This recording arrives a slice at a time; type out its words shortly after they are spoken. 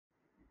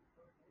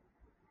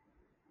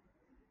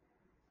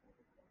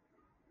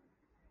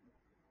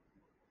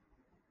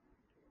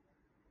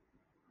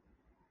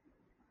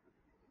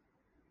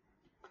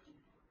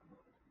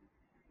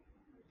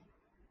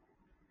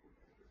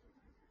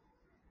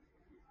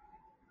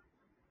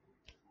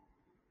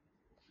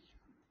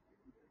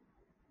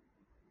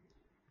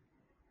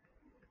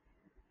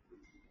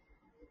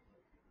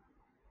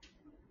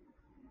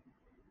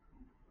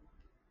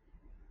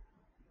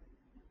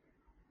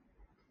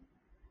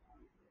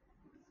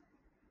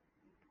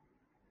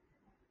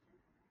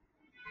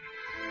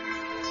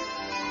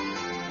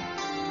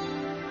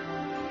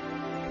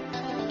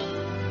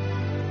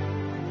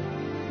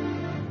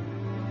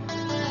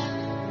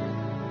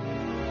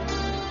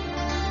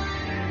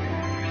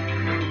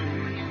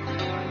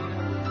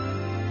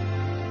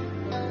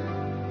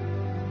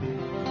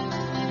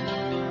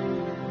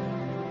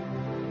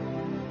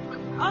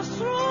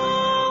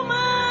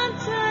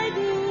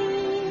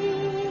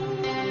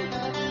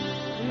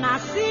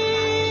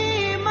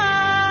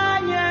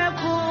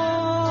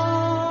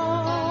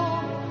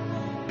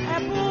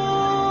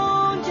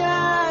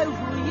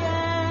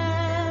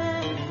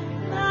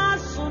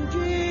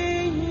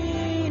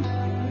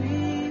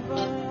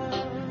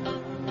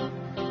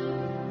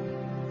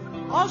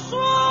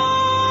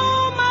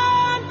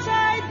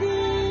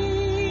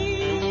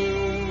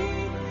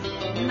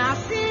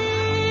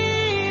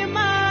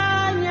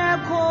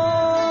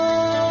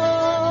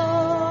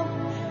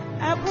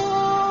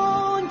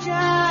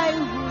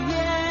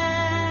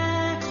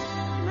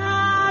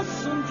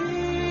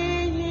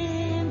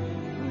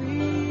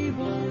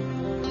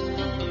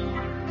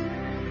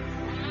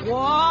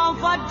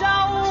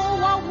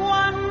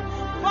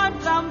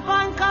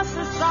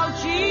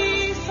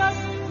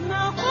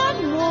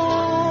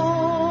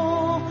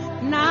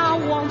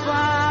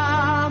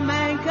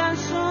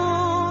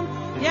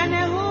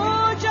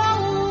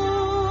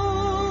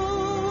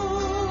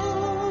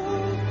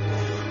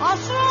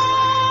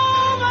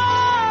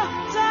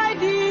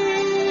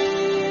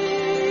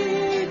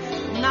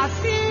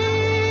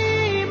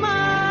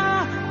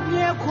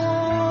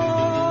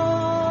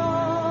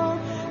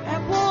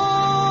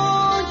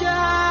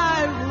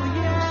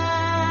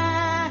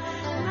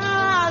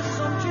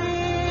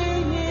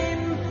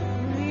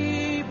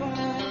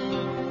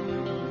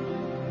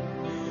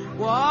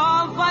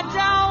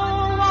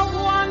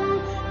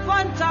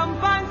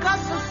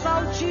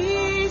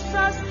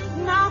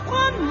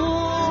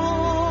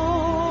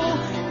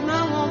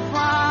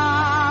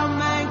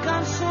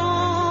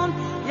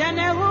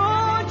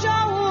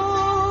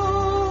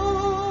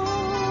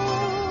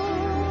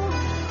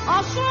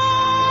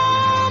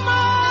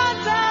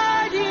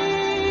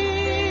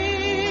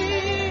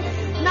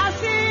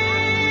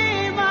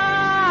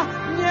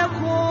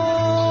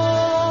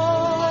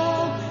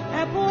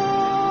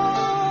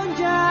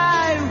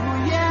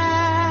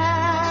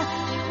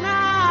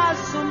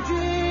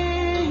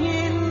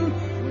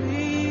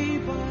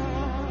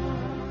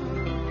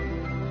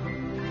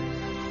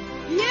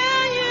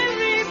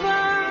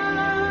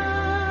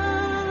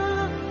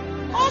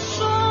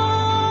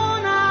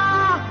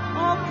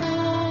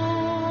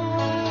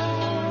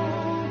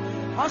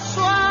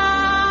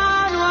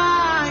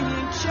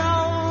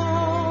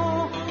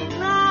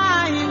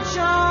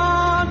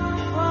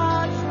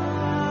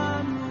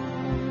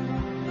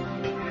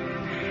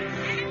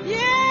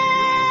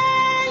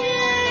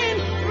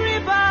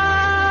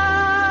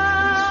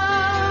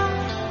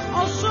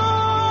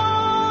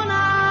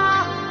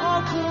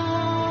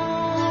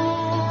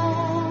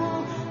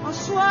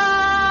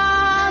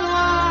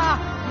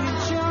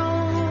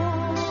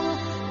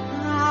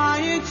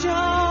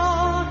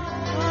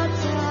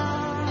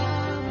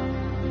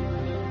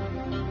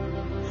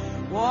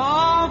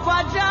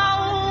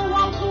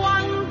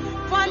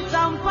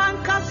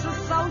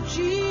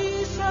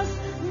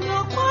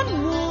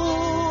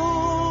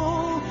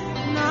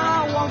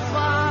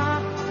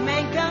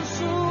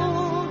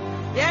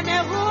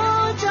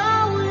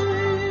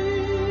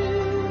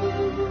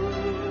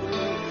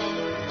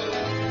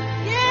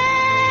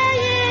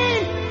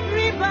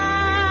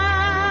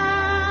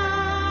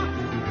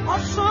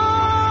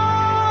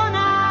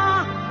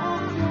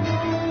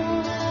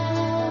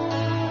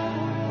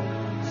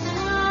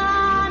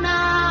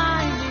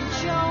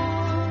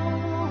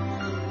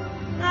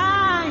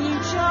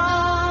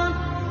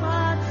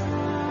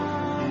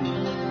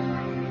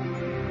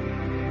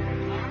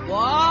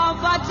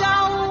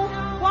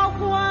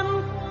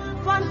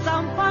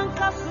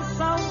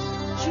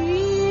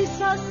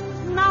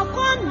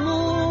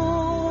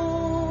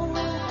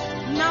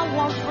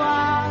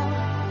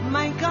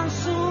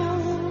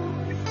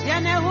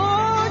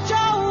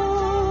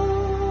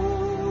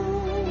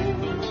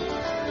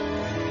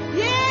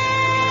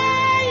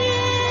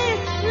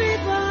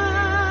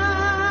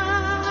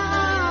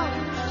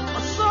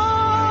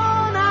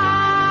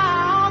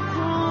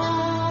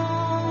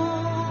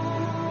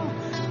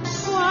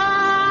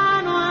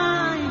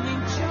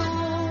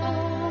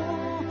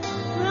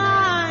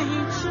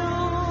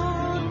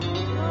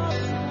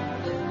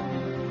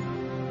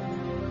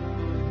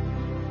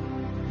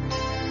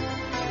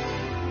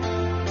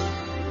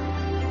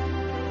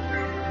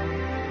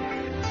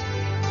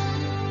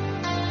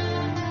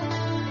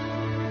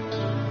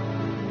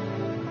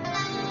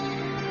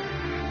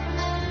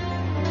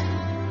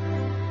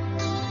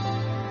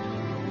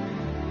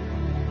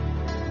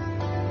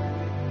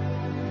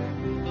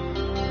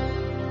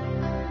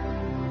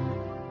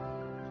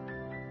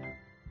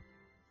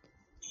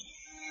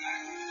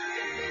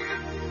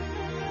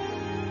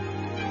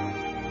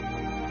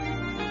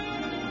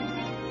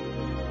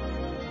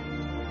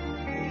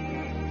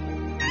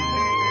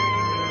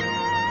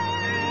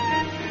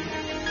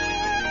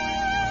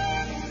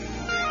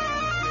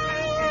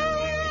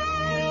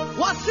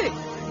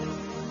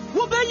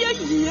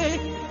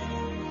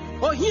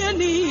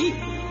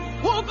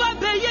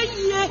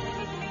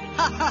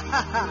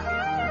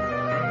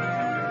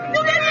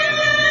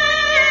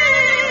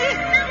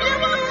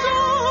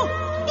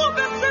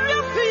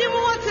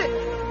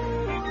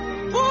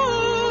Oh,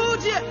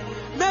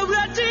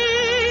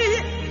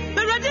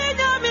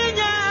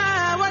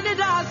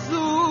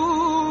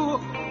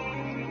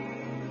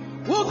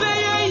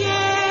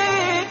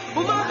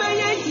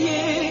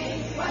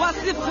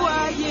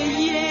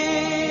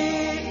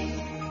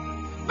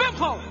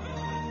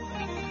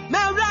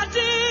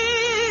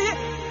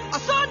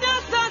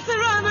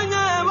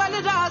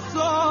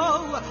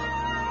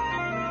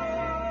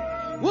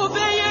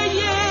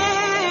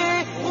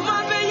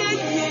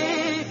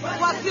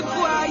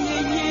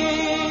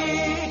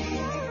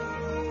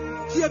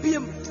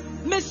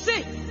 Messi,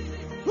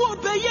 wo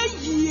be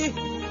ye,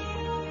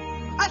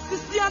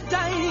 Assisia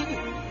dying,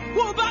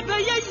 wo ba be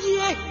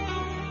ye,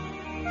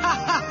 ha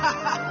ha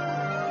ha,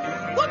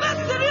 wo be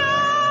serio,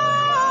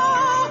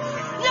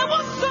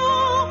 Yamoso,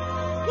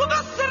 wo be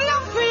serio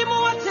fimo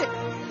wate,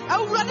 I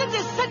rather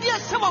the study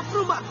some of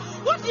Ruma,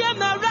 what ye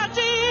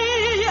maradi,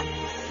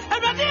 a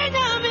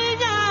radina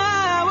minya,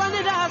 one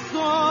it has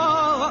so,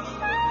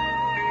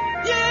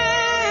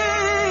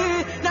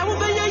 yeah, now wo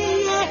be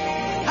ye,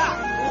 ha,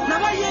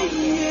 now I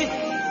ye.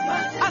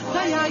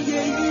 Asaya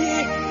ye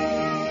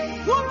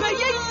wo be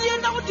ye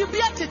na wo de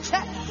bia teche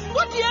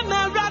wo de ma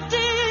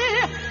rade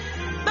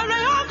bere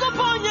ogo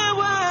ponye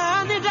wa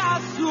ni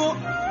daso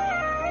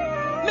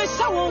me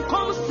sha won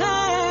kom se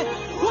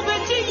wo be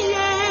ti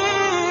ye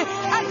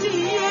ati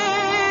ye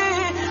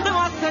na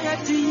wasaya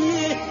ti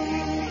ye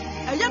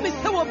eya me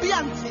se wo bia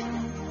nte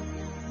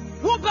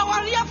wo ba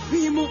ware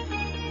afimu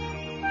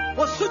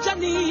wo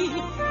sujani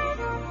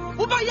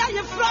wo ba ya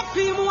ye fra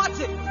afimu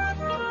ate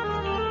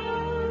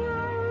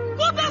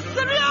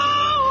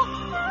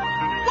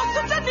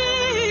what's the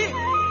name?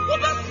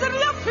 What's the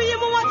real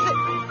film? What's it?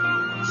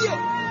 Yeah.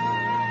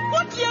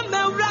 What you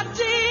married?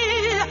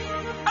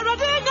 I don't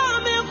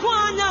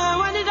know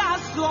when it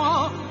has so.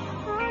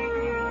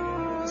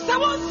 So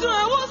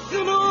what's the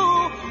no?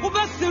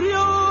 What's the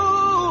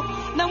real?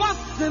 Now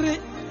what's the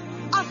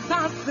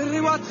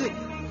assassin? What's it?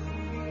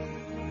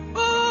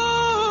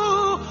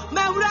 Oh,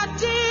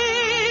 married.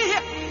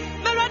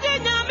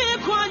 Married,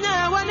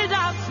 when it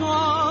has so.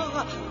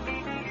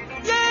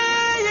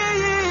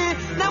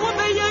 Now what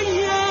be ye?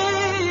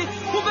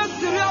 Who was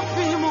the real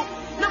film?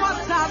 Now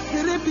what's that?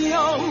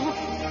 Siribio,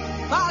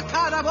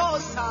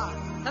 Bacarabosa.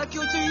 Thank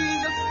you,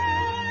 Jesus.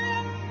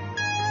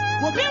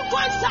 We'll be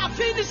quite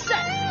happy to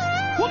say.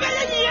 Who be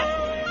ye?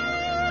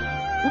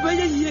 Who be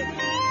ye?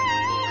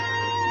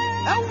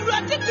 And we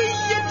are taking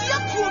ye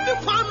to be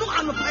found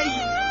on the pay.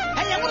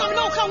 And I want to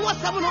know how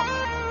what's happening.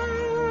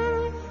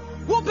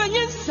 Who be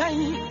ye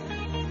saying?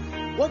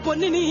 What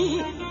Bonini?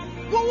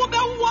 What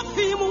about what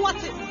film?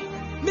 What's it?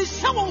 Me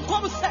shawon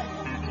kom se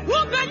wo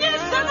benye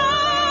sana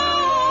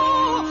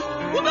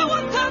wo be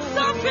wontan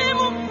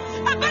safimu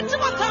abeti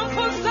wontan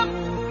fonsam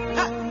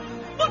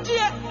wo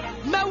die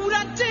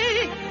mawurade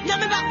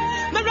nyameba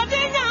mawurade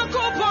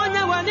nyanko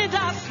ponya wani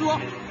daso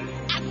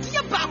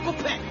adie ba ko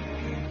pe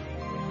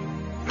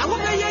awo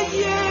be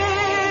ye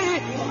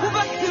wo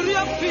be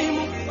serious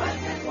fimu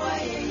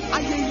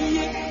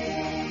ayeye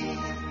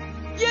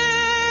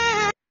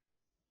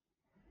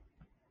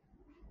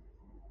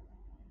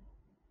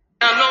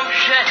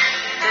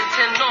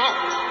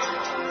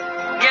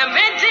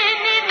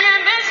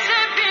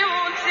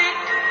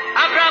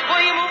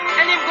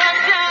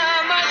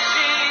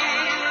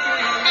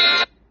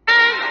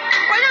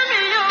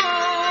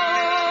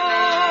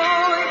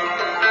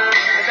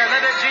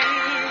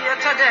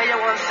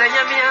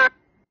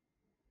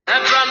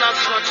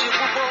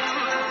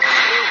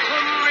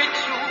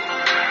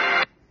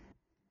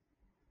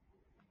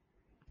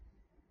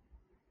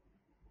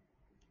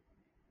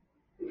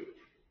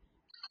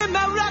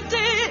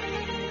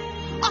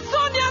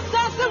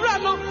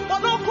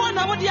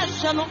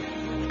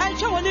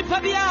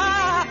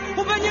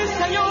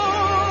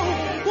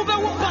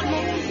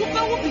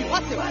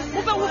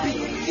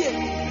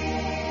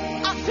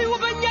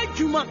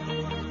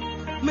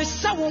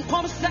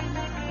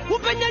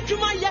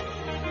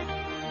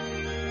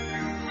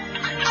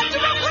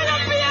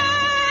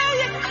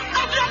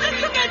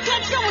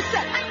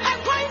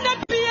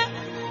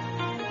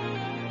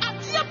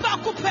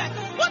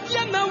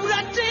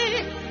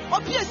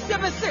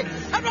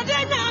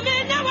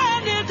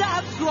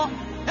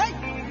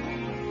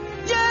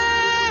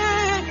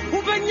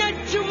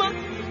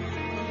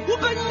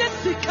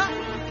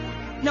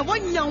na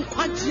wanya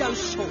nkwaji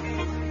anso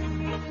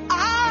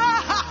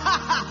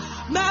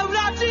na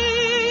uradi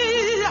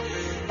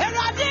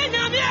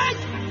na me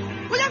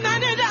we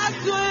mane da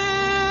so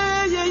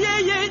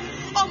ye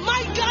oh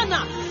my Ghana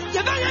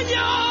ye ba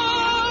yo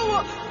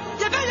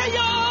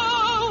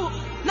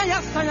na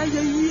ya sana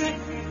ye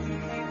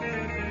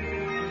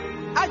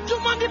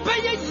aduma ni ba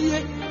ye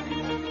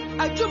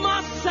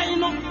aduma sai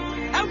no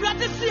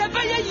uradi se ye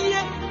ba ye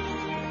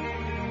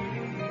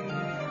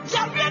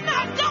ya be na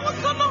da wo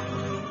so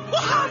no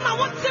Ohana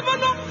what's it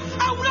no?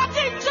 I would have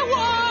taken you.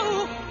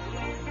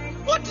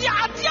 What the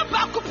idea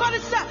back up on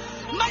it?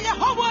 My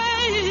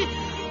Hawaii,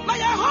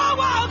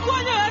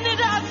 going on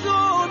it as so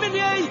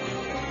many.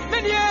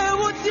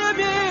 What's your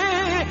be?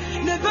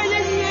 Never ye,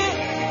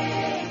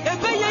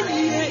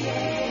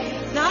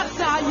 not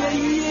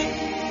ye.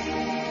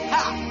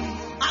 Ha,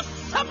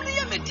 assembly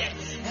of it.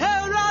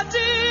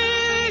 Herati,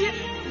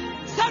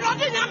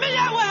 Saradina, me, I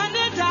want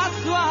it.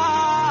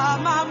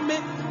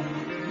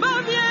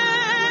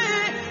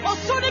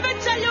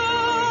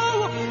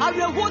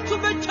 awe what to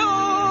be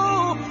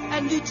told,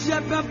 and it's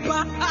your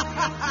papa.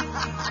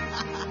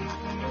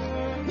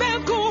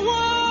 Meko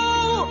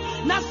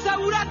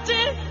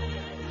Nasaurati,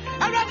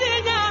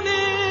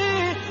 Aradinami,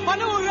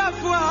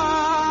 Manurafua,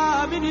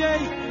 Minie.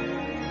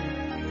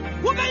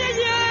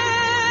 Womaye,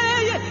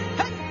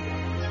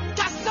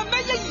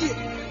 Casamaye,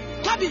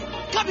 Kabi,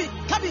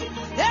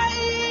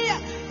 hey,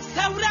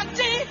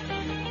 Saurati,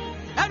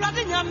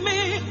 Aradinami,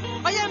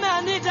 I am a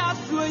nita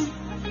free.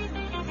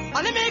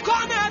 And I may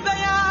call me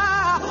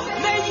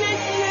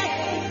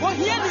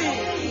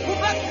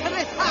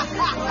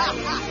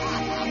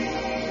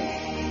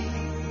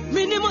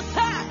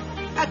Minimusa,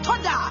 a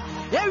toda,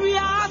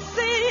 area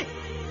see,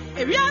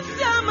 area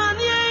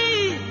mani,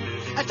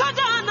 a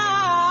todana,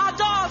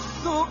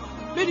 dosu,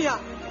 Minia.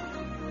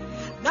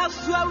 Now,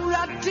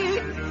 Swati,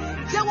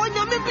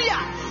 Jawanya Mibia,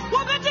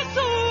 what it is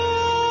so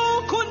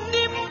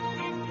kundim,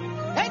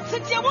 it's a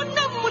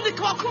Jawunam with the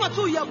Kakuma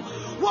to you,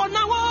 1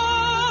 hour.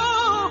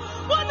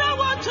 1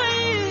 hour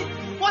train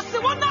was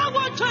the 1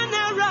 hour train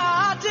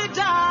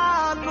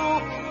Radidano.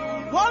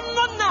 1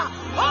 month,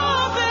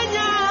 oh,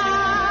 Benya,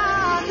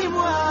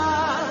 Nimwa,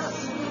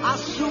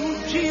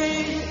 Asumji,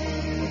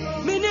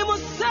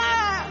 Minimusa,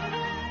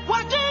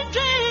 what did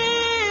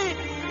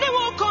they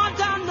won't call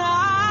down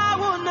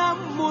now on a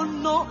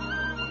mono.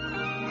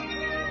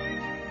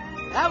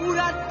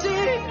 Aurati,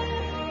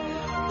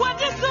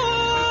 what is so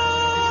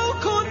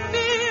good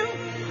name?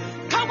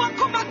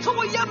 Kawakoma to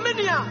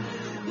Yaminia.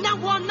 Now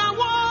 1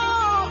 hour,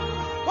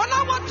 1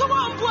 hour to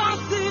one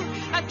bossy,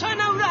 and turn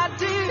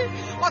around,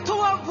 what to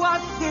one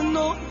bossy,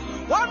 no,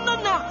 1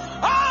 no,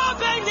 oh,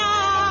 Benya,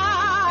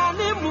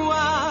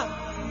 Nimua,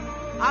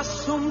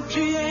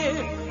 Asumji,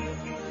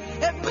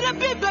 a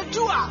baby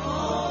Bedua,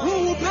 who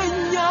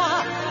Benya,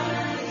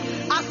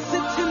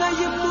 Asitina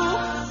Yimu,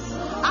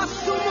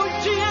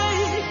 Asumuji,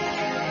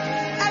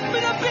 a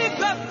baby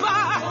Papa,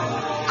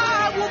 I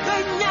will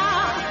Benya,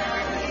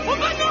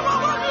 Ubenya,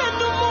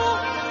 no more.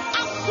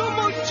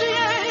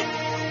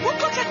 Who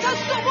could take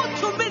us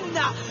to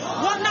Minna?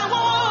 1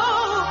 hour,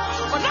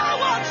 1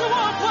 hour to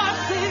our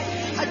bossy,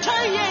 a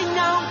giant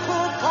now,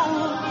 Popon.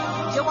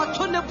 You want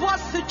to the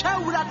bossy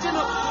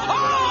Chauratino.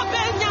 Oh,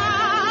 Benya,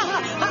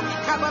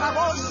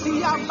 Cabarabosi,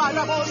 and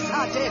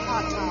Barabosa de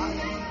Hata.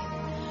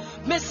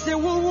 Missy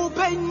Woo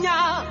Benya,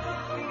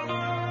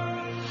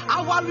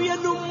 our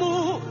Rianumu,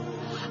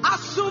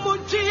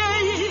 Asumuji.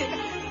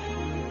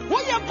 We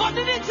are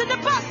putting it in the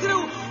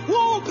bathroom,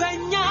 Woo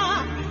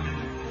Benya.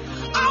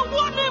 I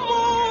want him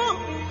more.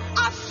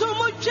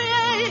 Asumuji.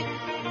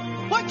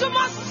 What you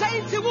must say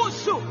to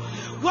Wusu?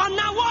 1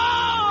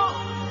 hour.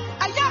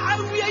 Aya,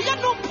 we are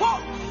no poor.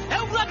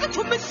 And we are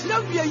to miss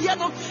Sylvia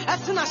Yellow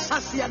as soon as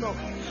Sassiano.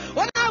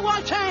 1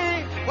 hour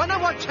chain, 1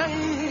 hour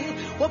chain.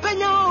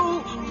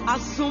 Openyo,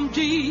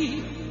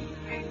 Asumji.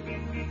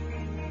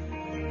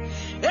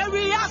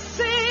 Area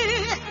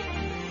see.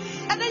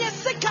 And then you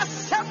sick as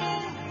some.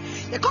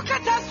 You cook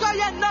at us so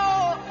you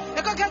know.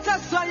 You cook at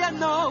us so you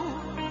know.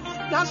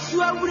 That's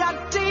what we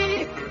are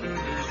doing.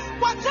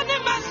 What's in the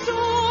masu?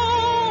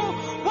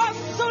 What's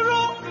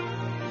sorrow?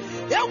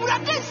 You would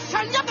have this,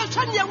 and you have to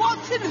turn your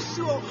walks in the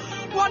slow.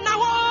 1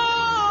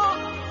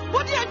 hour.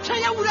 What do you tell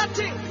you?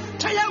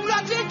 Tell you,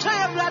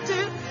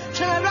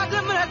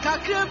 America,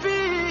 Kirby.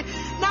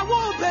 Now,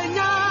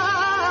 Benya,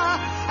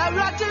 a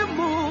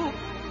radimu.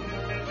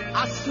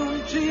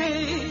 Asumji.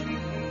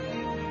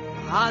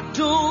 I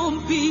don't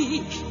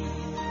be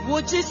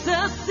what is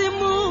a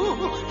simu.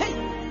 Hey.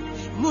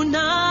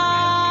 Muna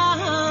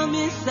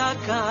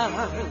Misaka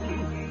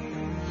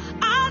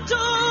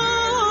Ado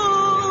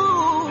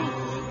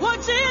what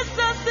is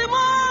the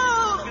simo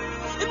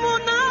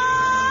Muna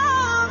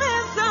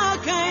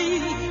Misaka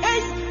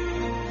Hey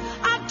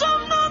Ado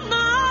no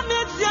na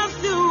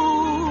Mitsiasu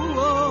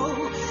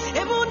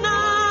Emuna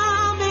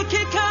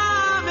Mikika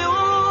me o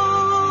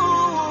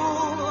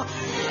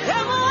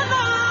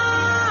Emuna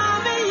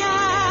Meya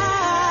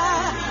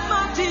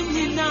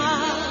Martinina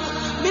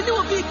Mini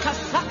will be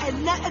Kasa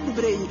and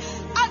brain.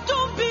 I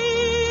don't be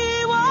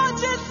what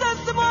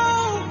Jesus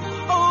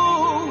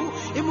oh,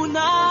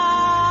 Imuna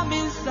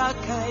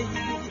Misakai.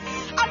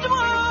 I don't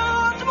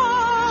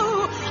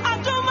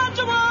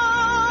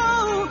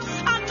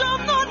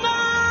know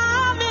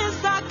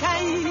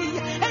Misakai.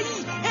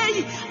 Hey,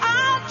 I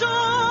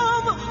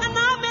don't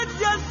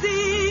Namitsiasi.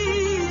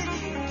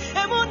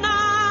 Emuna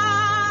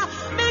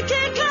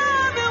Mikika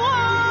me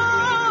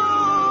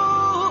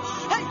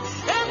hey,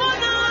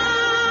 Emuna.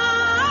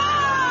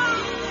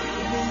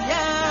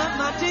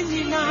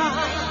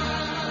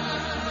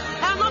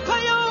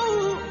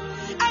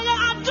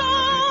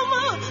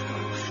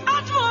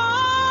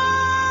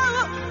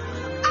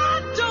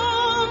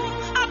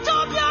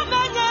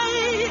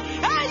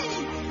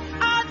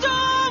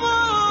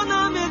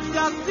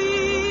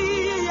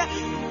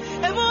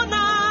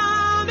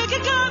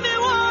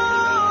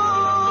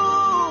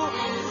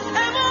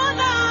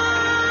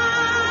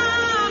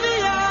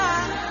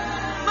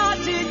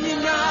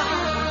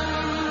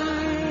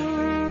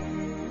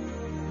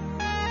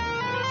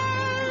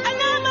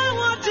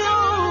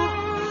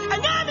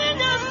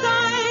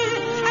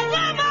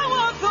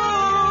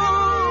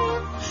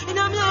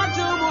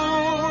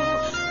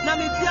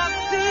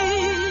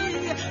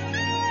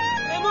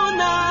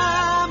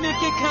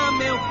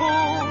 come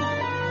home.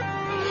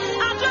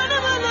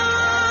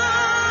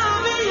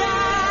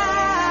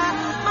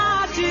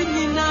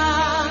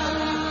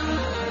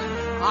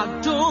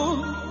 I don't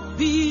know,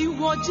 be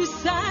what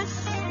Jesus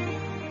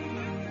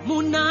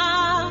Muna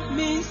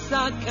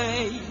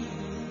Misakei.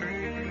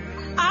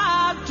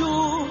 I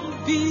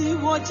don't be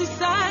what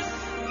Jesus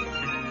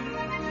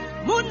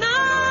Muna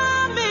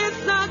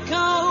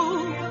Misakau.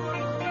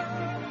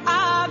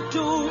 I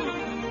don't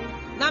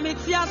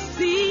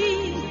Namitiasi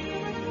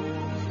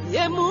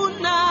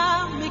Emuna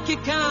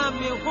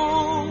Mikikami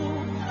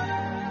home.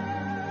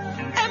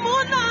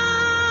 Emuna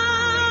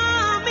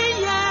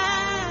Miye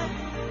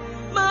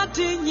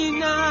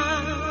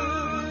Martinina.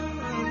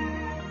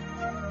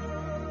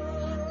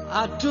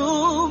 I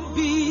don't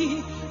be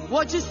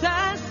what you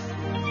says.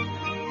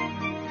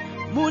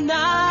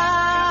 Muna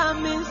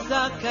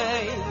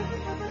Minsake.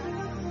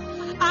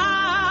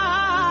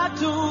 I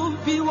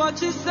don't be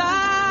what you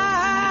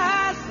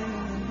says.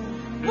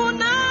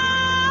 Muna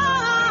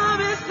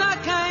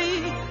Minsake.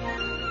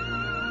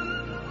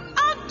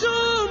 I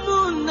don't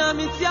Muna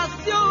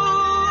Minsasio.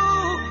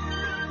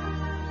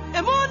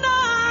 Emuna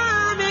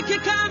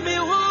Mikikami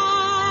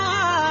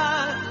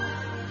home.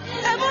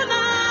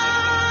 Emuna.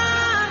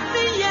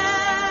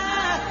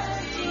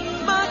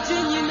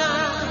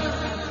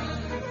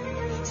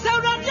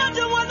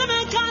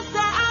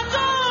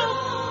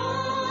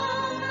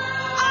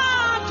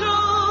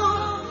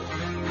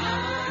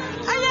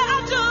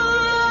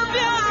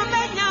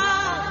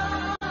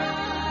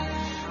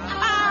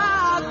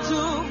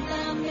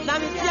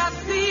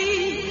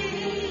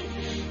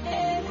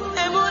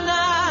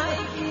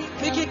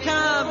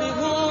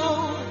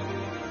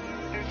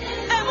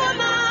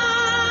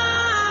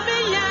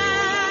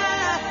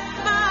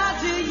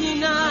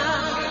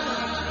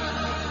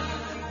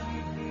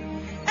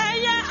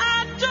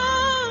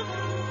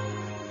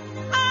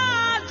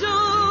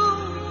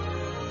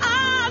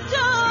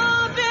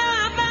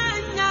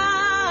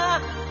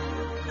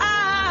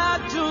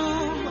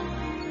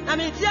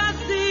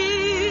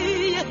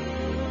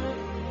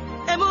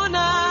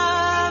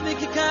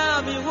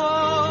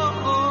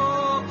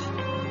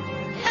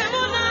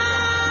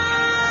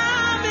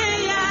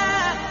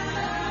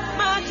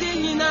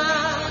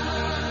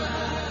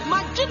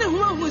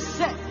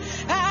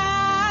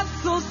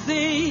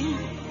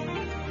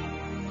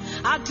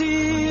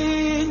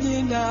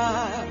 Adinina,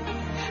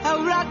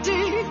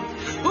 Arati,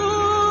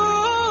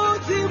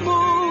 Utimu,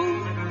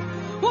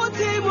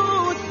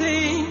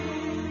 sing,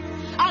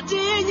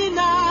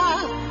 Adinina,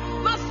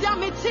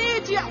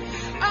 Masiamitidia,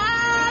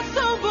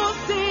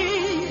 Asobosi,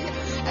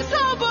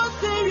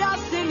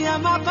 Yassinia,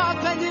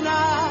 Mapapenina,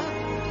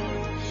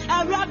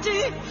 Arati,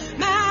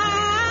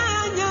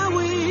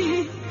 Manyawi,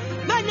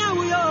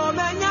 oh,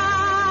 Manya,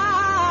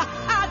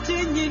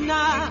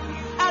 Adinina,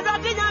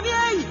 Aradina,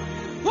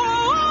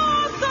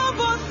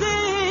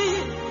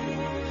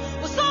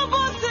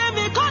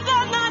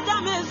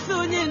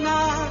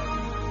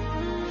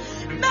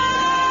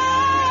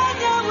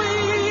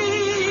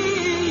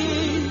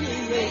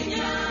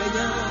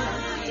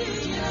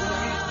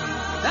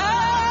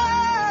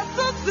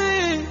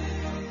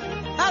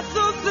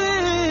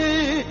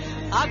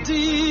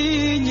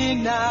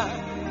 Adinina,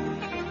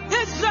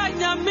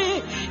 Isranyami,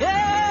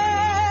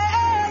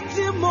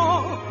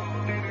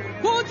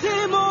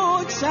 Utimo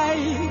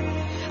Chai,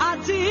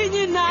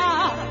 Adinina,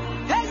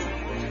 hey,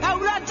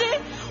 Arati,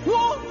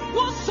 wo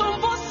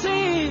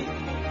sombosi,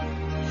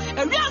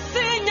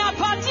 Riasinya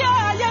Patia,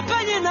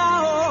 Yapenina,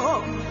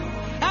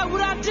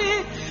 Arati,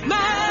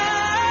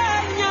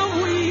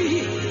 Manyawi,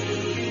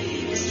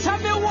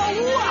 Samewa,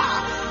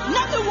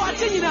 nothing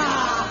watching.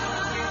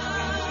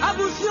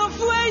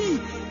 Abusufui,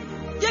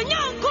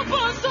 Yanyan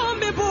Coupon saw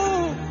me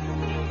boo.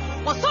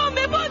 Or saw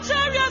me boo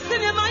chariots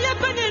in my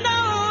penina.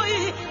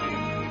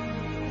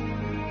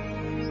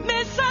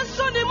 Messa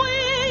Sonimui,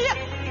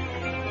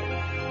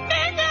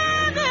 Mena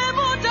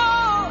Modo,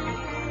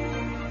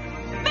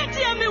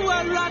 Metiami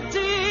were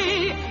ratty.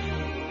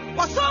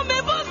 Or saw me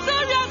boo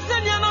chariots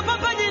in my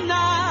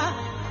papanina.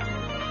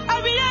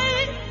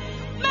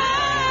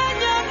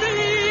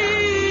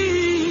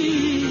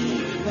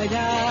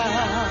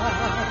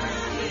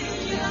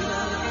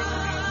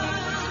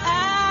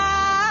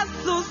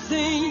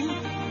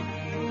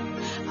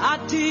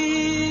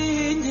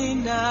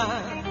 Adinina,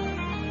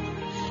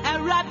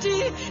 Erati,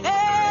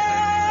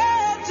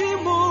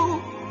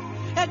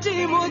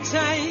 Etimu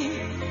Chai,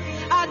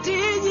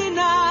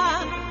 Adinina,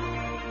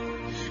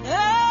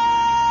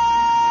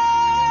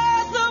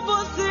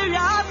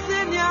 Sobosira,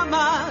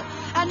 Sinyama,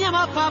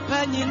 Anyama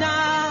Papanina,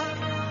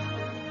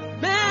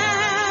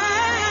 Menyawi,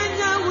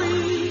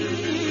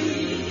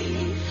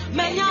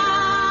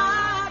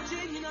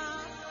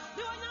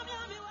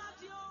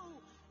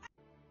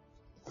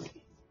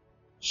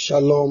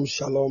 Shalom,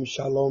 shalom,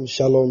 shalom,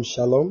 shalom,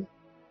 shalom.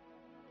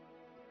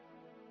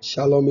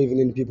 Shalom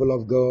evening, people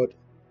of God.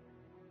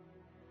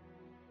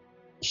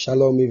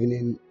 Shalom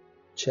evening,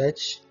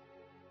 church.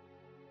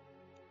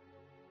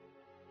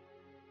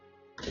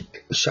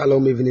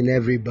 Shalom evening,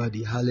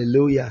 everybody.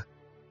 Hallelujah.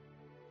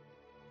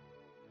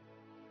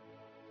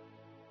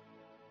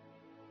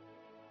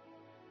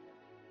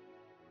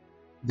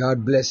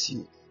 God bless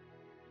you.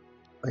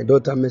 My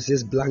daughter,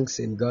 Mrs.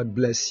 Blankson, God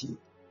bless you.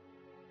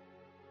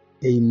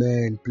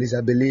 Amen. Please,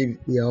 I believe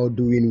we are all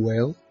doing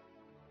well.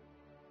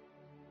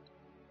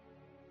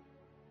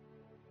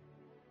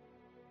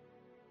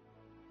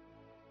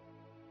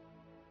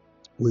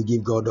 We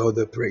give God all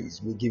the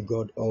praise. We give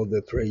God all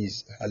the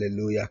praise.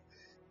 Hallelujah.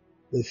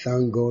 We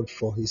thank God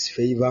for His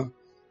favor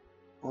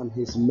and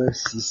His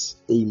mercies.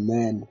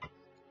 Amen.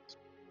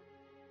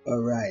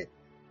 All right.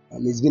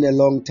 It's been a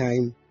long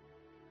time.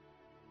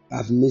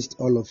 I've missed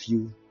all of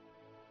you.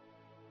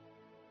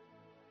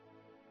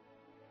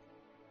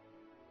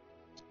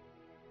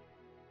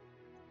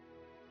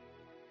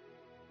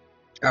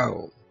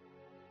 Oh,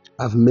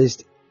 I've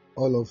missed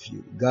all of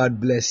you. God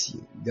bless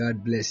you.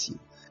 God bless you.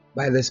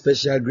 By the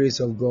special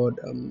grace of God,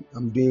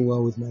 I'm doing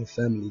well with my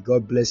family.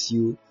 God bless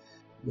you,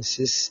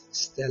 Mrs.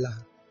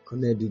 Stella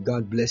Kennedy.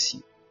 God bless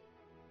you.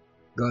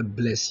 God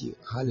bless you.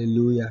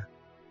 Hallelujah.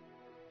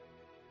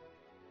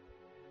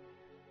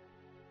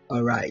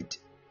 All right.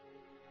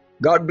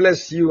 God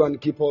bless you and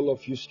keep all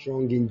of you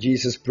strong in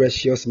Jesus'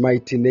 precious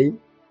mighty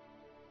name.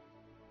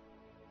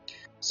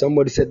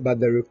 Somebody said, but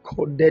the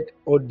recorded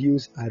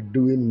audios are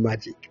doing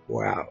magic.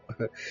 Wow.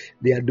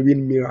 They are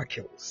doing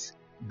miracles.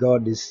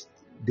 God is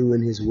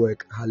doing His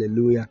work.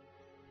 Hallelujah.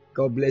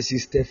 God bless you,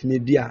 Stephanie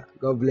Dia.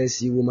 God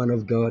bless you, woman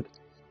of God.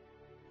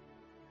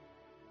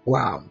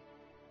 Wow.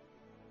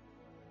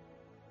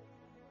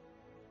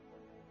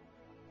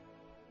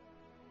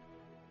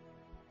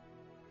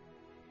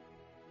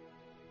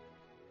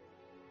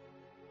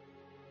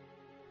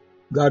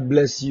 God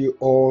bless you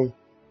all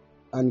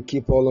and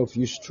keep all of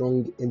you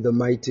strong in the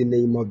mighty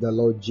name of the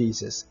Lord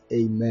Jesus.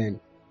 Amen.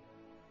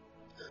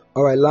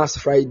 All right, last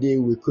Friday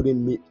we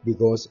couldn't meet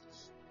because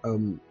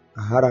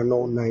I had an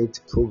all-night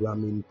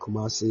program in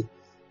Kumasi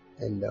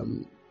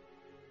and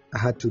I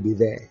had to be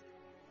there.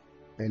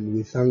 And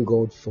we thank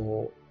God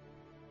for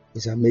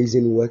His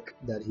amazing work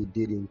that He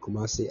did in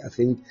Kumasi. I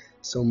think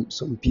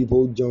some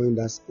people joined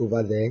us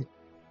over there.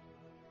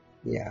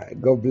 Yeah,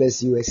 God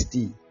bless you,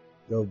 ST.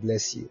 God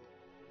bless you.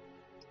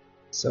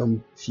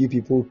 Some few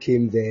people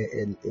came there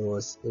and it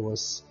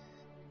was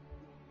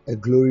a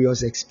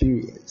glorious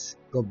experience.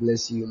 God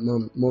bless you,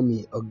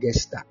 Mommy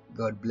Augusta.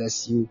 God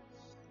bless you.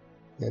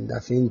 And I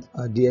think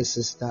our dear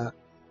sister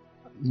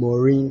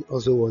Maureen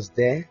also was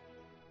there.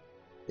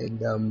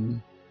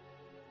 And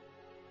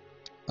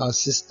our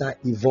sister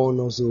Yvonne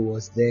also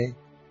was there.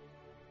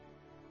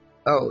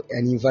 Oh,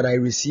 and in fact, I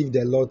received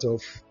a lot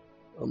of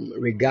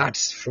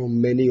regards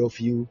from many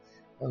of you.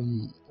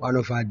 One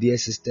of our dear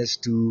sisters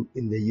too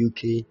in the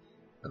UK,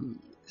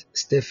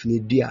 Stephanie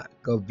Dia.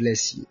 God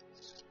bless you.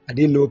 I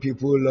didn't know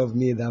people love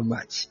me that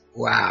much.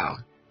 Wow.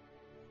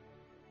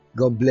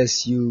 God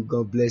bless you.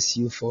 God bless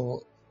you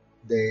for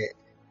the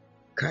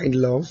kind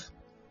love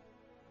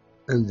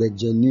and the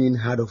genuine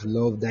heart of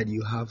love that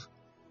you have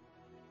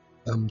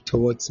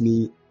towards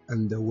me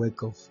and the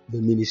work of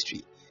the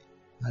ministry.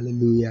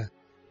 Hallelujah.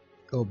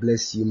 God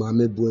bless you,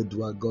 Mame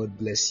Buedua. God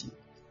bless you.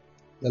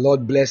 The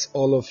Lord bless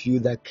all of you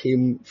that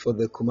came for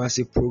the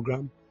Kumasi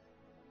program,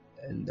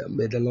 and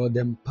may the Lord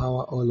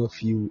empower all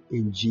of you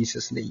in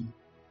Jesus' name.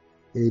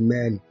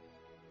 Amen.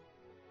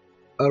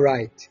 All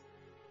right.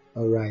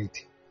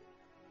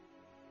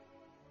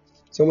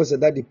 Someone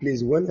said, Daddy,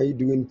 please, when are you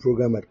doing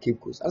program at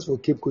Cape Coast? As for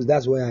Cape Coast,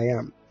 that's where I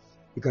am.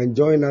 You can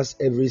join us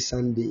every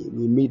Sunday.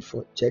 We meet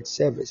for church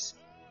service.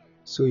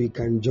 So you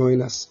can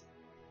join us.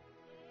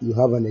 You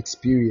have an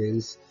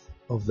experience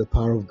of the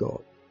power of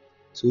God.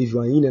 So if you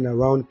are in and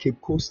around Cape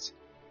Coast,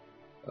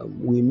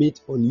 we meet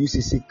on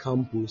UCC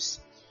campus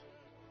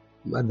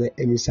at the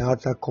Emisa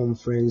Arthur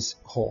Conference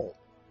Hall.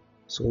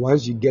 So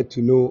once you get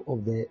to know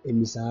of the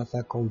Emisa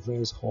Arthur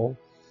Conference Hall,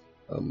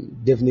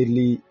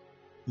 definitely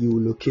you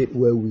will locate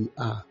where we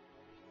are.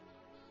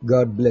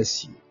 God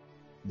bless you.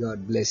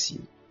 God bless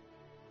you.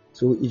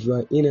 So if you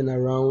are in and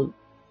around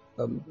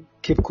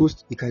Cape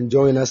Coast, you can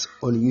join us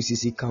on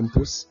UCC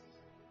campus.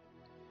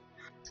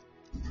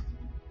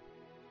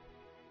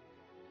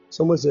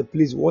 Someone said,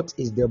 please, what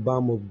is the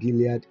balm of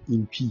Gilead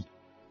in P?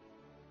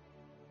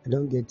 I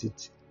don't get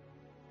it.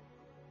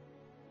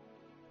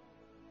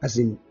 As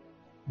in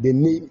the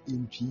name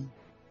in P.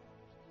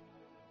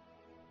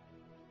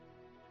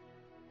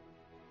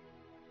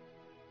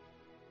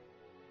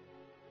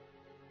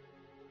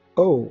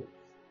 Oh.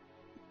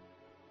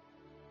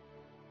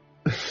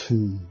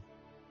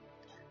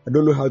 I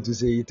don't know how to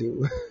say it.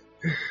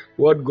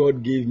 What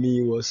God gave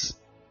me was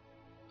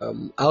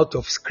out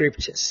of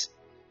scriptures.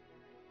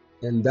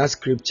 And that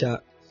scripture,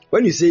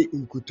 when you say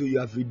Inkuto, you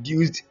have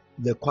reduced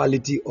the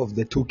quality of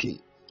the token.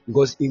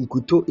 Because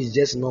Inkuto is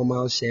just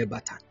normal share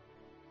butter.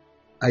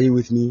 Are you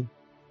with me?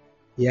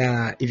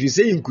 Yeah. If you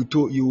say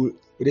Inkuto,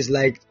 it is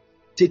like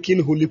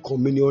taking Holy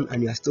Communion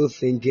and you are still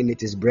thinking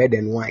it is bread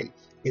and wine.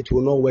 It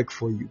will not work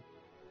for you.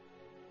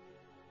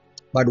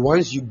 But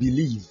once you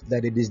believe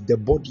that it is the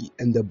body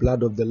and the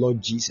blood of the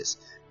Lord Jesus,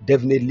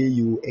 definitely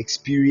you will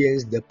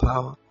experience the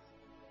power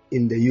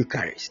in the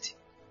Eucharist.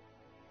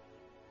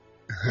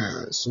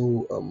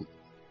 So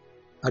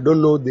I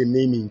don't know the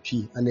name in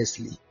P,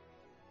 honestly.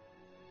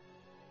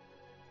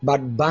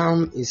 But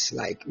balm is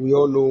like, we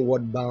all know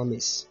what balm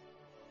is.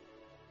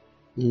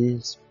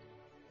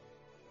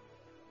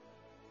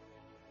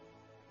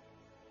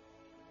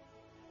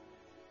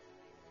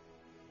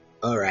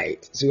 All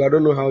right. So I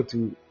don't know how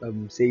to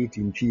say it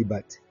in Twi,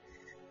 but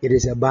it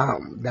is a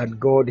balm that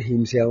God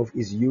Himself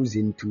is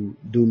using to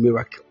do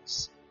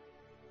miracles.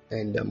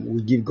 And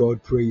we give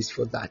God praise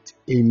for that.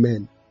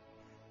 Amen.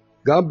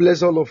 God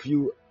bless all of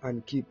you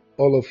and keep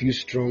all of you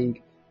strong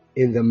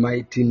in the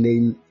mighty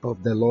name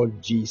of the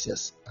Lord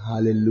Jesus.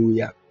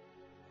 Hallelujah.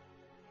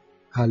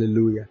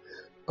 Hallelujah.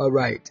 All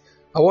right.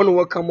 I want to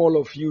welcome all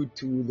of you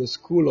to the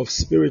School of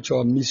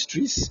Spiritual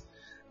Mysteries.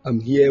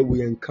 Here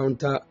we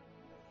encounter,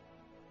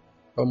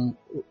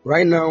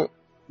 right now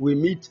we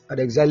meet at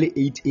exactly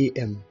 8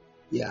 a.m.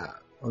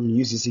 On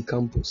UCC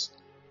campus.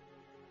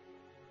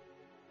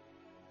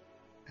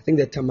 I think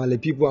the Tamale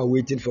people are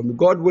waiting for me.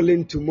 God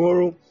willing,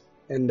 tomorrow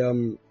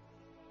and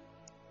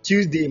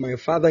Tuesday, my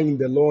father in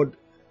the Lord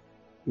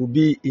will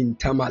be in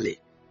Tamale.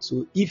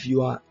 So if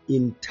you are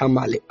in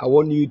Tamale, I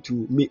want you to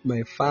meet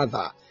my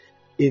father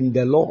in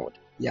the Lord.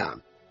 He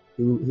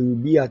will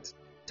be at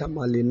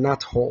Tamale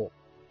Nat Hall.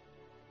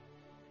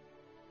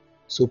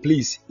 So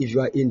please, if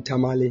you are in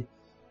Tamale,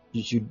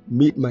 you should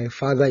meet my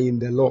father in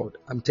the Lord.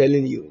 I'm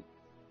telling you,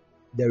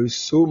 there is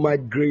so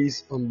much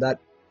grace on that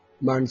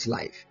man's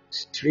life.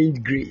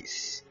 Strange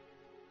grace.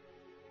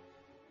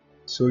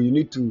 So you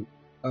need to,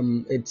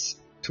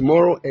 it's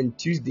tomorrow and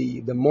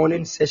Tuesday. The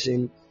morning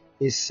session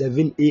is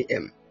 7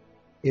 a.m.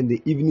 and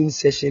the evening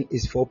session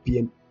is 4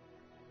 p.m.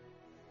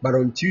 But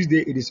on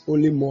Tuesday, it is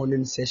only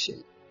morning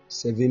session,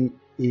 7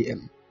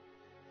 a.m.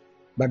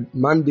 But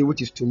Monday,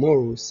 which is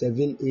tomorrow,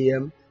 7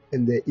 a.m.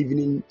 and the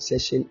evening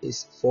session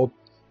is 4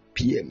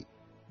 p.m.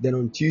 Then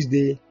on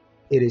Tuesday,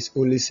 it is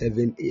only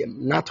 7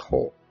 a.m. Nat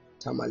Hall,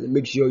 Tamale.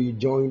 Make sure you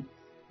join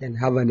and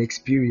have an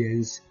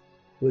experience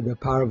with the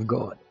power of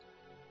God.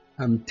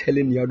 I'm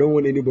telling you, I don't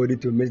want anybody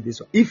to miss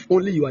this one. If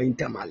only you are in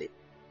Tamale,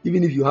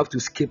 even if you have to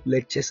skip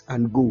lectures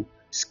and go,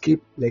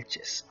 skip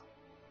lectures.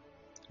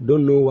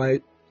 Don't know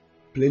why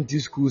plenty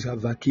schools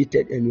have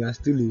vacated and you are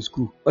still in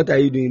school. What are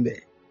you doing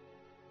there?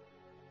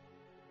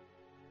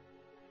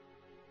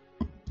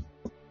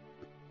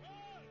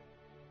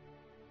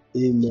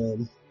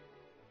 Amen.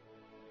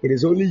 It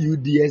is only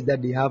UDS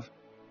that they have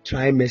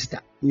trimester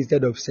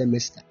instead of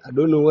semester. I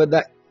don't know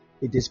whether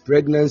it is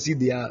pregnancy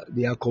they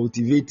are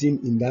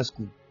cultivating in that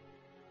school.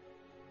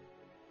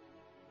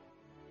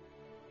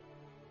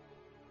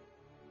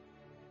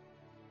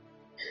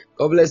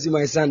 God bless you,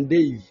 my son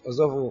Dave.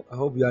 Also, I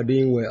hope you are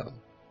doing well.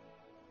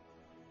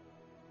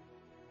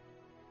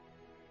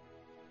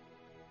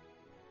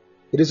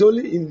 It is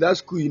only in that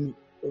school in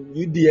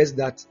UDS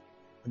that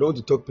I don't want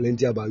to talk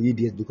plenty about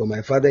UDS because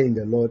my father in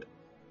the Lord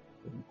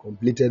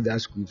completed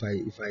that school.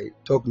 If I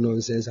talk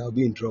nonsense, I'll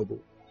be in trouble.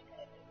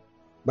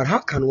 But how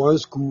can one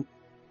school,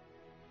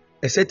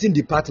 a certain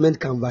department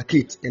can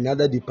vacate,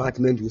 another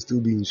department will still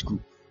be in school?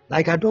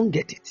 Like, I don't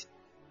get it.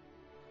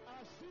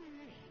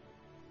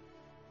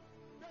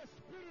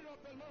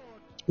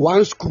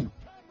 One school.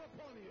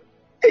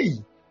 Hey.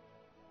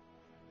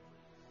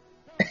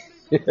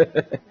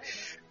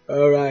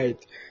 All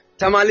right.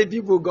 Tamale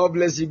people, God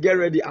bless you. Get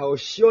ready. I will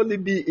surely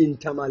be in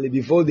Tamale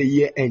before the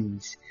year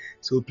ends.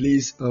 So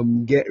please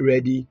get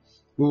ready.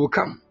 We will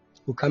come.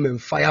 We'll come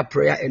and fire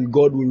prayer and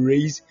God will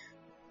raise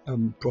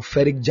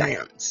prophetic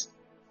giants.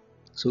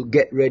 So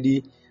get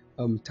ready.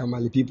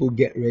 Tamale people,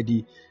 get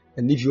ready.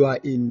 And if you are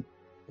in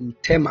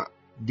Tema,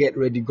 get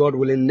ready. God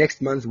willing,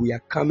 next month we are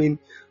coming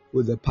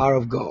with the power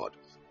of God.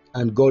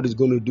 And God is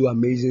going to do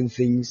amazing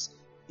things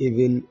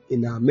even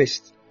in our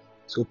midst.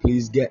 So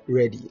please get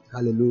ready.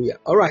 Hallelujah.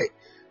 All right.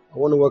 I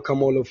want to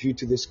welcome all of you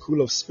to the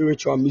School of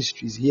Spiritual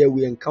Mysteries. Here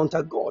we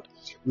encounter God.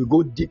 We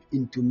go deep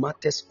into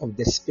matters of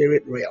the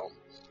spirit realm.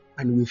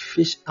 And we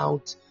fish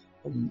out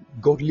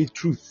godly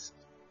truth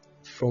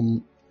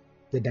from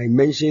the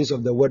dimensions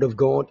of the Word of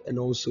God and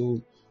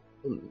also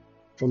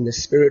from the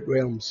spirit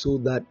realm so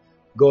that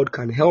God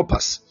can help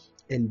us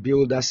and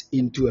build us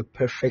into a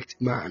perfect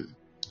man.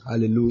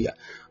 Hallelujah.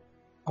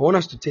 I want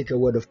us to take a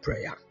word of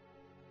prayer.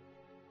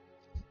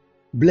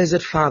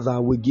 Blessed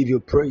Father, we give you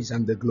praise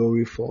and the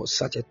glory for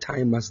such a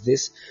time as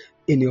this.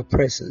 In your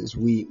presence,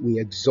 we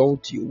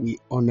exalt you, we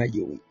honor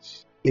you.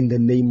 In the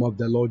name of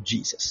the Lord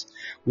Jesus,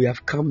 we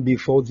have come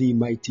before thee,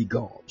 mighty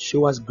God.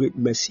 Show us great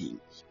mercy.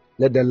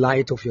 Let the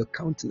light of your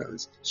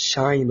countenance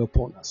shine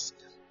upon us.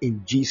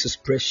 In Jesus'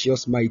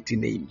 precious mighty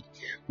name,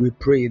 we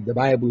pray. The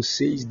Bible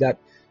says that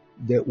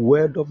the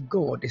word of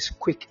God is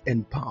quick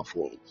and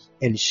powerful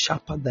and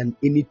sharper than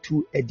any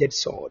two-edged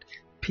sword,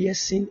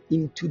 piercing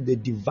into the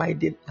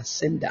dividing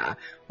asunder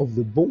of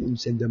the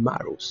bones and the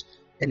marrows.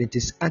 And it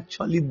is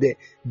actually the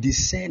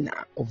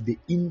discerner of the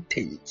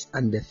intents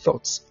and the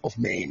thoughts of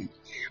men.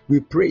 We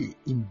pray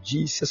in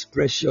Jesus'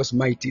 precious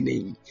mighty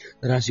name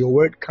that as your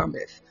word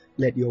cometh,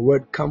 let your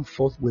word come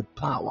forth with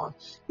power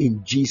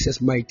in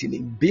Jesus' mighty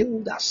name.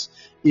 Build us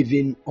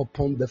even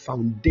upon the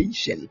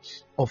foundation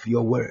of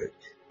your word.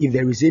 If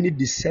there is any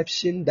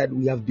deception that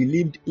we have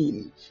believed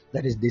in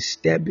that is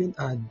disturbing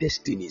our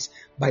destinies,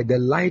 by the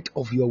light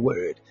of your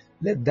word,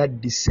 let that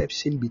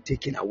deception be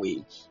taken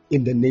away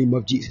in the name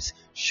of Jesus.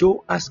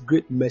 Show us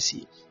great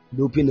mercy.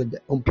 Open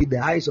the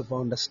eyes of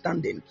our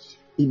understanding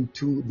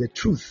into the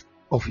truth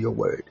of your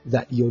word,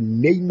 that your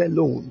name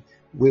alone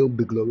will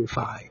be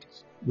glorified.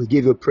 We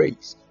give you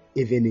praise,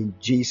 even in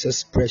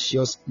Jesus'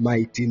 precious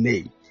mighty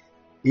name.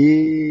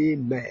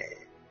 Amen.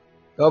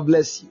 God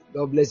bless you.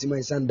 God bless you,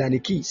 my son Danny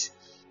Keys.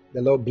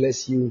 The Lord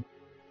bless you.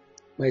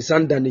 My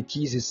son Danny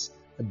Keys is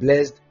a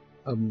blessed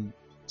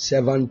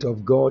servant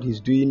of God. He's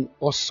doing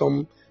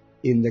awesome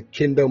in the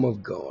kingdom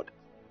of God.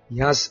 He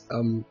has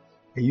a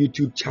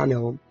YouTube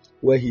channel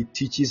where he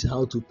teaches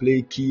how to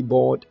play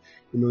keyboard.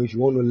 If you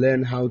want to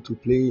learn how to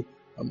play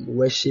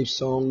worship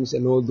songs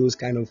and all those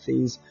kind of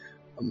things,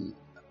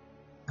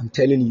 I'm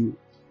telling you,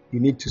 you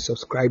need to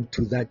subscribe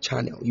to that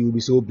channel. You will be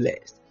so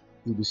blessed.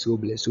 You'll be so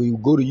blessed. So you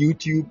go to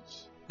YouTube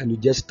and you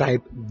just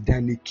type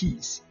Danny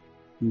Keys.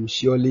 You will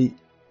surely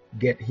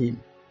get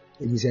him.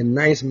 And he's a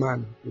nice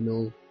man.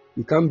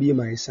 You can't be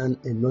my son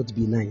and not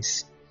be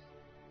nice.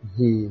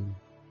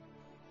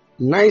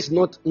 Nice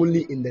not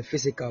only in the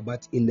physical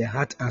but in the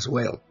heart as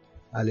well.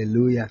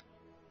 Hallelujah.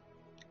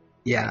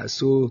 Yeah,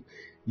 so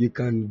you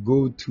can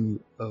go to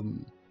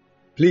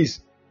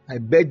please, I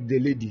beg the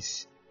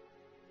ladies.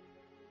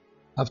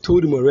 I've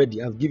told him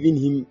already. I've given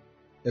him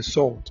a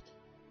sword.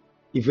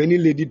 If any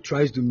lady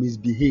tries to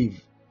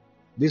misbehave,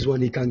 this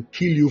one, he can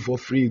kill you for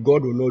free.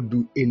 God will not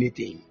do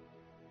anything.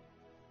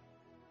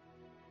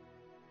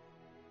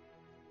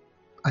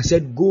 I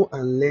said, go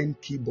and learn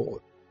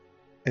keyboard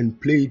and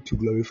play it to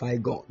glorify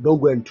God. Don't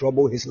go and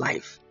trouble his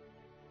life.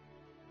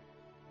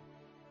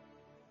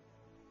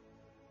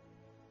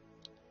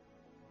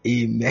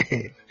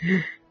 Amen.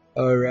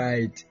 All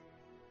right.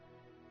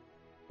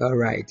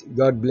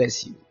 God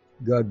bless you.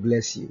 God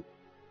bless you.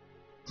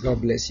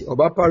 God bless you.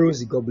 Obapa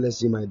Rosie, God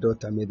bless you, my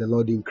daughter. May the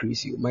Lord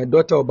increase you. My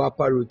daughter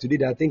Obapa Rosie,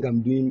 today I think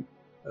I'm doing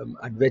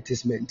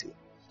advertisement.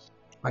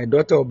 My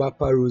daughter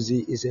Obapa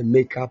Rosie is a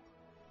makeup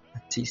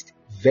artist,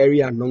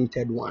 very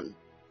anointed one.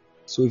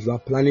 So if you are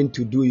planning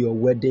to do your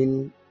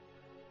wedding,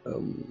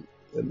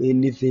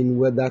 anything,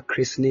 whether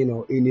christening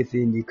or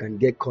anything, you can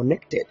get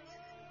connected.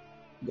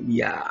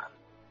 Yeah,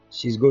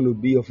 she's going to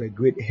be of a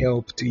great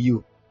help to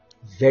you.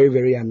 Very,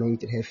 very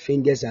anointed. Her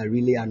fingers are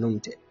really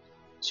anointed.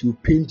 She will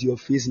paint your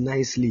face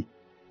nicely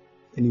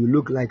and you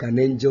look like an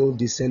angel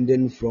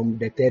descending from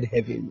the third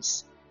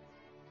heavens.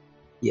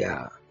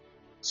 Yeah,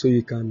 so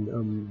you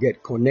can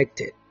get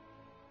connected.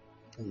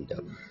 And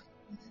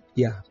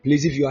yeah,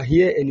 please, if you are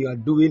here and you are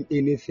doing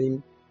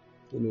anything,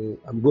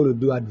 I'm going to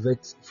do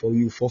adverts for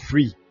you for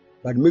free.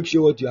 But make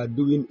sure what you are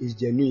doing is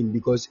genuine,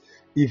 because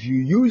if you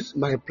use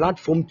my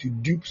platform to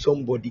dupe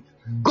somebody,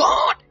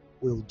 God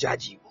will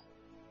judge you.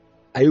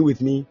 Are you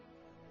with me?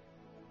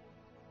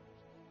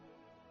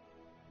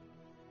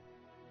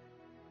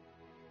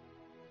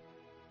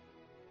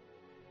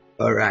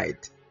 All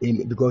right.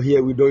 Because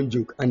here we don't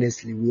joke.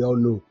 Honestly, we all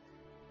know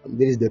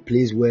this is the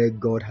place where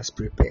God has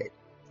prepared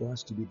for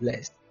us to be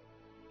blessed.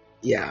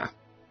 Yeah.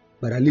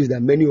 But at least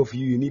that many of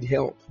you need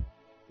help.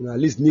 At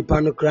least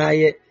nipa no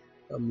cry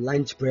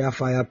lunch prayer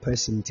fire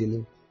person,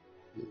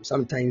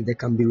 sometimes there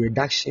can be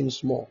reduction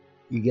small.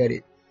 You get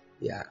it?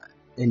 Yeah.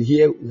 And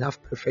here we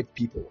have perfect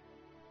people.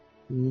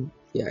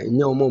 Yeah,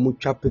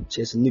 mucha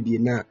pictures no.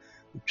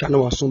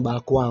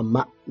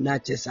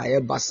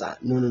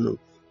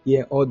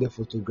 Here all the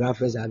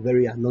photographers are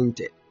very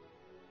anointed.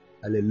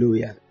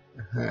 Hallelujah.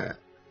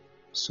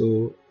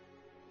 So,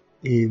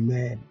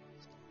 amen.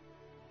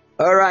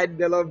 All right,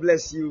 the Lord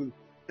bless you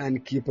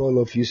and keep all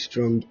of you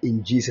strong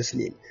in Jesus'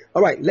 name.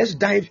 All right, let's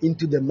dive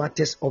into the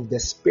matters of the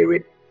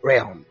spirit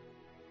realm.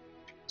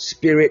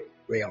 Spirit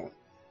realm.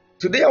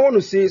 Today I want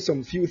to say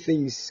some few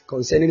things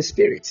concerning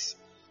spirits.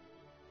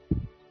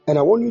 And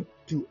I want you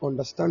to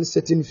understand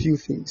certain few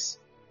things.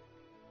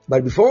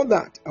 But before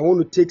that, I want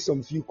to take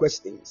some few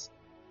questions.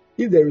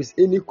 If there is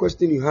any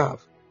question you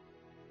have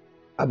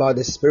about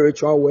the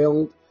spiritual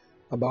world,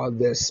 about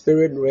the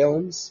spirit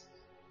realms,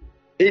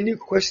 any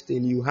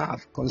question you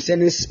have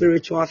concerning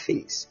spiritual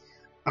things,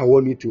 I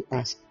want you to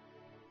ask.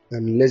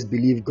 And let's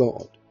believe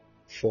God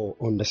for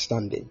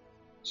understanding.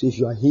 So if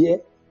you are here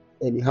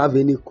and you have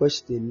any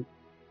question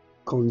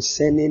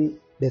concerning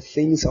the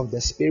things of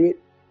the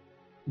spirit,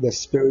 the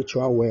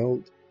spiritual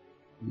world,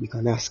 you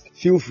can ask.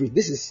 Feel free.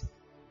 This is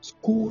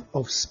School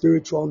of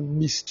Spiritual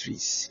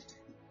Mysteries.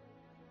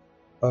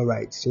 All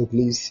right. So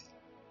please,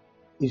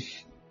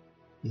 if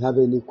you have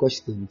any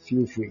question,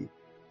 feel free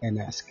and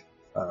ask.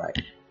 All right.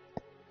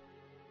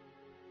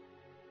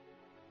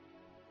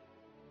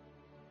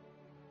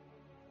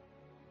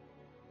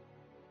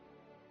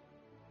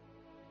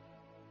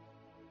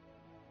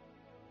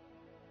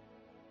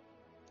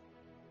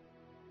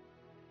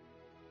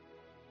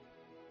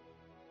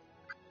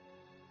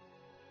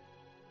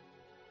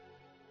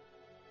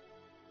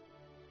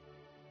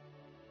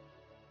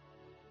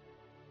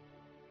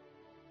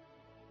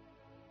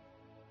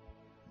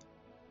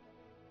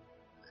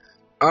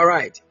 All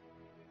right.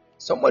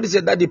 Somebody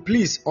said, Daddy,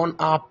 please, on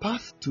our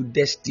path to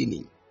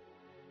destiny,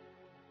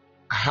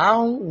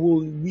 how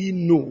will we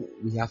know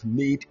we have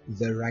made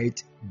the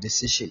right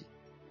decision?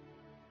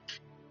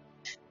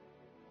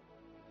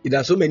 There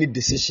are so many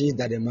decisions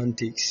that a man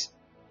takes.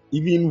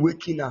 Even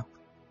waking up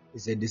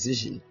is a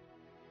decision.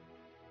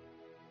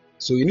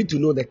 So you need to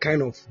know the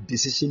kind of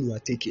decision you are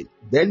taking.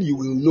 Then you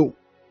will know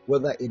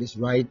whether it is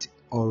right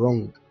or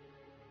wrong.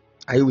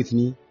 Are you with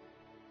me?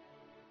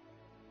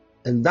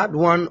 And that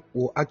one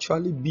will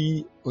actually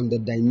be on the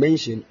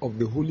dimension of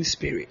the Holy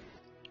Spirit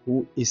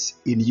who is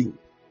in you.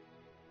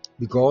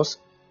 Because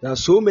there are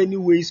so many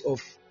ways of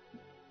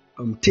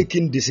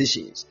taking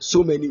decisions.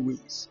 So many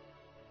ways.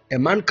 A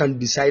man can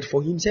decide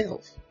for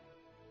himself.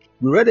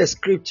 We read a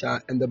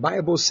scripture and the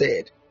Bible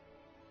said,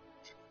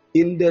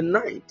 in the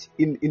night,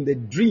 in the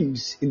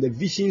dreams, in the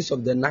visions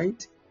of the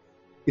night,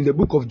 in the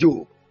book of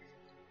Job,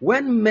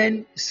 when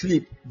men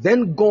sleep,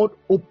 then God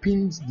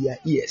opens their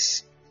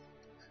ears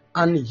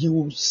and he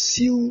will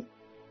seal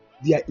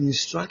their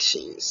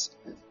instructions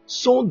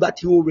so that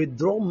he will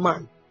withdraw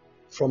man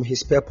from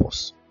his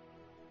purpose.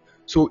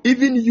 So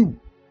even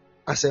you,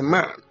 as a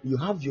man, you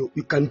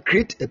can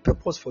create a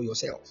purpose for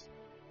yourself.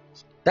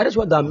 That is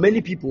why there are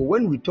many people,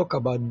 when we talk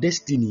about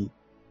destiny,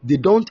 they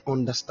don't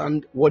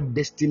understand what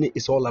destiny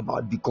is all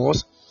about,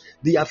 because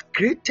they have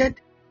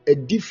created a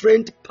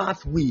different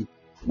pathway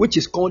which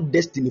is called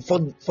destiny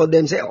for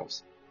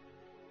themselves.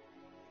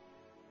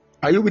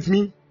 Are you with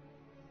me?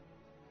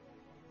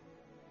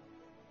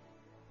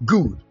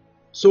 Good.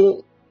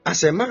 So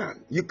as a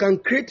man, you can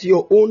create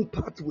your own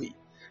pathway.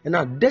 And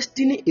our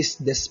destiny is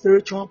the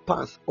spiritual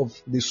path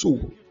of the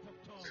soul.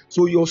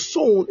 So your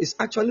soul is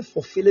actually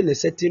fulfilling a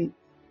certain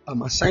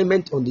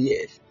assignment on the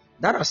earth.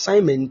 That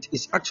assignment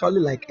is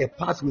actually like a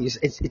pathway.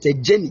 It's a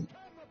journey.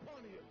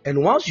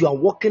 And once you are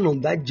walking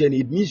on that journey,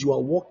 it means you are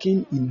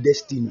walking in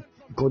destiny.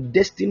 Because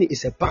destiny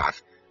is a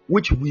path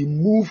which we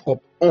move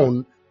up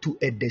on to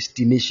a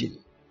destination.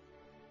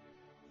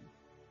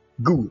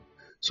 Good.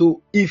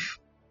 So if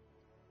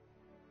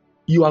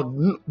you are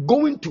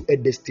going to a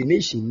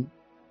destination,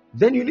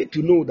 then you need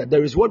to know that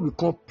there is what we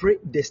call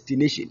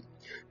predestination.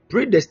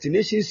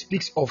 Predestination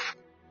speaks of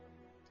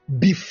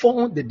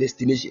before the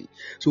destination.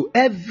 So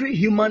every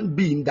human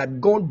being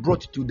that God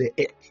brought to the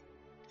earth,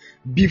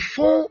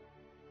 before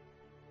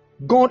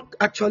God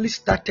actually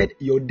started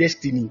your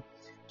destiny,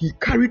 he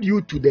carried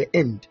you to the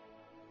end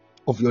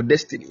of your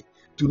destiny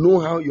to know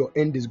how your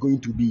end is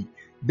going to be.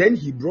 Then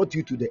he brought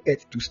you to the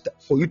earth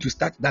for you to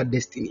start that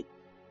destiny.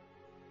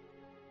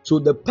 So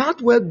the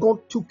path where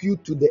God took you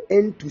to the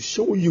end to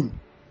show you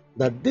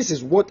that this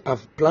is what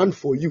I've planned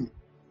for you,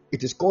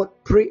 it is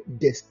called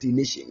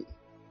predestination.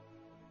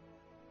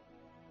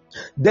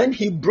 Then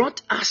he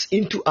brought us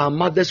into our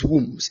mother's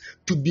wombs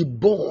to be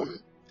born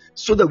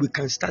so that we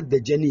can start the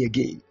journey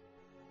again.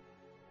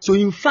 So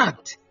in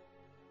fact,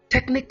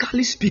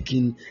 technically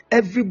speaking,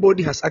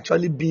 everybody has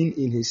actually been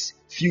in his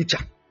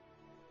future.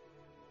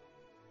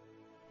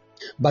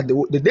 But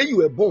the day you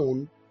were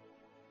born,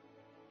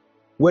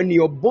 when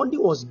your body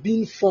was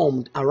being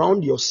formed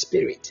around your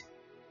spirit,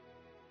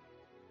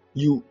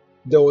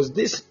 there was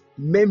this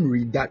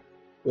memory that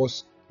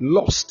was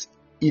lost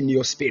in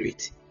your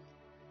spirit.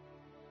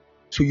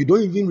 So you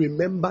don't even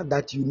remember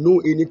that you know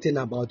anything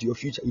about your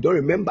future. You don't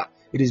remember.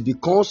 It is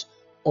because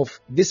of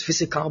this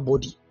physical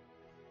body.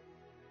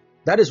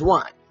 That is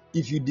why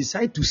if you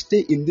decide to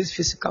stay in this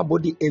physical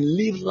body and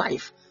live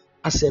life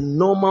as a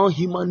normal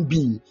human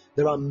being,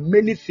 there are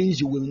many things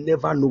you will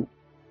never know.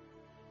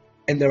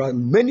 And there are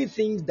many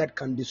things that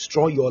can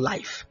destroy your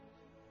life.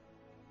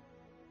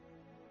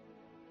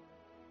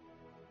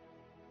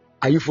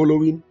 Are you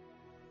following?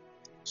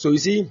 So you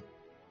see,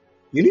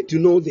 you need to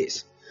know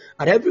this.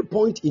 At every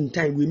point in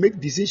time, we make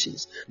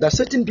decisions. There are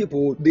certain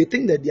people, they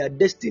think that their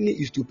destiny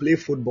is to play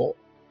football.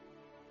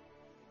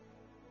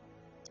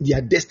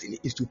 Their destiny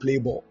is to play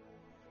ball.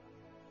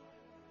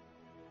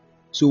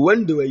 So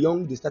when they were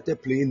young, they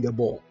started playing the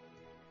ball.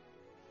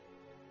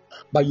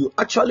 But you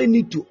actually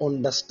need to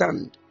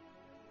understand,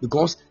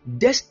 because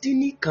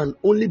destiny can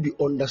only be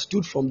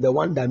understood from the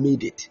one that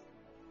made it.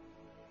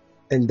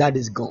 And that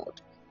is God.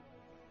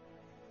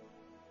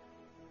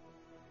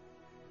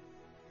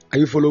 Are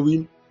you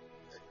following?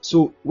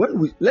 So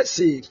let's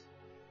say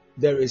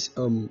there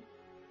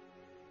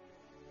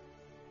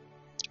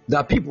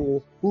are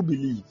people who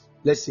believe,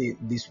 let's say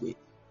it this way,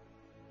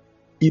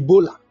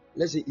 Ebola.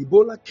 Let's say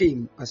Ebola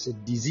came as a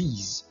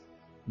disease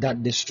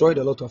that destroyed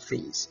a lot of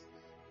things.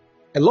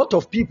 A lot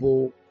of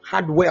people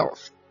had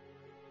wealth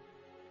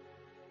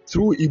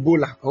through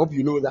Ebola. I hope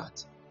you know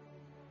that.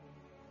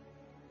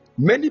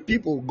 Many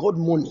people got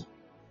money.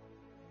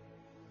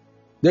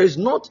 There is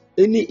not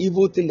any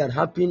evil thing that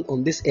happened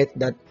on this earth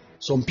that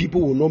some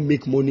people will not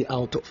make money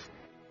out of.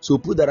 So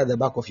put that at the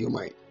back of your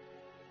mind.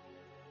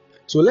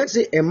 So let's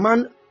say a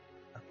man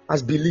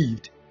has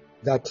believed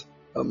that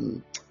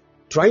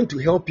trying to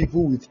help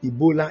people with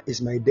Ebola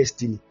is my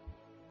destiny.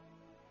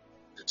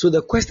 So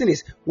the question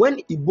is,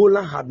 when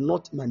Ebola had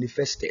not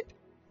manifested,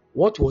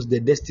 what was the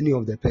destiny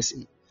of the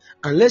person?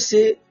 And let's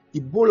say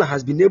Ebola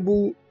has been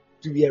able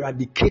to be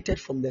eradicated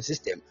from the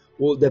system,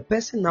 will the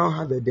person now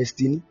have a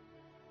destiny?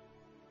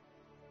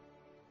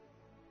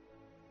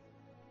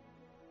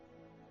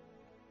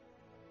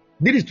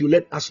 This is to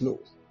let us know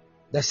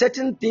that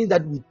certain things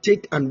that we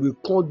take and we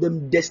call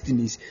them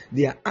destinies,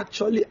 they are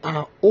actually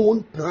our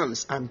own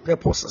plans and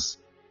purposes.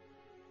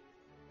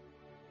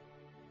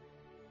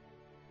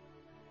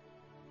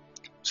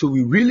 So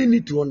we really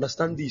need to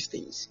understand these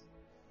things.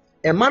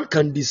 A man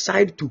can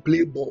decide to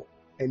play ball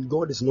and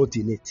God is not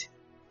in it.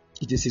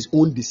 It is his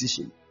own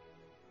decision.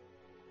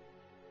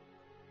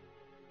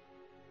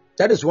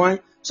 That is why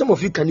some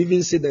of you can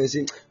even sit there and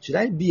say, should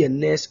I be a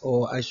nurse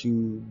or I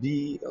should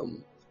be,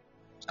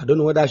 I don't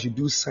know whether I should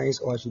do science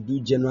or I should do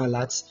general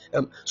arts.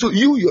 So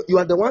you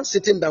are the one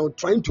sitting down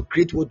trying to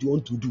create what you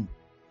want to do.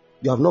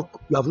 You have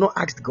not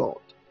asked God.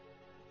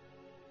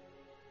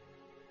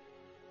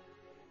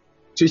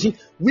 So you see,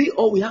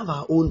 we have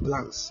our own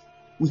plans.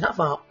 We have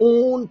our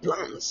own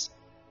plans,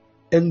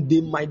 and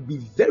they might be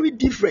very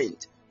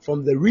different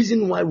from the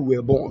reason why we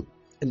were born.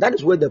 And that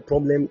is where the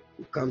problem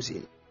comes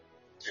in.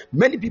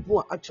 Many people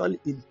are actually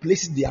in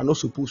places they are not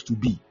supposed to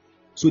be.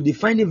 So they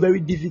find it very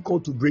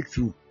difficult to break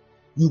through.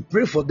 You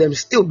pray for them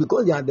still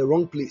because they are at the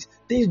wrong place.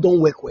 Things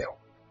don't work well.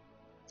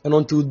 And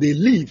until they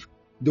leave,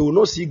 they will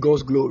not see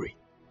God's glory.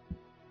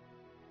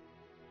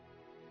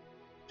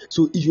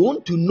 So if you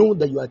want to know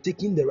that you are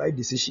taking the right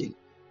decision,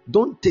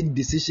 don't take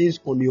decisions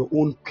on your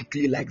own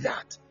quickly like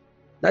that.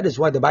 That is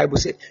why the Bible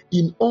said,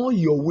 in all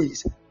your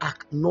ways,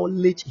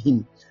 acknowledge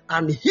Him,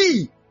 and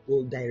He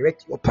will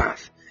direct your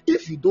path.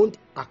 If you don't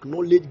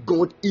acknowledge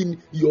God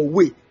in your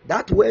way,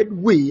 that word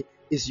way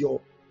is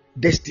your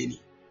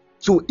destiny.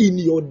 So in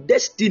your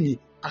destiny,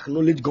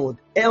 acknowledge God.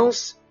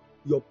 Else,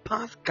 your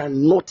path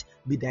cannot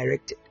be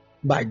directed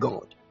by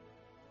God.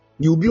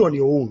 You'll be on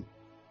your own.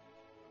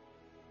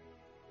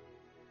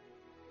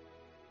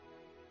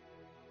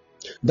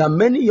 There are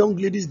many young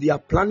ladies, they are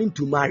planning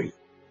to marry.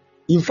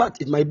 In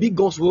fact, it might be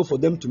God's will for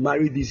them to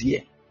marry this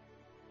year.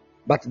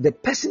 But the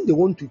person they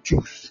want to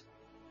choose,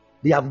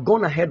 they have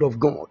gone ahead of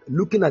God,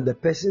 looking at the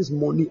person's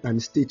money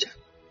and stature.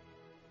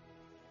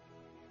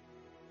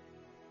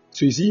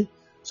 So you see,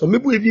 some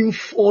people even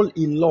fall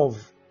in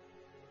love.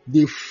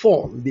 They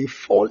fall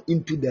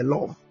into the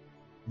love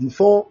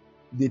before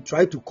they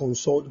try to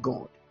consult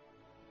God.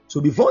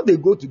 So before they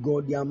go to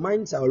God, their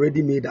minds are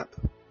already made up.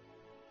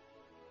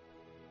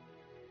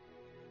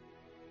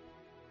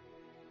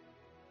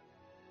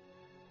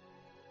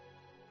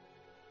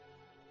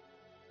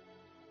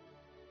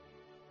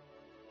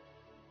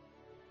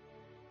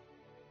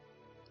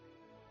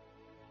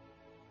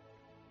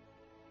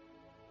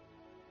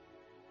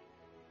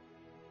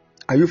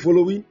 Are you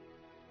following?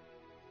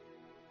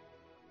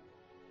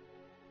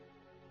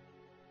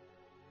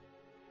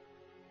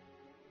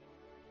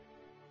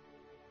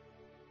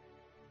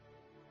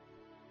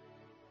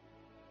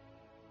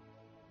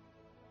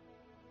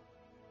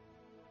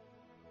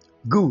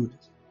 Good.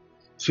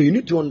 So you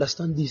need to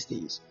understand these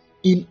things.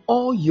 In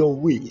all your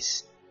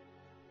ways.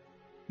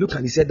 Look,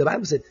 and he said, the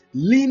Bible said,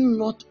 lean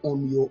not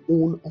on your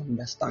own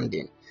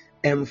understanding.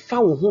 And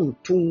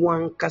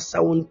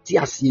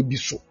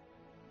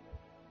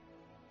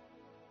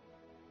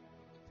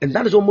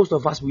that is what most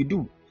of us we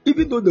do.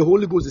 Even though the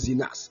Holy Ghost is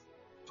in us.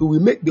 So we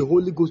make the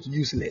Holy Ghost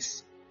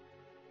useless.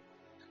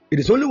 It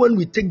is only when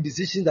we take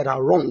decisions that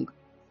are wrong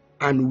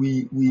and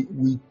we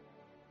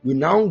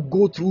now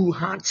go through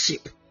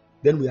hardship,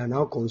 then we are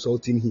now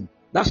consulting Him.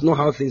 That's not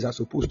how things are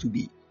supposed to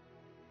be.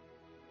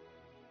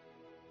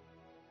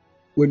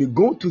 When you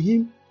go to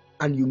Him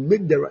and you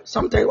make the right,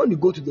 sometimes when you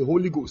go to the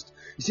Holy Ghost,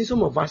 you see,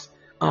 some of us,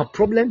 our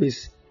problem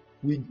is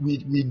we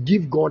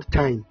give God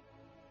time.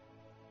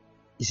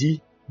 You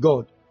see,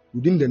 God,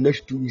 within the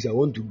next 2 weeks, I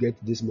want to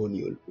get this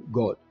money.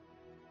 God,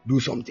 do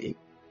something.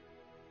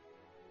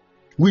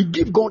 We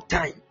give God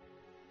time.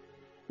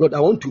 God, I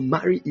want to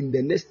marry in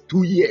the next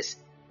 2 years.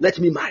 Let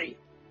me marry.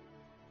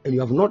 And you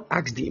have not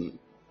asked Him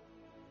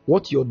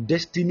what your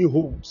destiny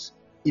holds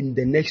in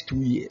the next 2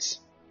 years.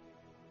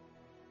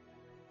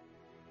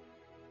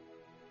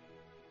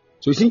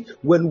 So you see,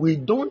 when we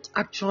don't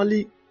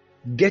actually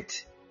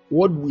get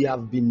what we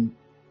have been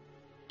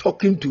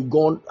talking to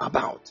God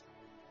about,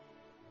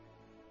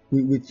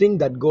 we think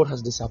that God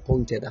has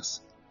disappointed us.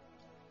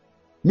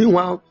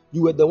 Meanwhile,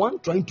 you were the one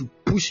trying to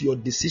push your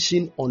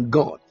decision on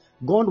God.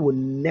 God will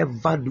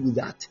never do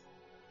that.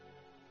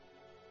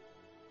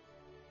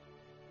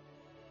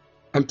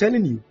 I'm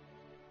telling you.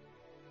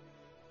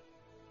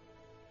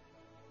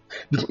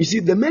 Because you see,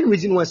 the main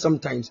reason why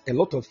sometimes a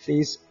lot of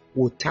things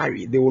will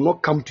tarry, they will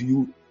not come to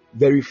you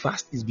very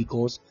fast, is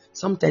because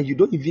sometimes you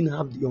don't even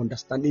have the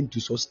understanding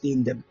to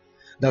sustain them.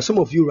 There are some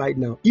of you right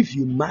now, if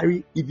you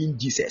marry even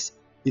Jesus,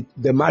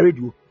 the marriage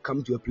will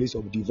come to a place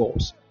of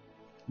divorce.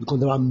 Because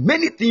there are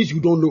many things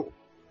you don't know.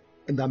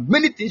 And there are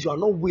many things you are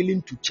not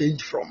willing to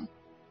change from.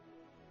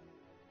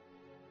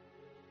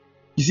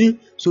 You see,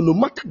 so no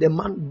matter the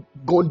man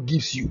God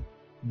gives you,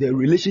 the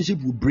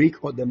relationship will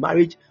break or the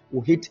marriage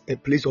will hit a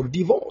place of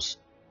divorce.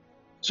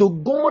 So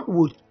God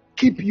will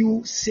keep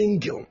you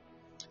single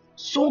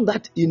so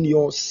that in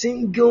your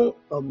single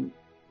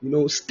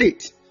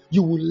state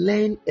you will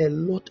learn a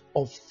lot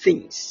of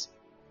things,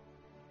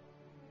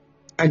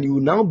 and you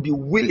will now be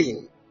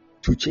willing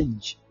to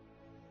change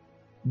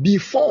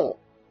before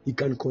he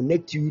can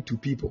connect you to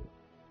people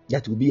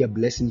that will be a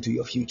blessing to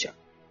your future.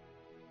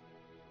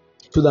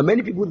 So that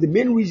many people, the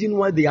main reason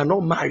why they are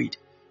not married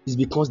is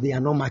because they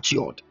are not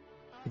matured.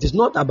 It is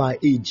not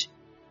about age.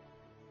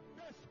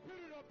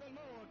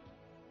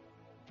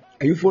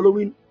 Are you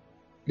following?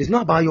 It is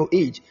not about your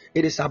age.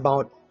 It is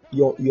about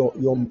your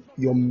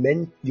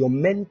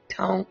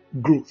mental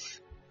growth.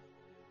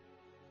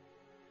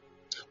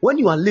 When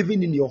you are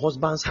living in your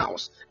husband's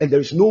house and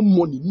there is no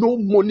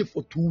money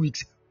for 2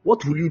 weeks,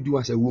 what will you do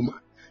as a woman?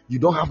 You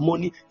don't have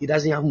money, he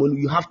doesn't have money,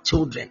 you have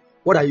children.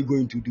 What are you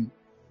going to do?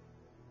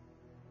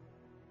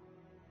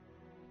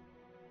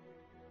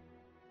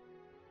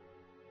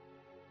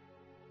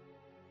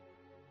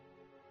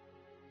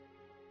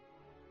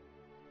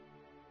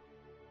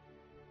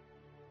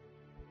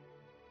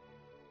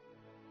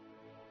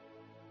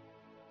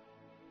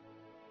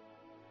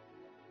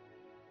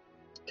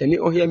 Can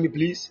you all hear me,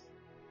 please?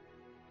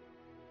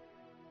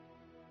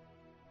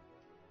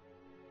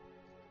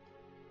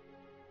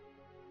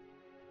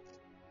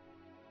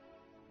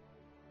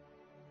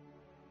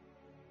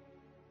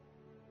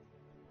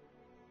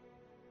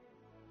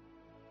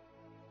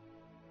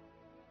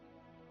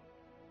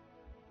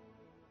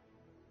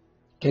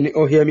 Can you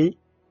all hear me?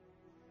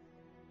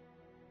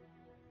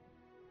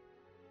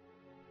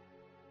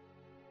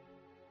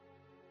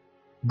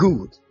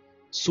 Good.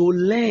 So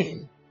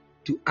learn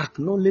to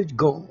acknowledge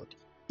God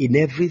in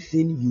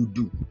everything you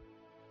do.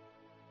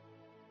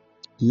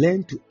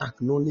 Learn to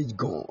acknowledge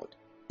God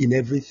in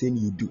everything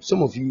you do.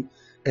 Some of you,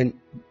 and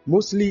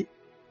mostly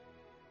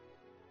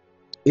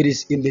it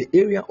is in the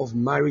area of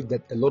marriage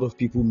that a lot of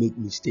people make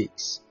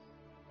mistakes.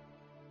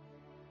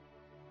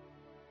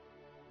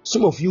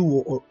 Some of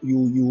you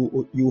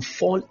you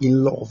fall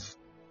in love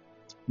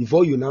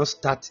before you now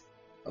start.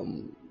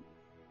 You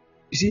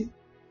see,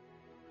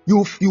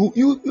 you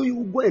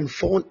go and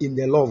fall in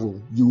the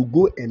love. You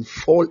go and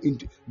fall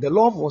into the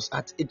love was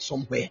at it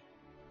somewhere,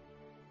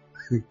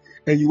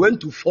 and you went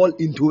to fall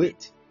into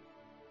it.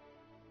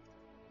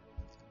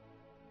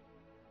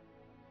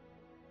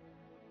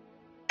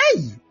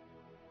 Hey,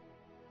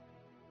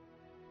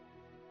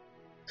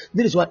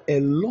 this is what a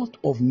lot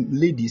of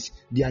ladies,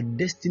 their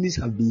destinies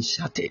have been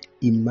shattered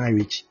in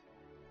marriage.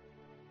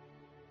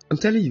 I'm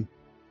telling you.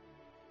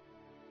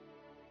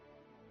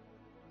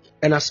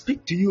 And I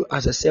speak to you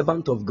as a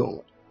servant of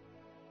God.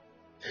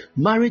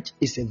 Marriage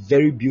is a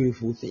very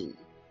beautiful thing.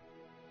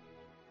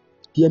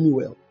 Hear me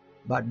well.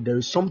 But there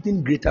is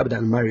something greater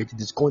than marriage.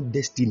 It is called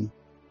destiny.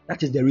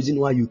 That is the reason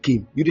why you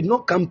came. You did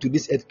not come to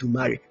this earth to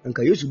marry.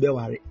 Are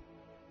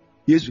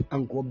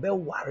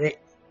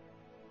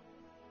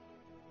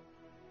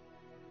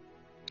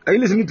you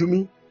listening to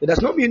me? It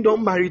does not mean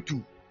don't marry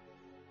too.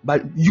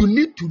 But you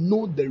need to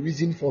know the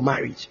reason for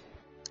marriage.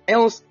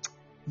 Else,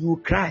 you will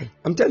cry.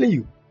 I'm telling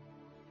you.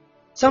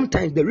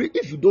 Sometimes,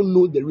 if you don't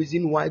know the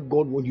reason why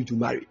God wants you to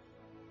marry,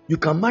 you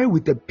can marry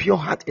with a pure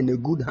heart and a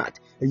good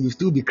heart, and you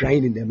still be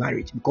crying in the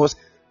marriage. Because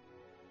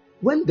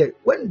when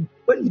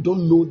you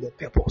don't know the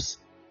purpose,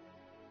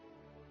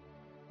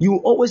 you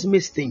always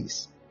miss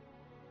things.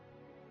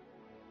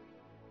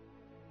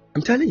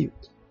 I'm telling you.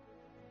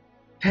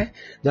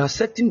 There are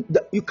certain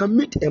that you can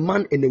meet a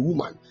man and a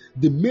woman.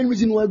 The main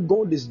reason why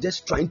God is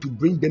just trying to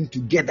bring them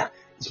together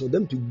is for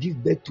them to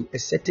give birth to a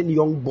certain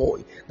young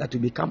boy that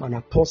will become an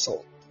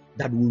apostle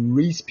that will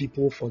raise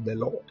people for the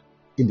Lord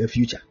in the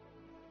future.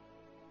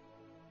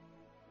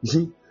 You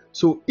see?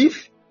 So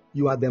if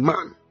you are the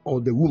man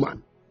or the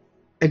woman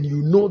and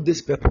you know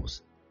this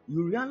purpose,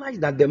 you realize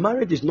that the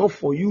marriage is not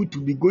for you to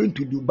be going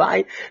to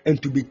Dubai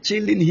and to be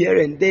chilling here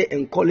and there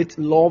and call it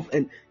love.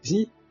 And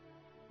see,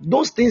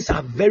 those things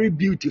are very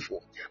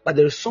beautiful, but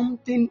there is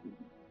something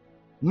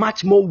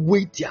much more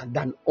weightier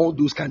than all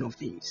those kind of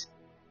things.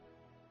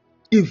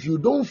 If you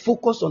don't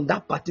focus on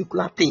that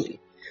particular thing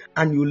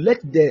and you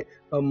let the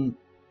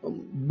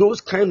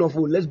those kind of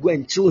let's go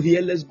and chill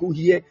here, let's go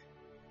here,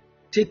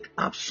 take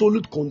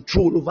absolute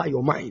control over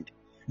your mind,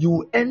 you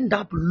will end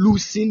up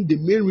losing the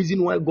main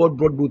reason why God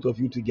brought both of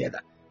you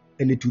together,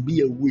 and it will be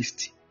a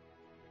waste.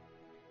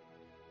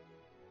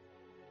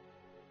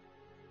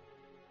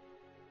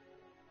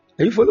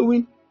 Are you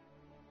following?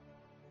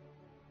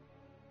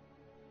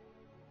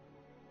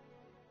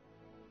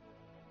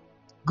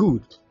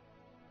 Good.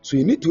 So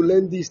you need to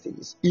learn these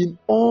things in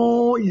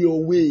all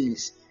your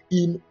ways.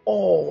 In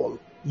all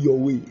your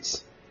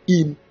ways.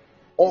 In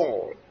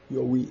all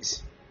your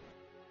ways.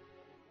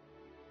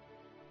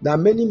 There are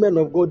many men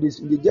of God,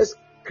 they just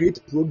create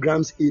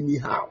programs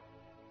anyhow.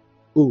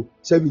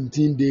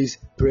 17 days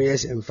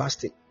prayers and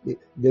fasting.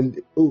 Then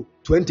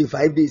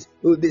 25 days.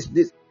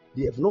 This.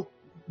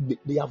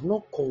 They have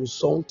not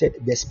consulted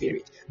the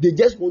Spirit. They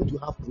just want to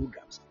have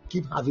programs.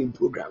 Keep having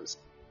programs.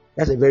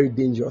 That's a very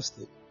dangerous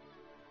thing.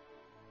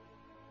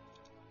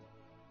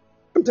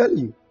 I'm telling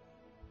you.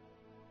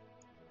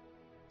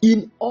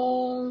 In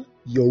all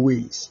your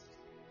ways,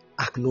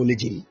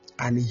 acknowledge him,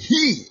 and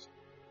he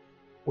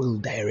will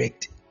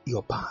direct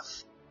your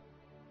path.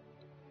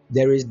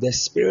 There is the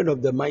Spirit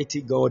of the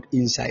mighty God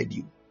inside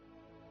you,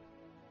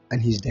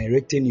 and he's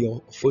directing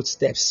your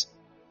footsteps.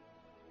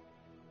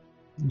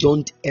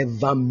 Don't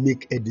ever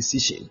make a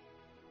decision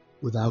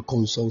without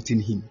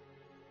consulting him.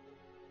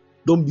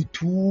 Don't be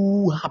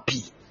too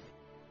happy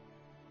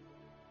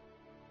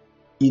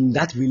in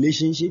that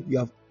relationship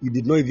you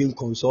did not even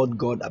consult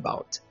God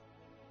about.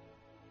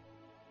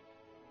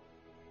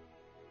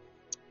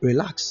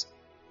 Relax,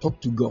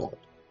 talk to God,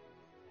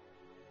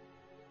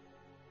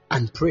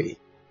 and pray,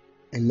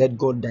 and let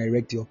God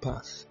direct your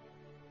path.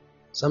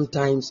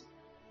 Sometimes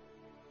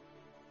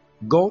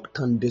God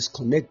can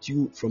disconnect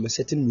you from a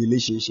certain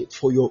relationship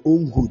for your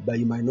own good, but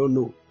you might not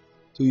know.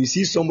 So you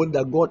see somebody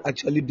that God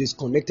actually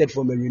disconnected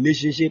from a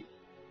relationship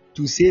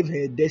to save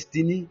her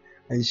destiny,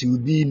 and she will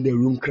be in the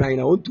room crying,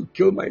 I want to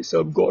kill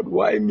myself. God,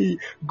 why me?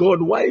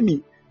 God, why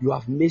me? You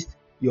have missed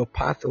your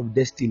path of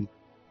destiny.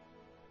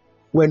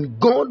 When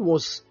God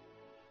was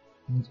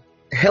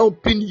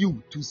helping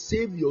you to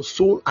save your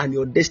soul and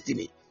your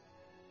destiny,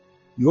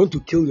 you want to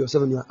kill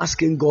yourself and you are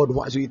asking God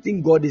why. So you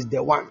think God is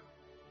the one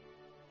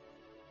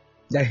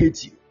that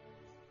hates you.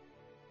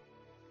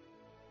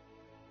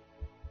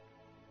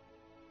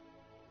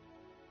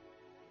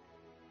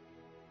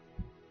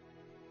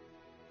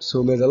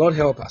 So may the Lord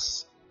help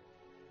us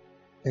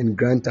and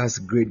grant us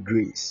great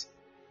grace,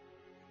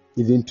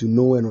 even to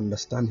know and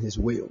understand his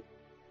will,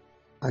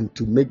 and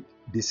to make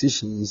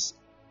decisions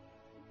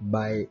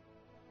by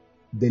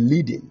the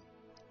leading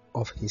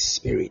of his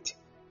Spirit.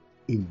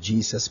 In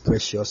Jesus'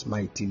 precious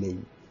mighty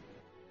name.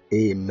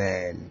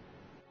 Amen.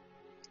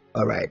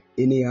 All right.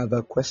 Any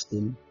other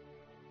question?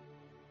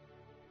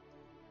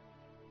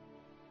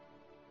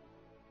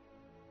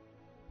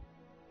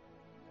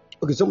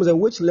 Okay, someone said,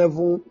 which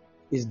level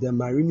is the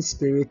marine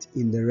spirit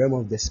in the realm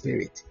of the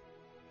spirit?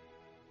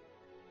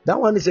 That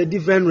one is a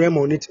different realm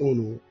on its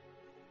own.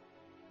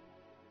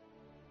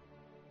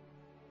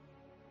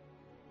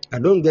 I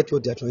don't get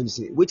what you're trying to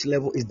say. Which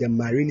level is the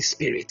marine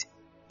spirit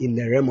in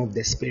the realm of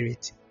the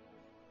spirit?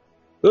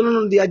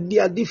 No. They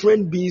are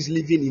different beings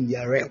living in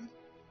their realm.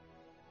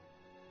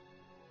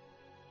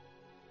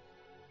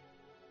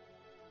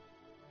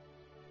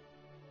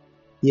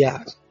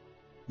 Yeah,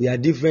 they are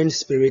different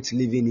spirits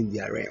living in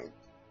their realm.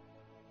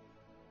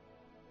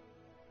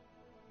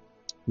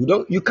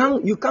 You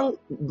can't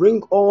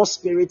bring all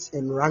spirits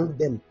and rank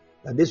them.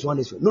 That this one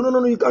is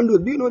no. You can't do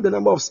it. Do you know the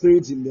number of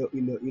spirits in the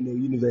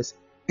universe?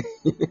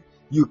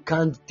 You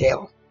can't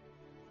tell.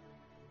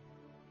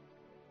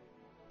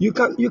 You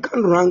can't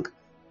rank.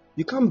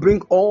 You can't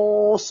bring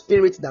all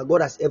spirits that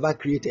God has ever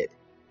created.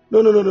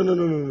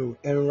 No.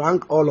 And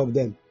rank all of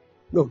them.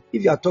 No.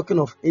 If you are talking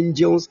of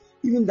angels,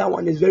 even that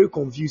one is very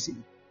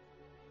confusing,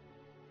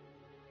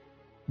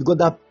 because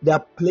there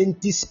are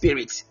plenty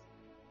spirits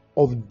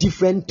of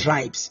different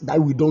tribes that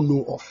we don't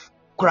know of.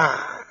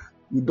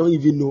 We don't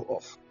even know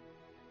of.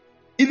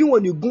 Even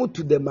when you go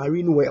to the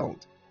marine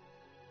world,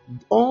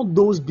 all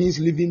those beings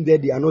living there,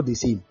 they are not the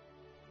same.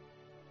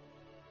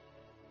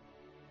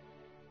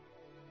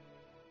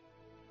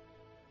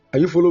 Are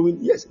you following?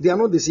 Yes, they are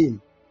not the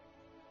same.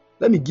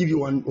 Let me give you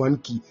one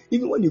key.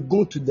 Even when you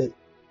go to the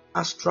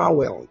astral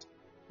world,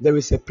 there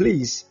is a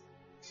place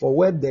for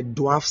where the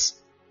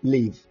dwarfs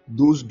live.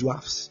 Those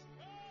dwarfs.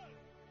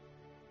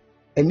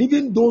 And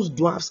even those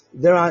dwarfs,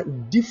 there are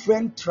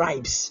different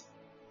tribes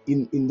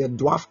in the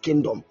dwarf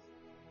kingdom.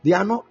 They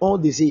are not all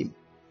the same.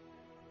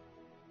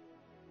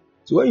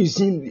 So when you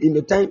see in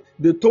the time,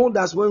 they told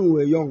us when we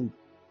were young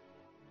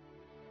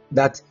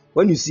that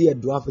when you see a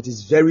dwarf, it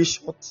is very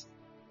short,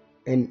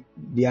 and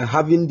they are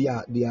having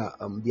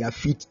their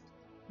feet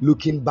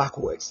looking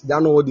backwards.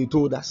 That's not what they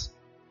told us.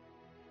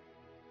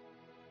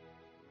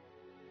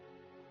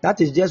 That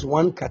is just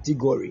one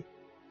category,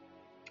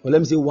 or let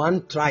me say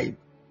one tribe.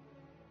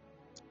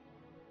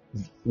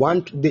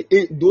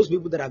 Those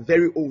people that are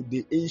very old,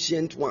 the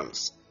ancient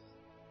ones,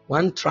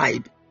 one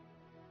tribe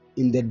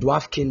in the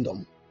dwarf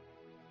kingdom.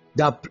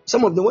 That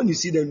some of them, when you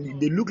see them,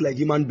 they look like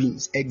human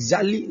beings,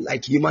 exactly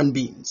like human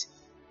beings.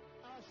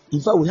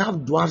 In fact, we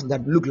have dwarfs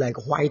that look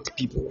like white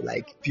people,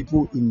 like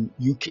people in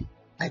UK,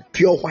 like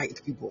pure white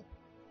people.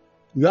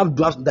 We have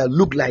dwarfs that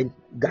look like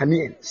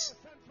Ghanaians.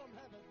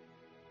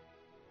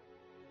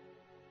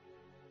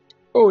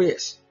 Oh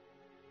yes.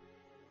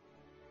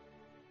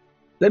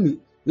 Let me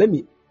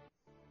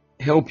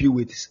help you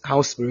with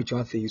how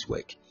spiritual things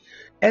work.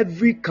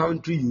 Every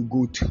country you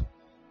go to,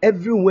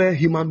 everywhere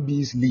human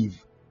beings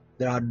live,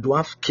 there are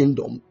dwarf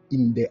kingdom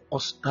in the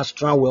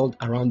astral world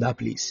around that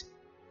place.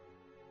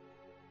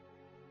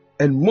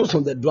 And most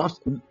of the dwarfs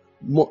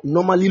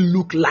normally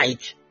look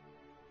like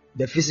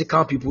the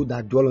physical people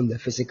that dwell on the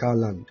physical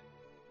land.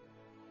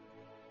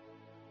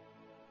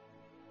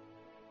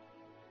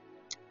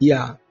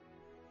 Yeah.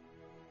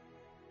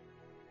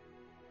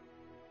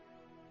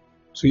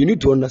 So you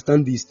need to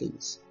understand these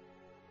things.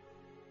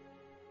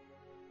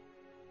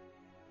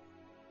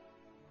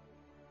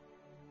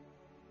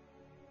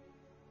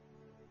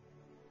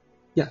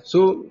 Yeah,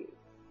 so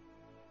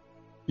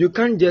You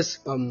can't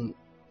just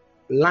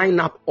line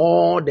up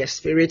all the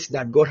spirits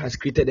that God has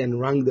created and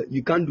rank them.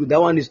 You can't do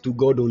that. One is to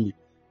God only.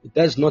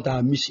 That's not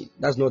our mission.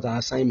 That's not our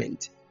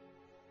assignment.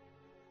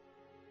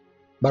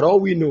 But all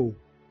we know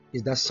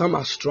is that some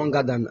are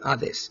stronger than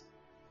others.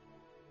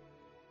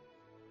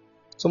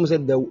 Someone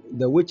said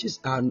the witches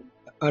aren't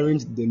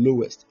the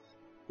lowest.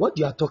 What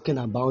you are talking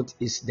about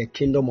is the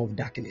kingdom of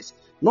darkness.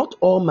 Not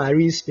all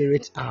marine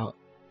spirits are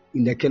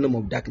in the kingdom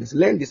of darkness.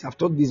 Learn this. I've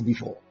taught this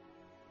before.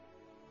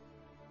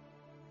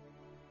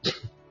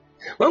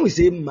 When we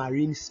say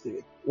marine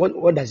spirit,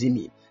 what does it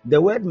mean? The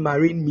word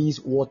marine means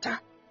water.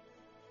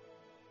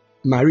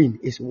 Marine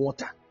is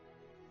water.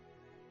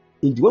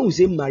 And when we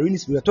say marine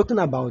spirit, we are talking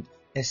about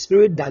a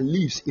spirit that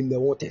lives in the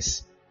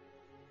waters.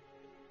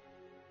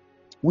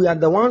 We are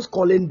the ones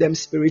calling them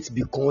spirits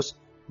because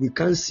we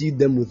can't see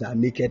them with our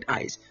naked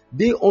eyes.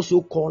 They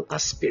also call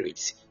us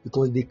spirits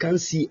because they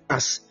can't see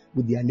us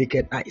with their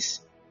naked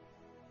eyes.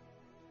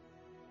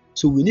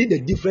 So we need a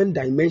different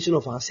dimension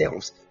of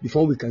ourselves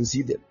before we can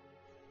see them.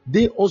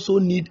 They also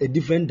need a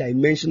different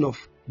dimension of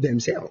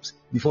themselves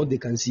before they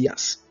can see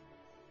us.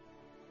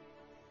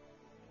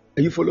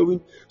 Are you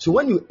following? So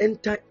when you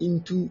enter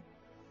into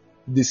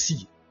the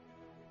sea,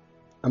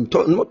 I'm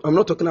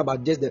not talking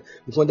about just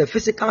because the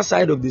physical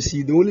side of the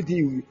sea. The only thing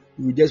you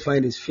will just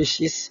find is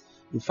fishes.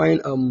 You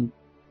find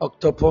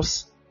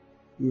octopus.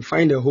 You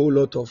find a whole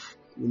lot of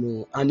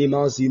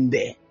animals in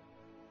there.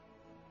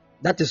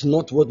 That is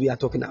not what we are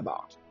talking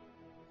about.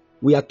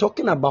 We are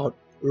talking about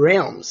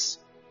realms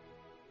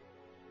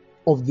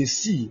of the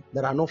sea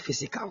that are not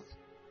physical.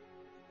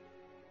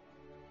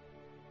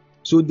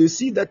 So the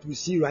sea that we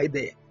see right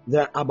there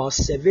are about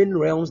 7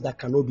 realms that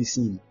cannot be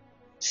seen.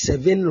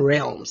 7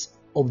 realms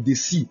of the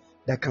sea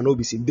that cannot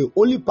be seen. The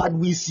only part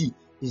we see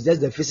is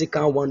just the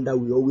physical one that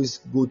we always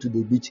go to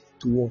the beach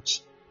to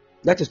watch.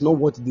 That is not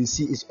what the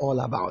sea is all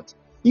about.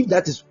 If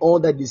that is all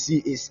that the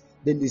sea is,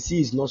 then the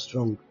sea is not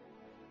strong.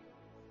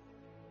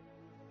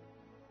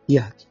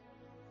 Yeah.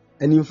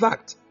 And in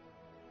fact,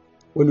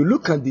 when you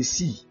look at the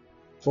sea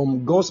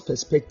from God's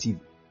perspective,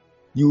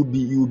 your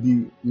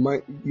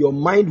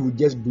mind will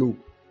just blow,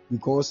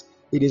 because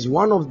it is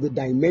one of the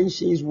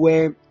dimensions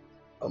where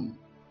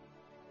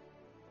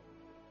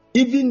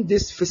even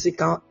this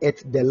physical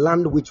earth, the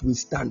land which we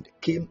stand,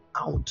 came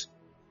out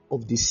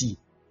of the sea.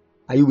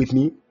 Are you with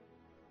me?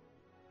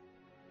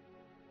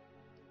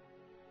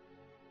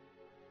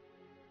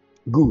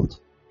 Good.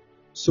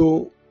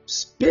 So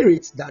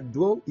spirits that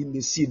dwell in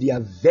the sea, they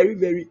are very,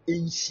 very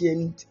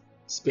ancient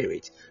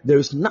spirits. There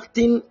is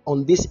nothing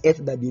on this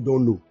earth that they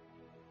don't know.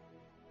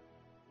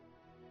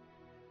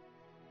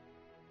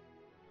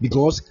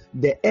 Because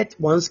the earth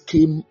once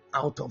came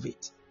out of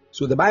it.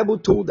 So the Bible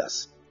told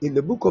us in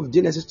the book of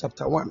Genesis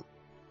chapter 1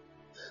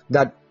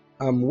 that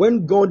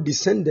when God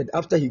descended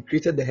after he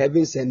created the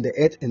heavens and the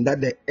earth, and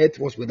that the earth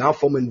was without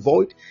form and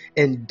void,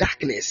 and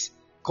darkness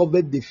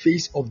covered the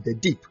face of the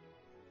deep.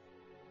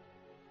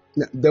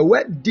 Now, the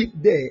word deep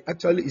there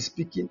actually is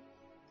speaking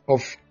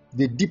of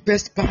the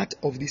deepest part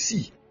of the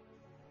sea.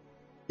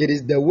 It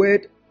is the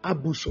word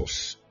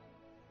abyssos,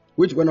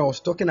 which when I was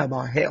talking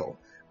about hell,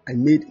 I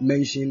made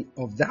mention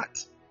of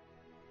that.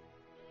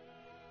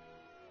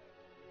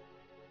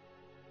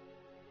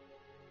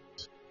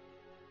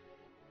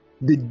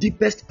 The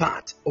deepest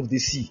part of the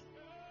sea.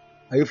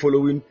 Are you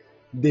following?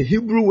 The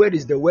Hebrew word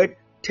is the word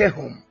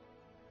tehom,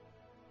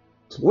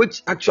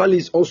 which actually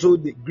is also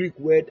the Greek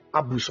word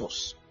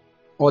abyssos,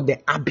 or the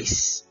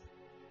abyss.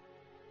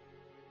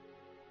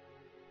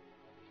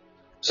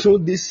 So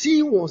the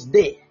sea was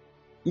there.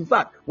 In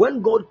fact,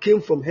 when God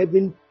came from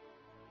heaven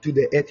to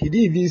the earth, he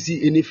didn't even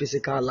see any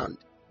physical land.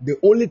 The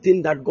only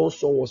thing that God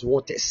saw was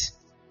waters.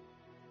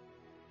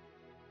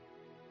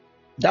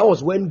 That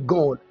was when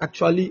God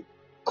actually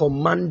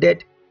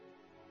commanded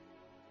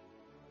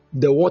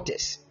the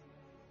waters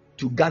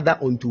to gather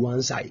onto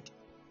one side,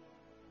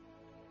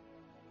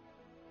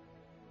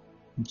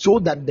 so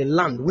that the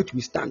land which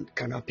we stand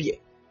can appear.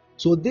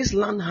 So this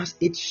land has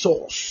its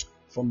source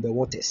from the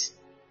waters.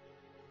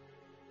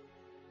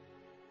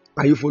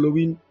 Are you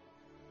following?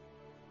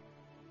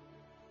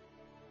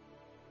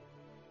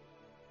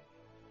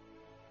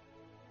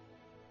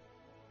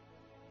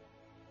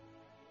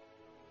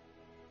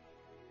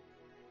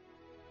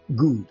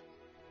 Good.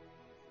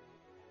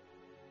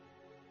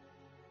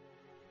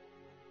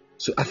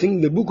 So I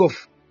think the book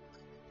of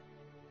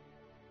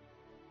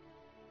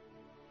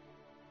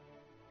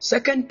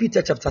 2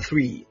 Peter chapter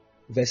 3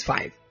 verse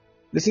 5.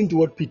 Listen to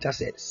what Peter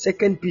said.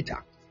 2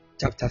 Peter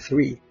chapter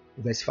 3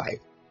 verse 5.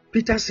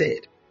 Peter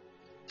said,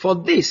 "For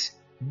this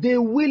they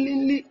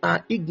willingly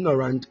are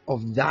ignorant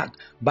of that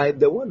by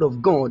the word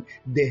of God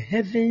the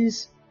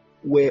heavens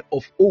were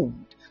of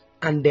old,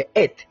 and the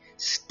earth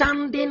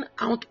standing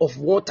out of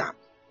water,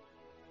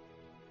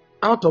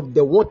 out of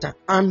the water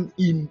and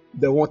in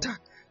the water."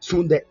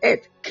 So the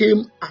earth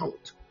came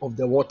out of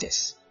the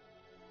waters.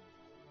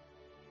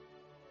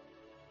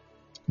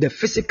 The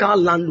physical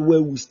land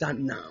where we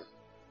stand now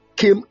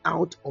came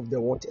out of the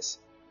waters.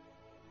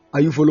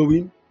 Are you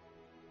following?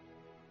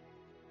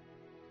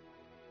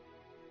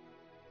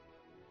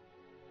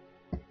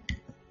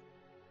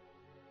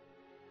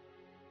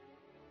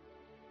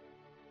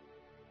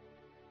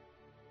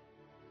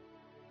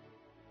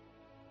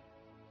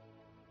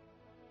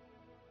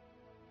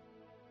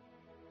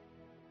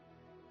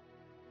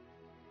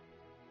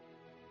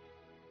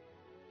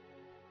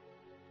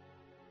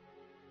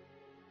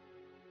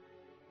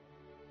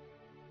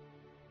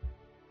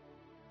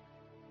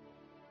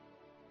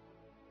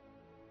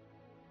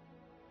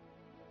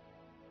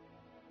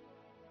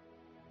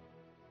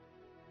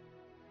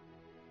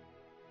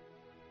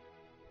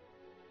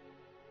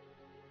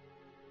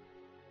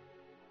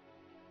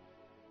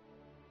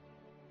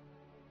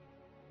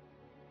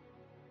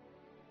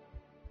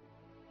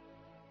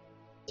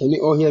 Can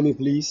you all hear me,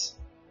 please?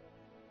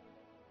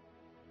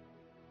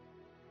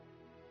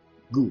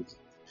 Good.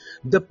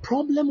 The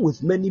problem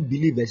with many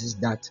believers is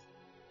that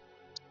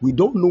we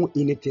don't know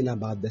anything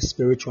about the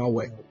spiritual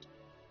world.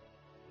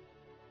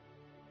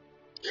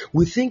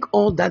 We think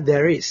all that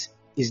there is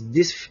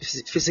this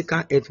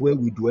physical earth where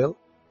we dwell,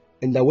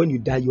 and that when you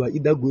die, you are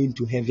either going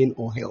to heaven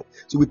or hell.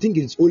 So we think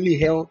it's only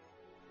hell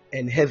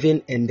and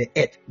heaven and the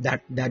earth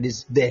that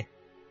is there.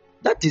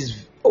 That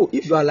is,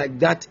 if you are like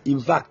that, in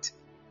fact,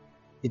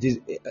 it is,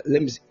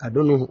 I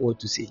don't know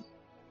what to say.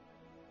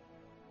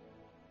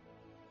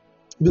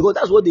 Because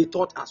that's what they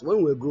taught us when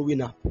we were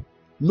growing up.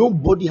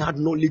 Nobody had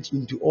knowledge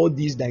into all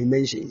these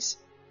dimensions.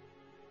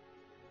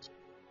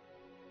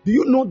 Do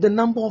you know the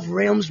number of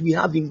realms we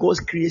have in God's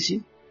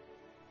creation?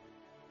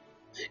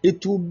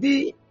 It will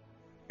be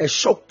a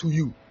shock to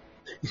you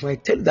if I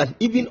tell you that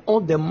even all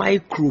the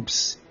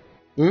microbes,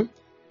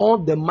 all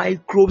the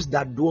microbes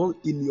that dwell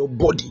in your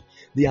body,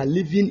 they are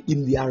living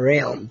in their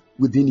realm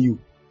within you.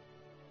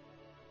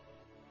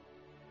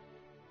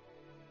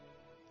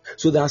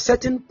 So there are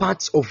certain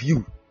parts of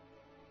you,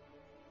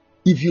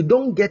 if you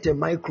don't get a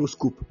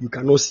microscope, you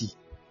cannot see.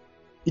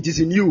 It is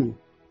in you.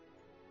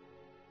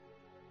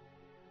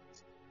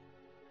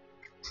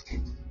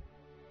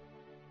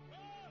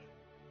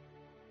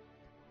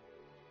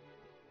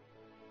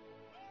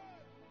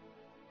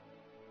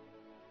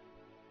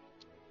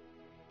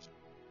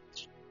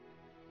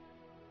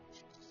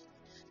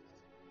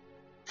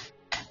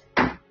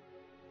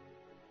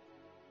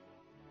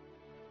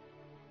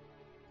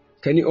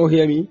 Can you all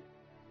hear me?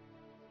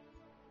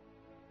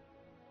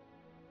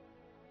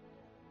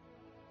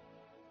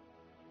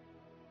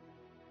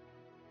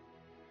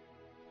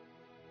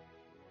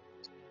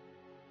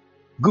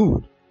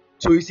 Good.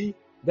 So you see,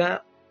 there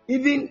are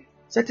even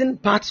certain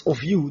parts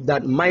of you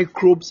that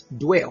microbes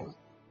dwell.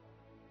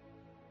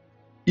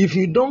 If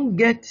you don't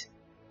get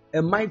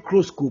a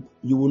microscope,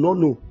 you will not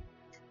know.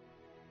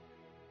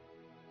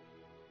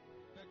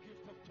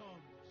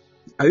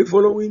 Are you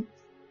following?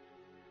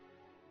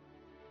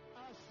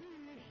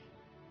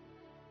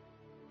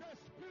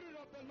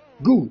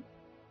 Good.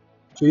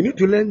 So you need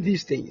to learn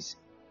these things.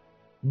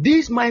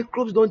 These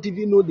microbes don't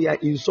even know they are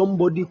in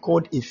somebody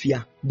called a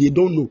fear. They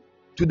don't know.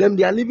 To them,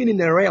 they are living in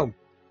a realm.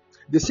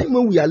 The same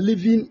way we are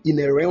living in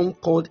a realm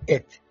called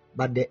earth,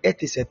 but the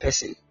earth is a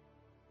person.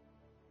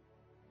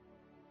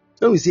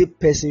 When we say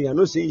person, we are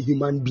not saying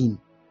human being.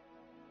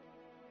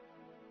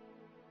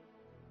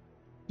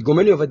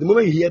 Because the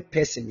moment you hear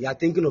person, you are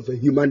thinking of a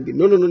human being.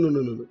 No.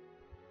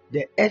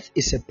 The earth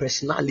is a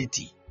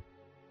personality.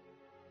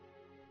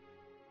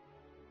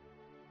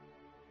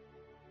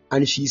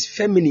 And she is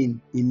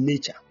feminine in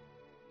nature.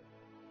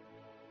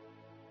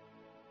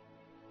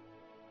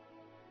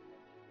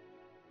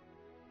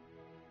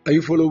 Are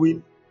you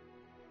following?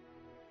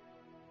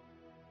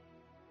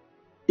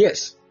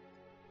 Yes.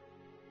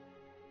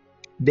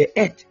 The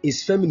earth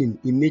is feminine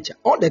in nature.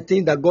 All the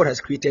things that God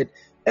has created,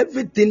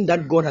 everything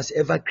that God has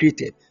ever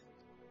created,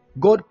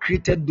 God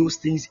created those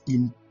things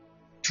in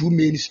two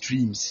main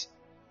streams,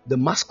 the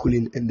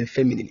masculine and the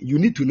feminine. You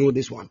need to know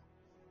this one.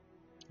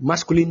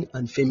 Masculine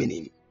and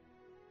feminine.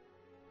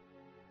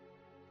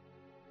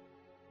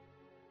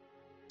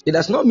 It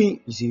does not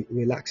mean, you see,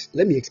 relax.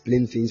 Let me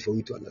explain things for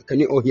you to understand. Can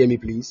you all hear me,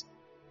 please?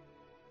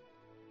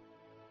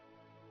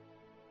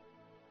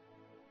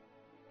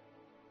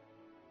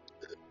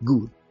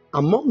 Good.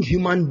 Among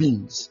human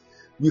beings,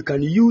 we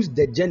can use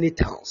the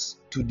genitals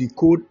to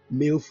decode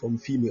male from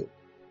female.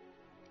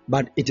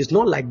 But it is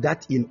not like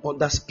that in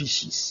other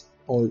species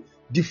or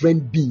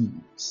different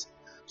beings.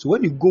 So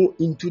when you go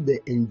into the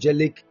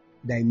angelic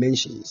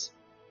dimensions,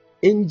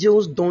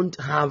 angels don't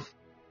have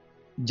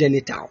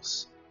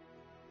genitals.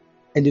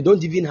 And they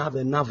don't even have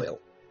a navel.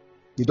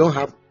 They don't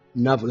have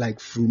navel like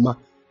Fruma,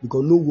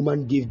 because no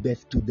woman gave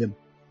birth to them.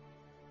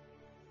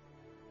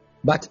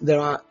 But there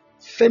are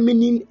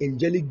feminine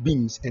angelic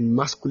beings and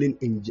masculine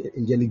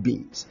angelic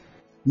beings.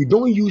 We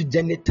don't use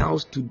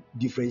genitals to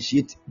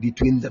differentiate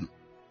between them.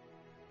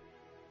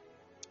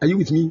 Are you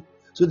with me?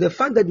 So the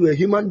fact that you are a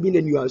human being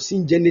and you have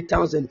seen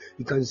genitals and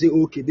you can say,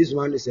 okay, this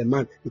one is a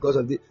man because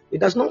of this, it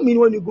does not mean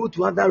when you go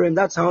to other realms,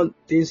 that's how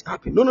things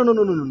happen.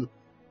 No.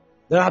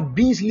 There are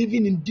beings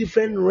living in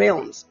different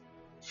realms,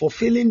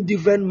 fulfilling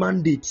different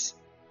mandates.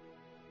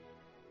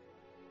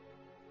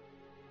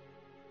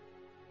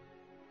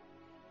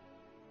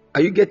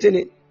 Are you getting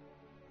it?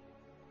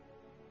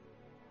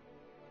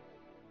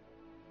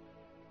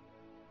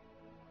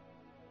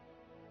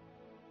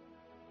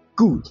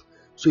 Good.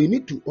 So you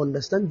need to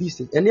understand these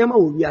things. And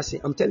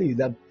I'm telling you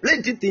that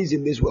plenty things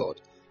in this world,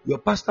 your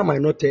pastor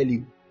might not tell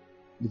you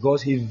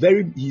because he's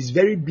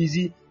very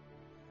busy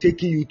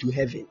taking you to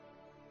heaven.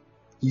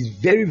 He's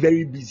very,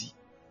 very busy.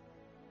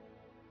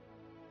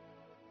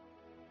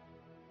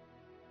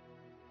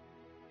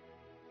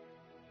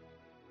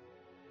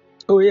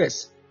 Oh,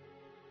 yes.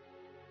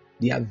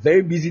 They are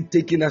very busy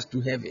taking us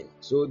to heaven.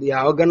 So they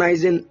are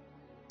organizing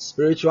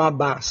spiritual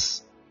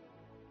bus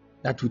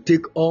that will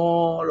take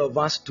all of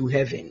us to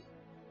heaven.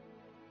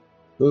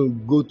 When we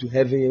go to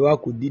heaven,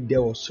 what could be there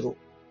also?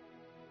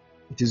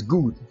 It is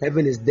good.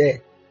 Heaven is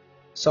there.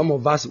 Some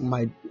of us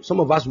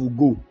will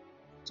go.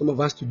 Some of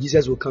us to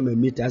Jesus will come and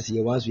meet us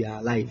here once we are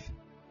alive.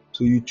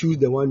 So you choose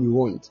the one you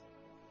want.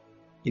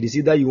 It is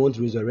either you want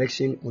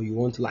resurrection or you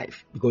want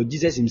life. Because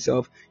Jesus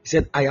himself, he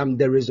said, I am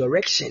the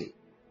resurrection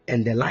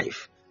and the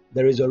life.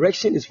 The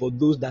resurrection is for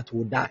those that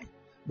will die,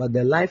 but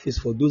the life is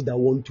for those that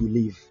want to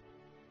live.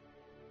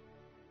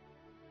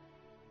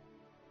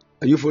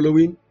 Are you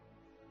following?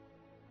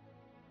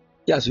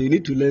 Yeah, so you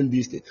need to learn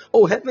these things.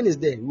 Oh, heaven is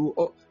there.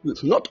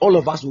 Not all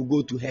of us will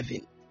go to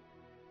heaven.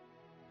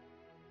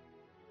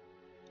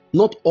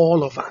 Not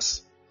all of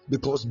us.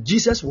 Because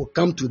Jesus will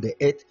come to the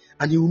earth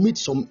and he will meet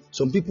some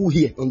people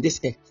here on this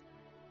earth.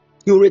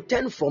 He will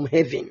return from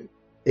heaven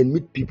and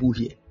meet people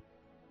here.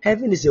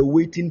 Heaven is a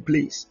waiting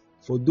place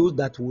for those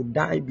that will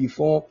die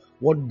before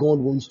what God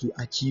wants to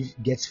achieve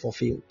gets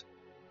fulfilled.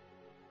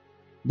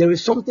 There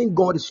is something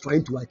God is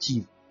trying to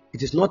achieve.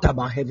 It is not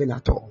about heaven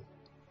at all.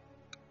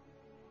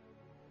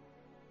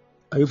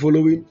 Are you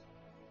following?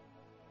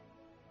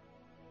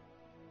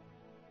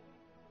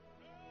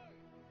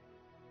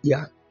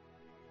 Yeah.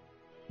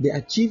 The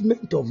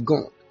achievement of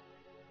God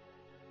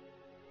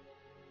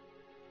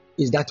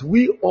is that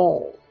we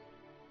all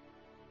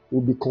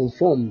will be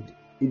conformed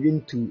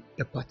even to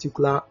a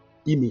particular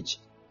image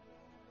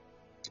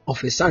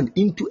of a son,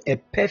 into a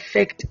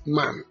perfect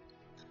man.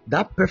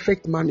 That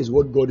perfect man is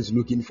what God is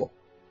looking for.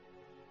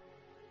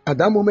 At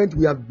that moment,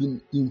 we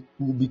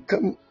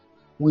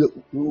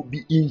will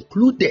be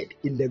included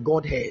in the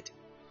Godhead.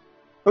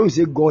 When we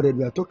say Godhead,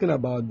 we are talking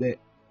about the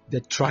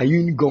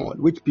triune God,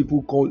 which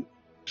people call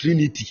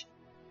Trinity.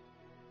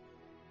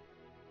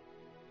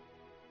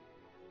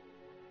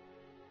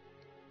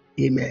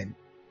 Amen.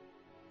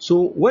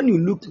 So when you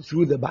look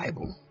through the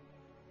Bible,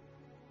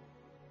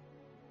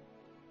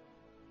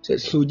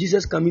 so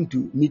Jesus coming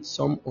to meet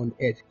some on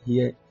earth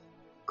here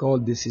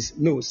called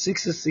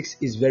 666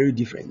 is very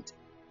different.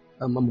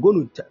 I'm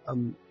going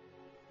to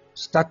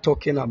start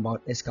talking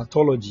about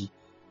eschatology,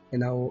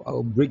 and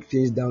I'll break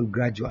things down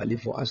gradually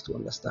for us to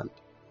understand.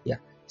 Yeah,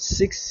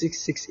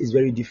 666 is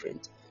very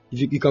different.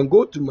 If you can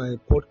go to my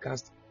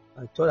podcast,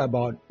 I talk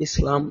about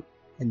Islam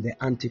and the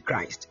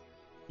Antichrist.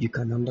 You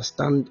can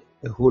understand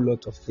a whole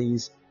lot of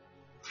things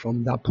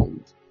from that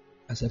point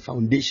as a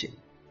foundation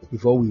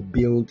before we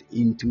build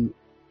into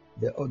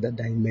the other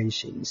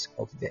dimensions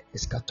of the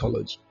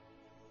eschatology.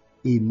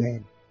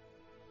 Amen.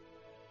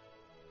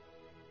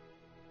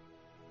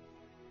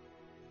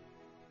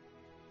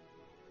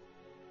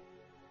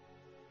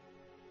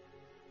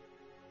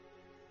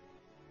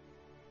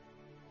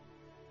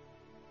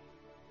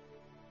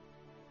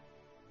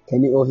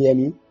 Can you all hear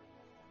me?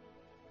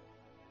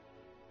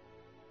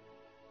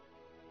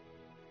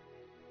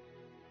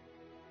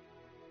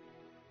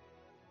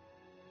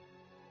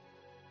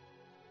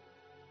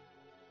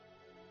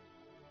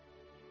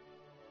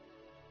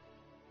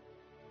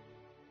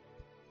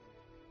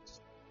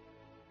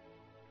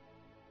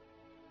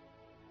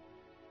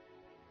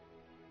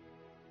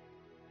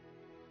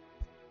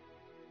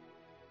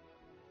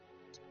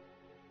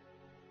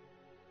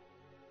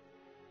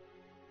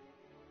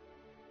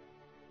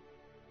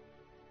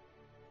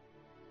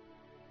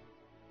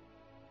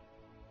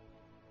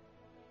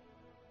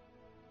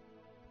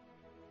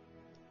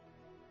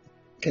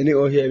 Can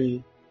you all hear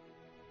me?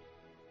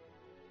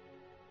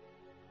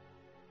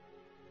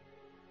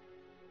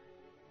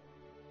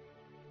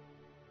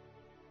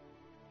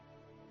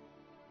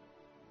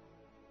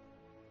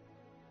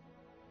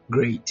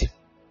 Great.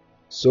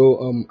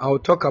 So I'll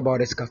talk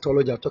about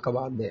eschatology. I'll talk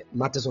about the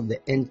matters of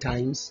the end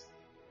times,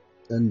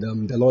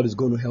 and the Lord is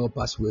going to help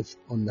us with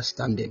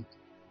understanding.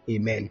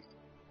 Amen.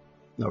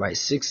 All right,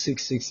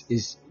 666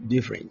 is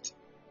different.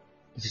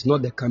 It is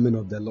not the coming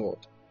of the Lord.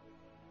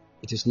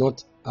 It is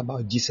not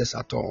about Jesus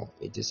at all.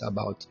 It is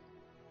about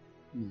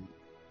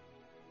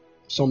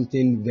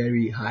something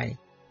very high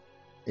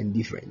and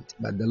different.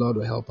 But the Lord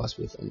will help us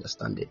with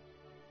understanding.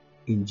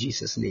 In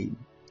Jesus' name.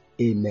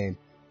 Amen.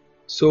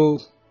 So,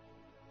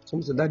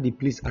 someone said, Daddy,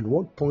 please, at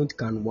what point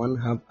can one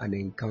have an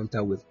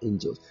encounter with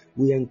angels?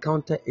 We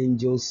encounter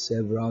angels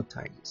several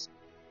times.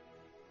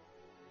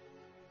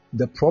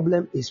 The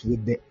problem is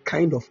with the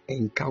kind of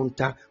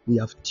encounter we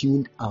have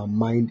tuned our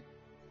mind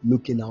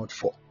looking out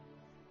for.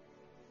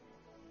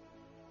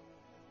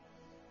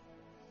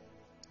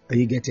 Are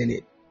you getting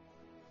it?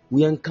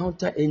 We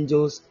encounter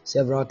angels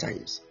several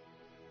times.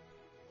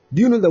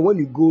 Do you know that when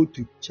you go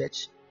to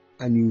church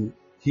and you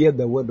hear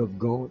the word of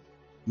God,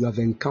 you have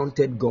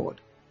encountered God?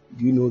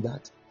 Do you know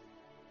that?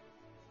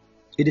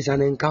 It is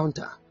an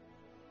encounter.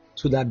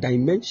 So there are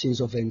dimensions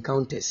of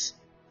encounters.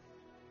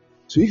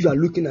 So if you are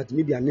looking at,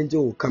 maybe an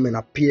angel will come and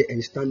appear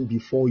and stand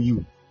before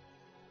you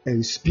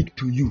and speak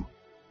to you.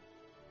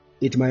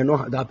 It might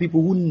not. There are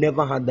people who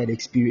never had that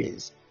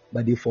experience,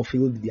 but they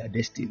fulfilled their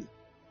destiny.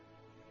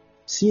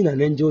 Seeing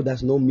an angel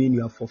does not mean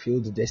you have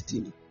fulfilled the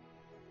destiny.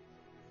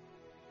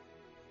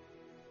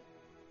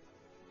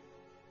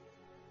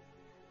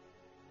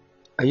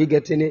 Are you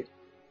getting it?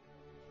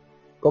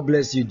 God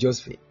bless you,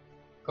 Josephine.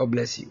 God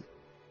bless you.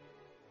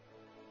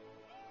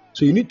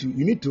 So you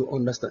need to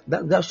understand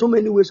that there are so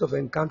many ways of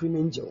encountering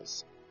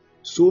angels.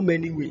 So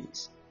many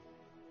ways.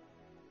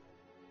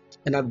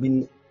 And I've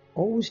been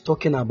always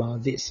talking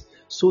about this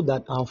so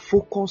that our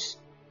focus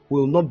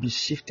will not be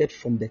shifted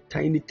from the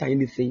tiny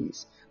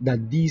things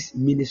that these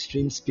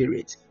ministering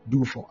spirits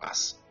do for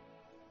us.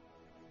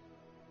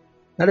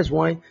 That is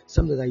why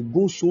sometimes I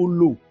go so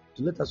low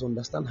to let us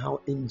understand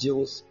how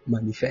angels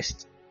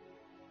manifest.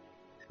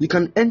 You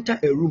can enter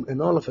a room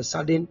and all of a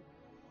sudden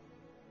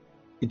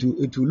it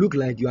will look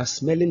like you are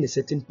smelling a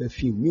certain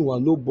perfume. Meanwhile,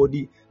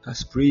 nobody has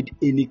sprayed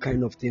any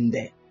kind of thing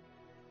there.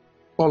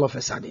 All of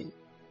a sudden.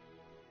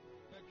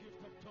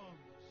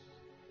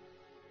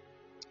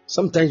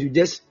 Sometimes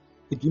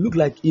it will look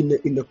like in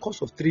the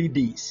course of 3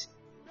 days.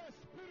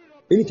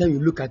 Anytime you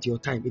look at your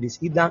time, it is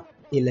either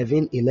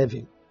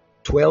 11:11,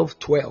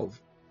 12:12,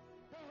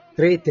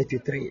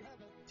 3:33,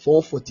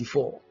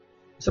 4:44.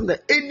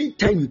 Sometimes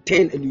anytime you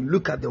turn and you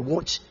look at the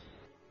watch,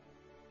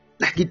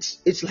 like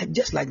it's like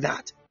just like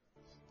that.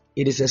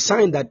 It is a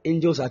sign that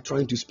angels are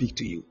trying to speak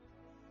to you.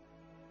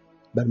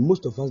 But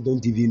most of us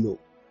don't even know.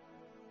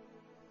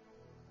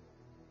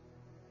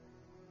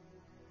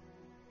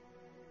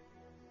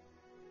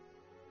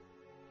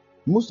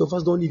 Most of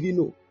us don't even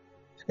know.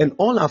 And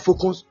all our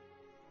focus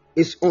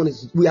is on it.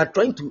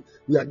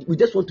 We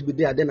just want to be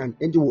there, then an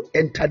angel will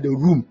enter the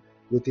room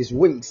with his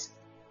wings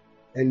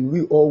and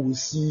we all will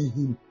see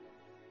him.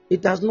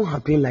 It does not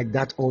happen like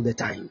that all the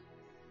time.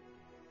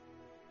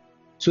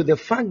 So the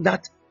fact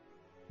that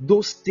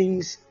those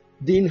things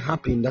didn't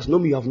happen does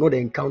not mean you have not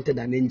encountered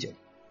an angel.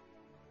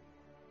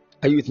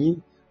 Are you with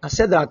me? I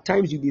said that at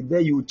times you'll be there,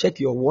 you will check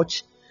your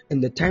watch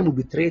and the time will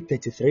be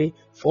 3:33,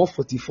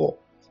 4:44,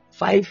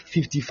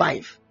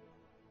 5:55,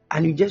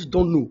 and you just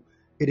don't know.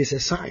 It is a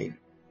sign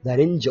that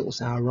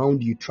angels are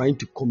around you trying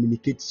to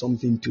communicate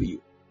something to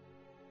you.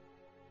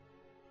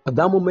 At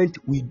that moment,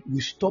 we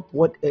stop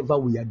whatever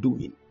we are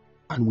doing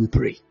and we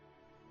pray.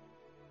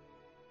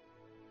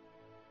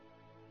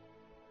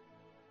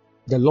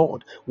 The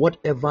Lord,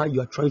 whatever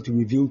you are trying to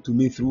reveal to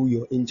me through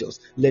your angels,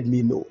 let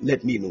me know,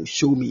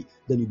 show me.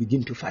 Then you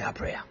begin to fire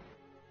prayer.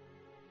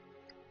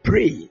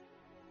 Pray.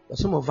 But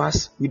some of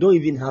us, we don't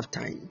even have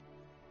time.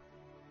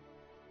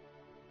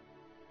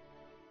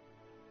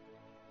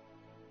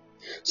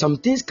 Some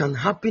things can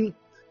happen,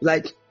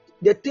 like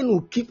the thing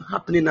will keep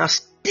happening and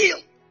still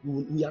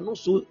we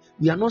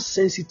are not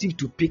sensitive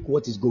to pick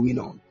what is going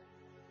on.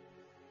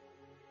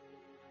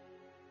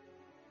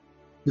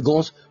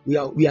 Because we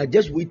are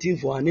just waiting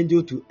for an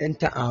angel to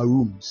enter our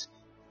rooms.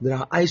 Then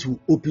our eyes will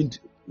open.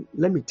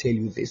 Let me tell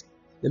you this.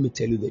 Let me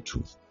tell you the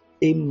truth.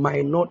 It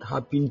might not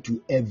happen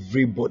to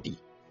everybody.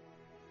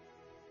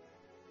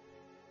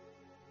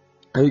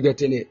 Are you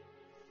getting it?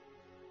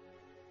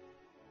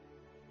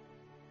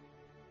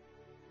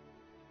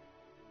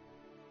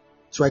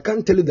 So I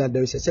can't tell you that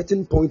there is a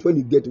certain point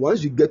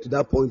once you get to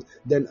that point,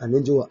 then an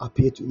angel will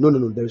appear to you.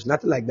 No. There is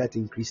nothing like that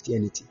in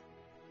Christianity.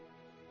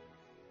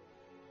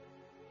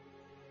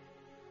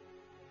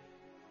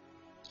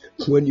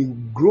 When you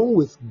grow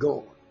with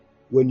God,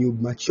 when you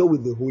mature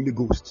with the Holy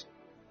Ghost,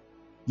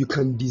 you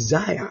can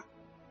desire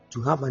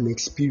to have an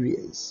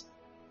experience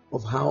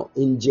of how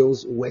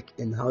angels work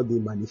and how they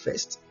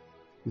manifest.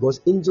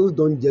 Because angels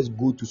don't just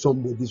go to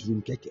somebody's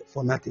room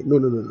for nothing.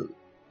 No.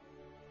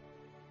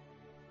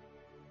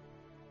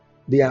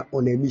 They are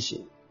on a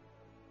mission.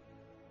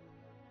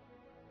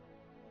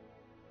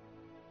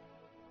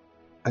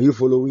 Are you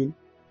following?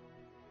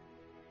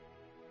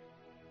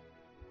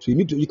 So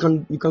you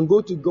can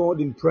go to God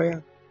in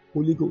prayer.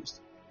 Holy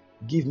Ghost,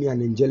 give me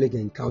an angelic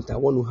encounter. I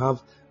want to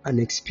have an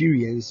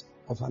experience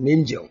of an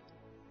angel.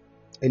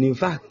 And in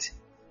fact,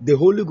 the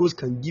Holy Ghost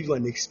can give you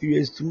an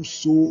experience through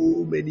so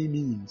many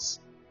means.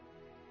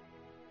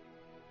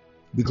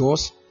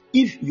 Because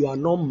if you are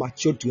not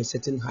matured to a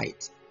certain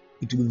height,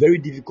 it will be very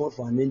difficult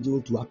for an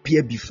angel to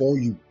appear before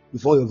you,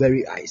 before your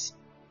very eyes.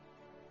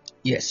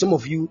 Yes, some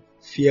of you,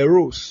 fear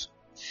rose.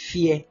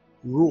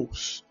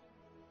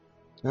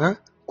 Huh?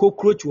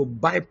 Cockroach will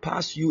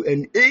bypass you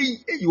and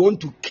you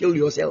want to kill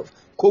yourself.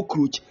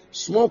 Cockroach,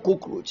 small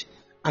cockroach,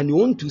 and you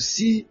want to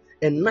see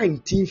a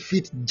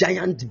 19-feet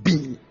giant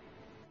being.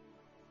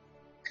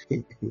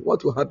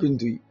 What will happen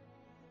to you?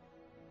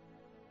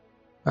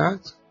 Huh?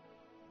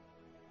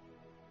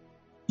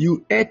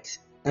 You ate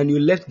and you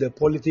left the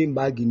polythene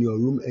bag in your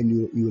room and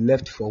you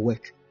left for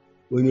work.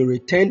 When you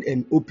returned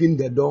and opened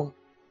the door,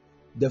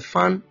 the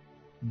fan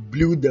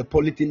blew the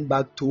polythene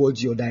bag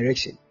towards your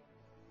direction.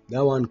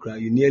 That one cry,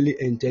 you nearly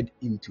entered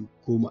into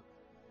coma.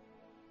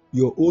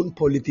 Your own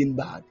polythene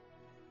bag,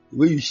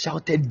 where you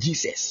shouted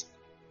Jesus.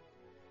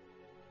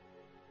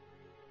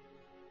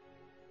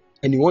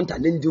 And you want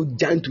an angel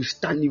giant to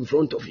stand in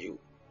front of you.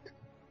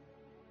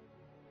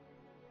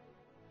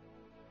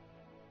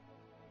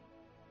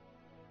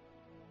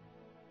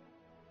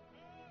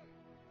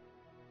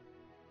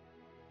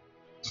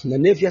 The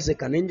nephew said,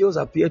 can angels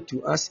appear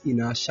to us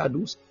in our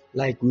shadows?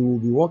 Like we will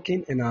be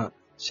walking and our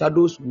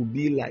shadows will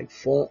be like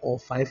 4 or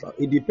 5.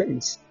 It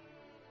depends.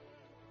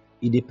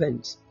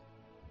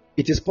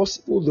 It is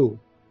possible though.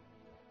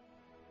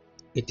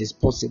 It is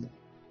possible.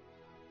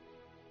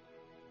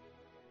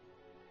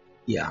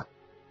 Yeah.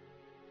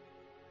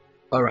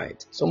 All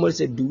right. Somebody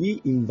said, do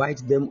we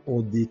invite them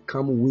or they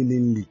come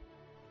willingly?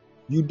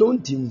 You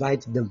don't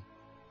invite them.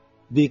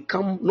 They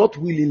come not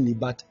willingly,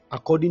 but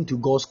according to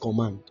God's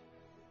command.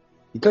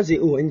 You can't say,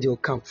 oh, angel,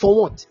 come.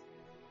 For what?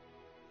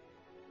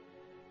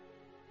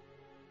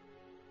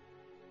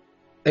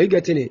 Are you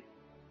getting it?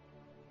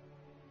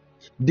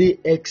 They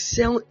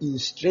excel in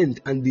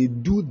strength and they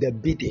do the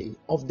bidding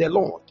of the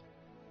Lord.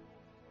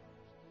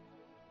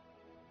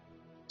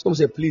 Some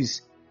say,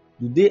 please,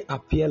 do they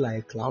appear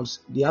like clouds?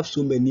 They have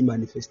so many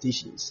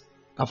manifestations.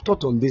 I've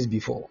taught on this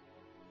before.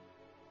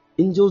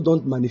 Angels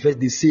don't manifest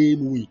the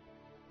same way.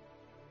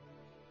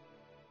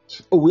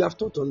 Oh, we have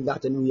taught on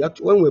that, and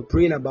when we're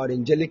praying about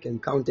angelic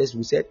encounters,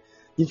 we said,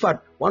 in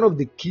fact, one of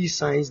the key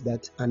signs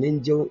that an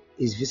angel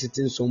is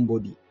visiting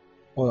somebody,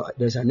 or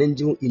there's an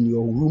angel in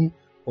your room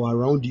or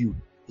around you,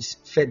 is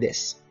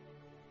feathers.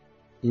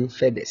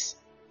 Feathers.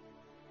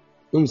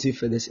 When we say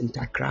feathers in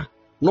Takra,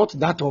 not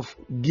that of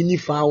guinea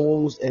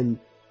fowls and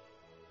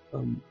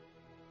a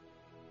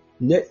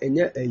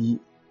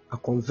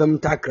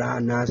confirmed Takra.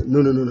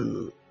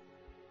 No.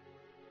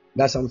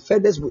 There's some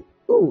feathers.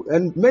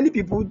 And many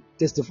people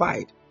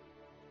testified.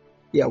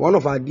 Yeah, one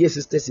of our dear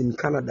sisters in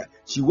Canada,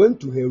 she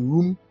went to her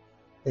room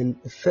and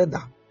a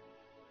feather,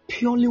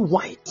 purely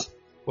white,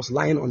 was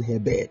lying on her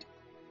bed.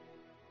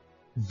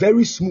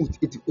 Very smooth.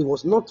 It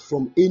was not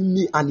from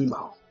any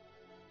animal.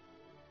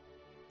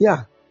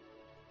 Yeah.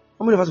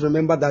 How many of us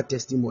remember that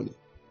testimony?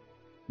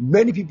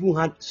 Many people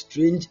had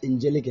strange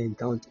angelic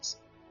encounters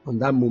on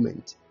that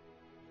moment.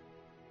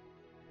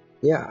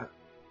 Yeah.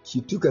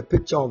 She took a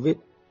picture of it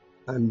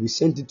and we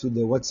sent it to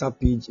the WhatsApp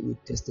page. We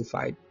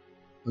testified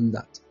on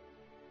that.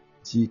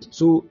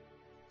 So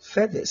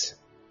feathers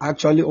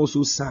actually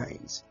also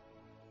signs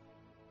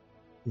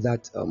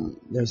that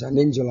there's an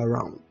angel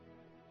around.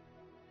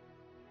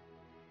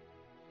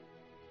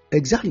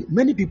 Exactly.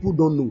 Many people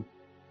don't know.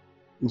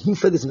 Who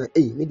feathers na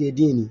maybe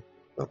DNA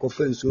like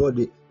offense or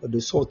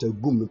the salt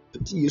of gum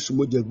petit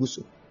sumoja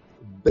guso.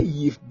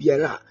 Bayif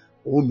biara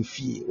or me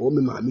fee or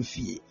me mama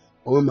fee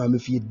or me mama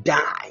fee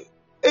die.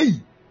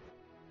 Hey!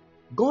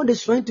 God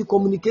is trying to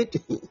communicate to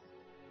him.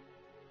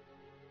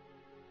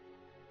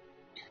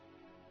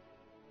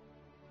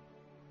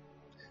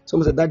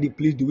 Someone said, Daddy,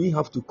 please, do we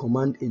have to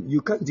command?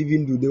 You can't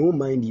even do, they won't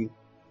mind you.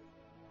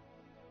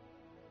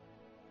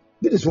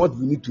 This is what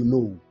we need to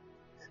know.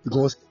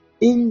 Because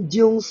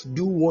angels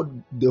do what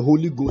the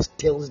Holy Ghost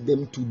tells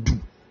them to do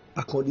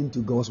according to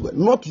God's word,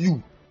 not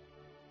you.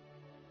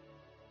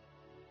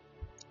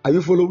 Are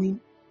you following?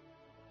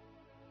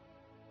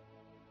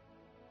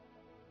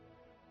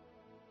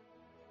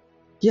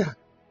 Yeah.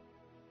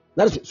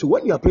 So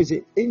when you are praying,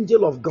 say,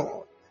 angel of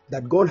God,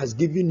 that God has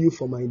given you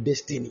for my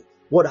destiny,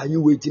 what are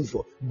you waiting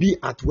for? Be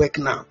at work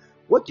now.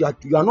 What you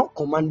are not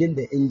commanding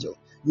the angel.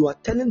 You are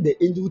telling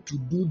the angel to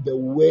do the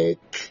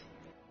work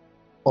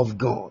of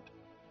God.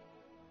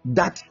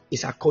 That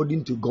is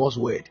according to God's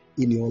word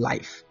in your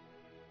life.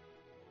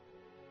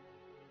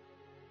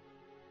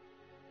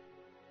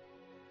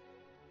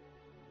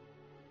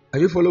 Are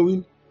you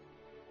following?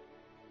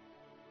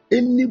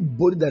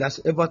 Anybody that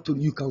has ever told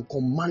you can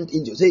command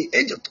angels, say,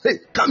 angel, hey,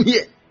 come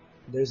here.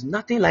 There is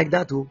nothing like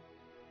that.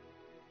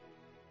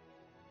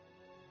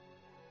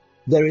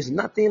 There is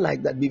nothing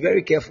like that. Be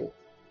very careful.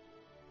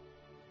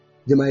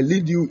 They might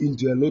lead you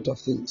into a lot of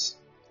things.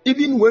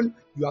 Even when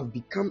you have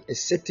become a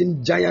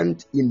certain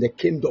giant in the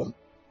kingdom,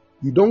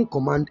 you don't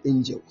command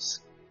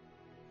angels.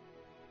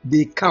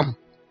 They come.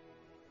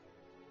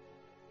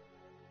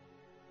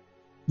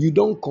 You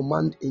don't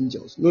command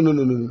angels.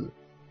 No.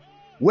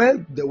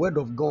 Where the word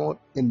of God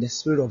and the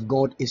Spirit of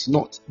God is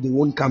not, they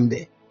won't come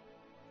there.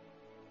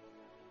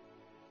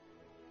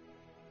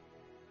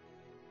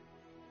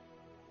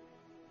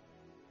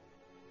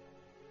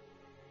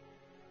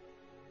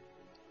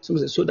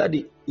 So that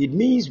it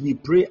means we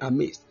pray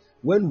amazed.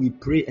 When we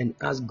pray and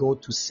ask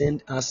God to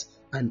send us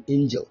an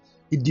angel,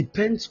 it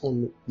depends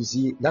on, you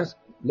see, let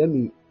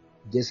me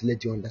just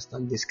let you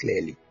understand this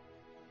clearly.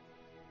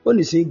 When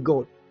you say,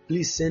 God,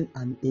 please send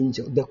an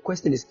angel, the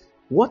question is,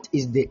 what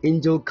is the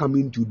angel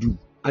coming to do?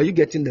 Are you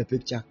getting the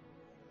picture?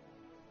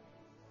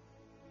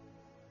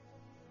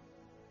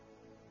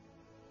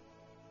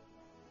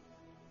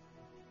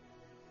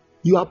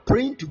 You are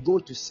praying to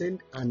God to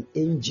send an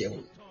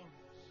angel.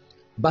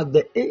 But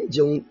the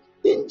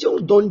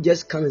angels don't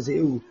just come and say,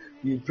 oh,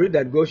 we pray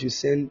that God should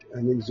send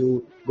an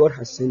angel. God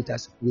has sent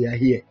us. We are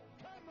here.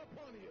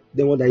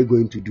 Then what are you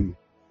going to do?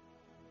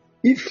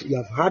 If you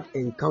have had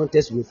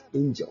encounters with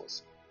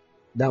angels,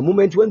 the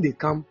moment when they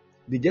come,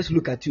 they just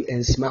look at you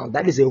and smile.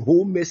 That is a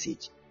whole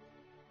message.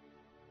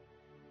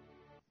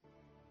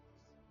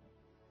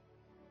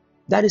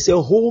 That is a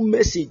whole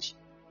message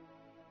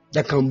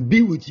that can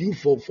be with you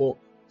for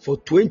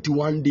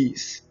 21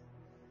 days.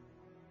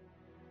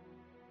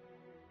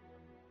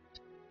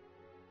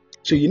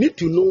 So you need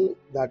to know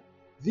that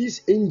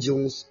these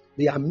angels,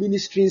 they are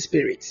ministering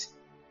spirits.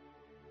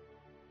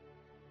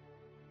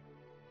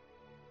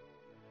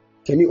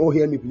 Can you all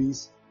hear me,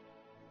 please?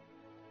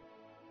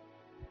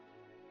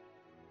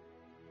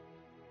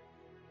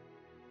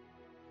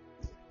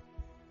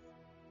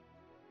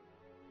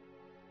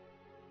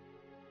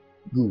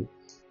 Good.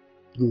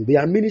 They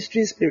are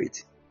ministering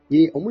spirits.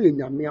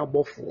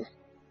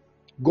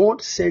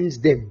 God sends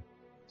them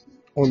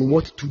on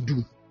what to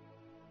do.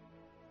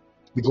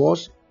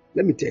 Because,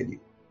 let me tell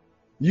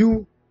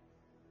you,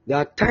 there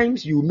are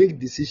times you make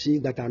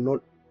decisions that are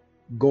not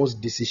God's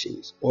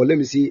decisions. Or let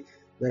me say,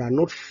 that are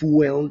not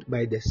fueled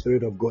by the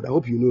Spirit of God. I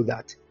hope you know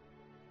that.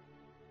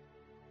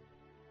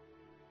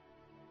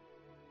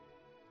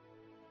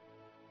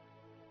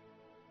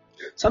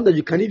 Sometimes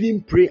you can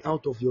even pray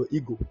out of your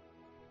ego.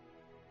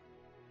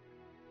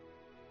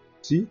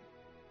 See?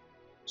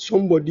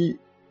 Somebody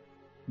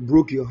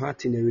broke your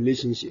heart in a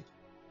relationship.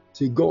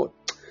 Say, God,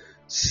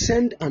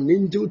 send an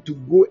angel to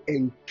go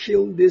and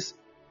kill this.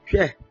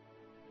 Yeah.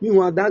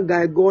 Meanwhile, that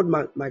guy, God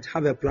might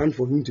have a plan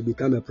for him to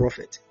become a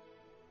prophet.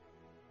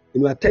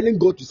 And you are telling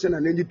God to send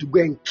an angel to go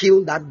and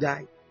kill that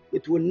guy.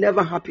 It will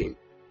never happen.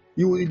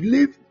 You will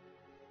live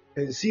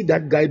and see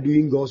that guy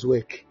doing God's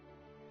work.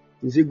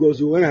 You say, God,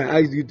 so when I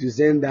asked you to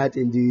send that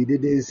and you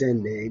didn't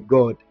send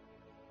God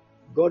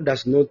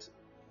does not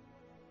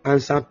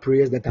answer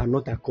prayers that are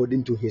not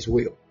according to his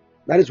will.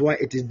 That is why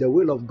it is the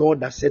will of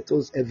God that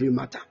settles every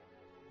matter.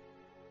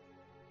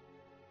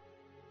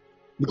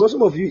 Because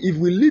some of you, if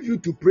we leave you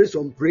to pray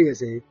some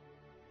prayers,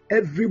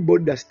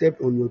 everybody that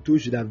stepped on your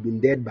toes should have been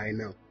dead by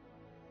now.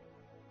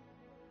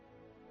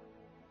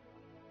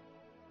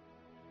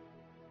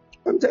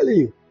 I'm telling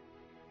you.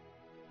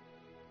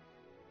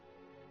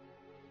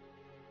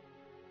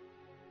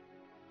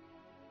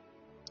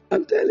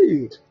 I'm telling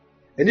you.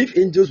 And if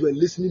angels were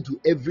listening to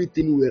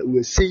everything we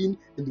were saying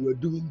and they were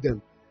doing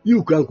them,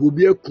 you can go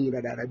be a because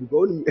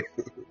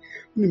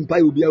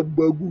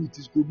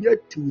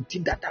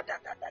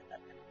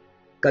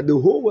the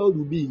whole world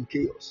will be in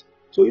chaos.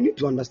 So you need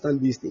to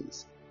understand these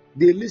things.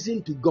 They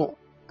listen to God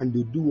and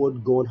they do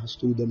what God has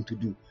told them to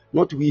do,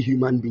 not we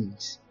human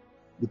beings.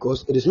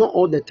 Because it is not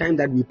all the time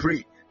that we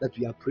pray that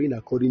we are praying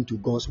according to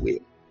God's will.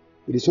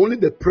 It is only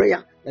the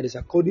prayer that is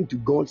according to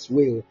God's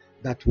will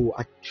that will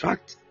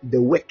attract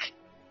the work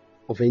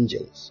of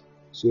angels.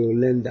 So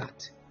learn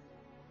that.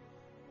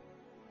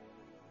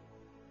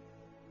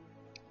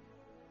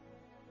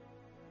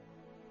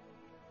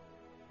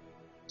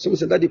 Someone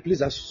said, Daddy,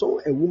 please, I saw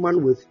a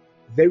woman with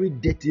very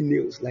dirty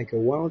nails like a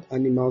wild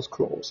animal's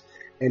claws,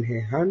 and her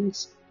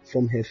hands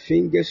from her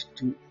fingers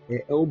to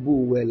her elbow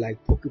were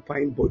like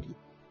porcupine body,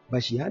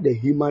 but she had a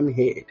human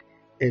head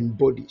and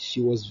body.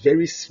 She was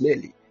very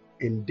smelly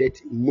and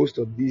dirty. Most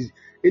of these,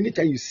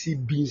 anytime you see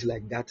beings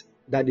like that,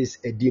 that is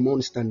a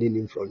demon standing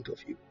in front of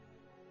you.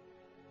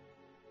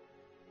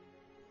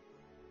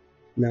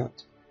 Now,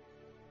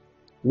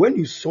 when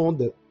you saw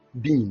the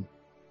being,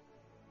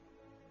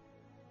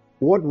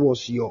 what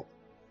was your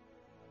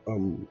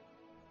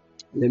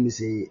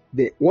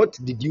what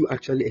did you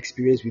actually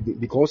experience with it?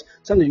 Because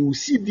sometimes you will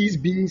see these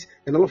beings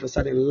and all of a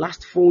sudden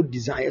lustful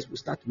desires will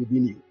start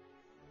within you.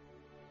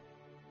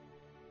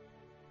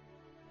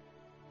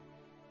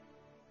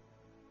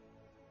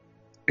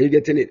 Are you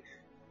getting it?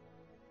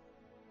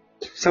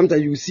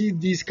 Sometimes you see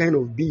these kind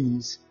of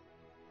beings.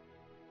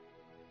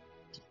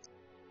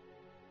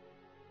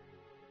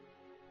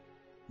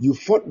 You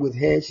fought with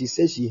her, she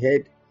said she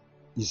had,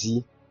 you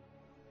see.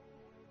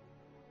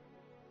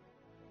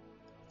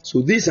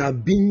 So these are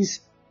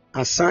beings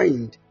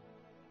assigned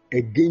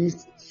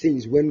against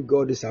things when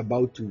God is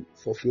about to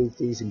fulfill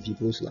things in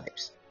people's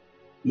lives.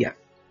 Yeah.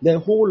 There are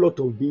a whole lot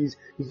of beings.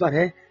 In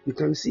fact, you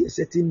can see a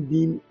certain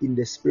being in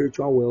the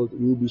spiritual world,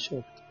 you will be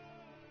shocked.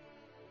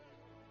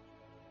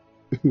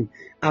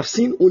 I've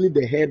seen only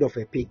the head of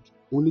a pig,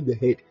 only the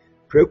head.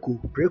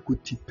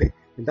 Preku tipe.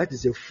 And that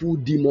is a full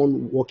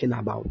demon walking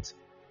about.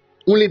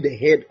 Only the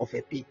head of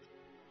a pig.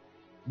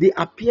 They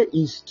appear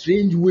in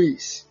strange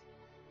ways.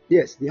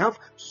 Yes, they have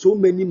so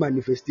many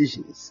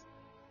manifestations.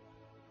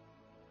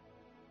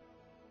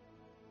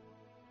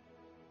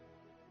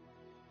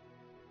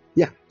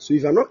 Yeah, so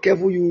if you're not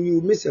careful,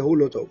 you miss a whole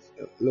lot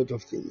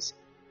of things.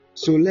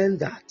 So learn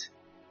that.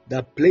 There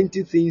are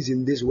plenty things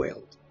in this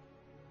world.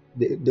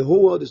 The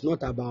whole world is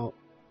not about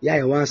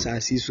once I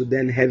see so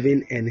then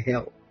heaven and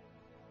hell.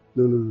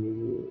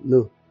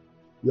 No.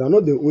 You are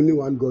not the only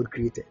one God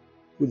created.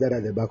 Put that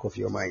at the back of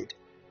your mind.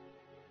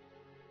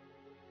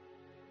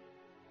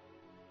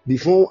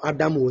 Before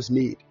Adam was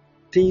made,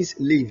 things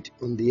lived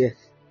on the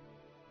earth.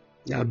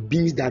 There are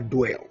beings that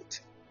dwelt.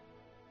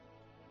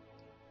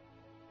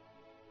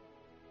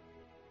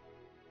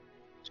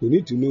 So you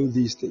need to know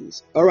these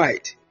things. All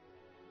right.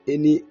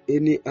 Any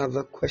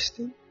other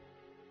question?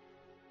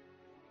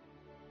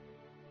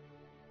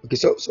 Okay,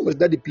 so much,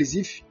 Daddy, please,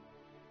 if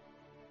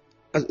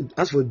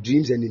as for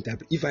dreams and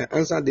interpret, if I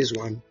answer this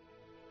one,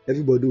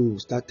 everybody will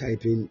start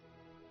typing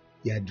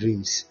their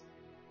dreams.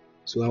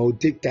 So I will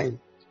take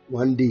time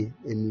one day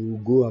and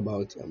we'll go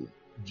about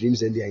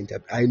dreams and their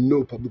interpret. I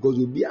know because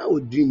we'll be our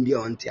dream there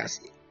on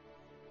Tiasi.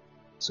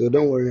 So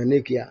don't worry,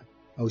 Anekia.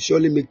 I'll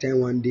surely make time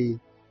one day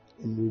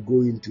and we'll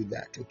go into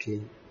that.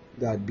 Okay.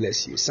 God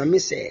bless you. Sami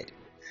said,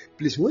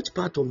 please, which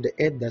part of the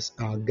earth does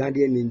our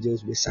guardian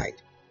angels reside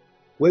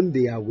when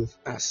they are with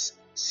us,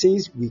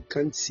 since we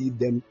can't see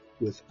them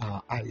with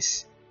our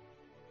eyes?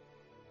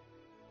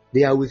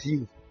 They are with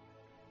you.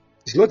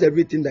 It's not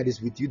everything that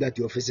is with you that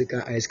your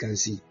physical eyes can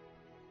see.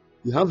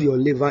 You have your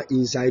liver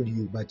inside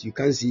you, but you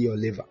can't see your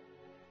liver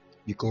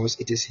because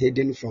it is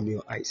hidden from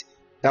your eyes.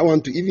 That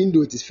one too, even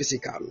though it is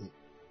physical,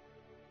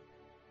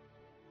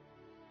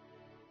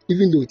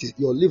 even though it is,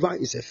 your liver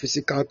is a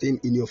physical thing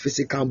in your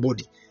physical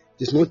body.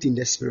 It is not in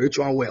the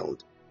spiritual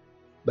world,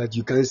 but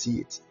you can't see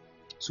it.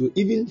 So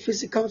even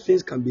physical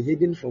things can be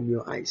hidden from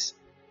your eyes.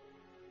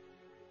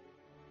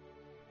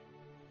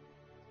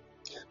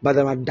 But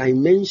there are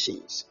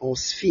dimensions or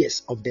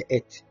spheres of the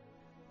earth.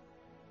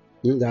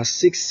 There are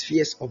 6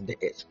 spheres of the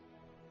earth.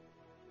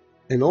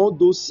 And all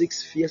those 6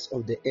 spheres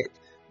of the earth,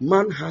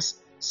 man has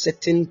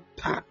certain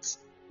parts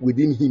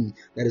within him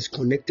that is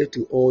connected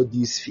to all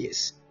these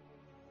spheres.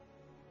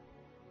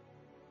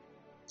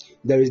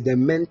 There is the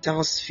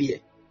mental sphere.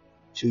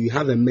 So you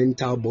have a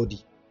mental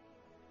body,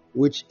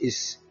 which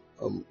is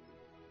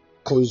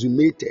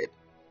consummated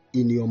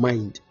in your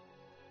mind.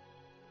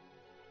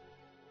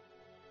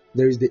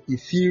 There is the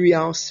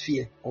ethereal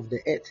sphere of the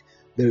earth.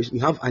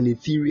 You have an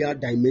ethereal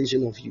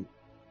dimension of you.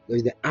 There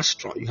is the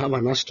astral. You have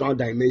an astral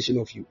dimension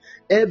of you.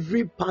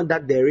 Every part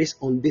that there is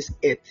on this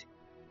earth,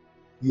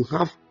 you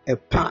have a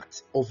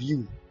part of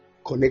you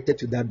connected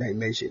to that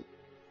dimension.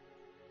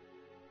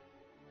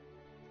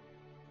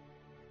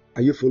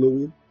 Are you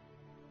following?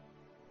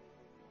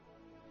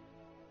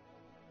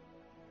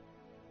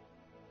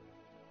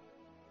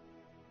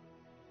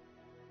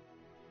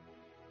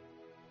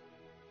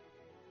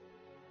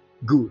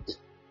 Good.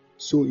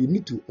 So you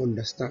need to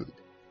understand.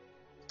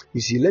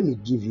 You see, let me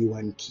give you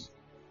one key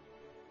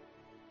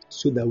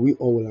so that we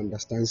all will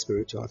understand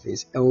spiritual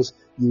things. Else,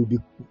 you will be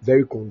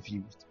very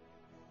confused.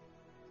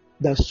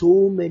 There are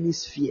so many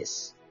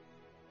spheres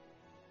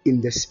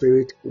in the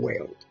spirit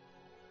world.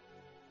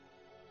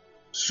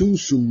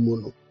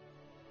 Sunsumuno.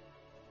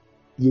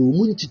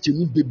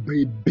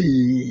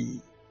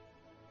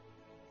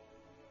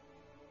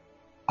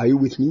 Are you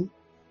with me?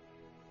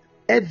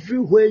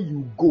 Everywhere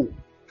you go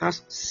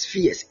has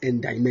spheres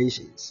and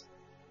dimensions.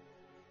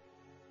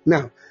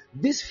 Now,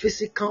 this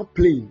physical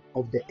plane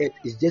of the earth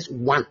is just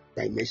one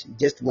dimension,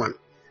 just one.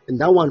 And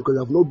that one could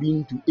have not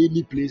been to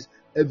any place,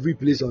 every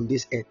place on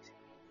this earth.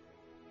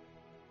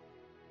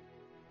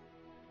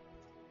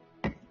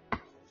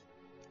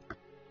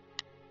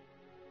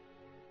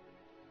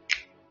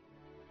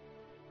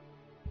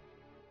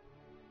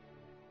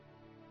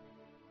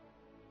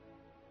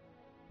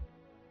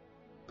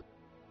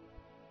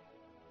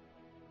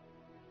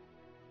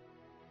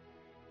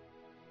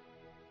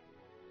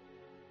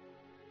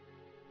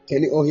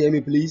 Can you all hear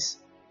me, please?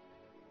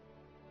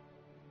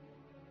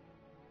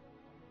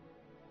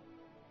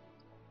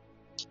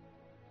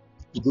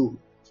 Good.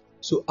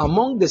 So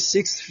among the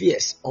 6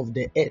 spheres of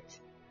the earth,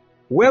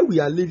 where we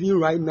are living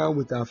right now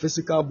with our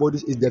physical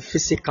bodies is the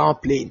physical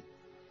plane.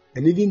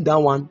 And even that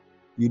one,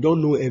 you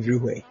don't know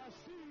everywhere.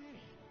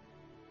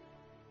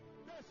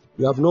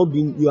 You have not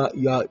been, you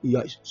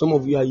are some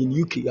of you are in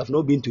UK, you have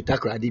not been to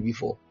Takoradi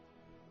before.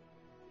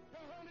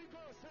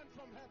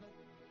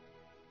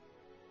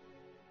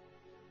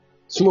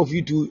 Some of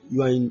you too,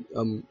 you are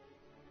in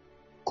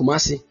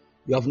Kumasi.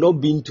 You have not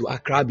been to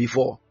Accra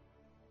before.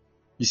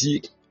 You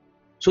see,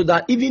 so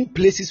that even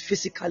places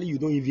physically you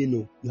don't even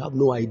know. You have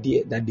no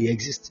idea that they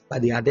exist,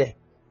 but they are there.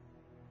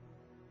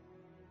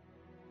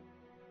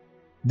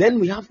 Then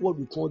we have what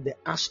we call the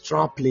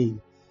astral plane.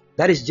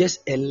 That is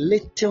just a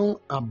little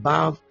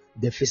above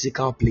the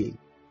physical plane.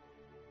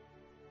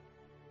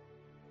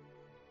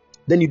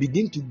 Then you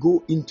begin to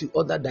go into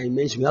other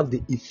dimensions. We have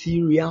the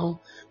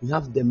ethereal, we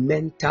have the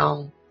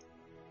mental,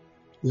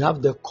 we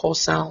have the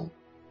causal.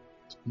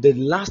 The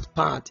last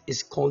part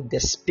is called the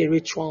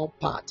spiritual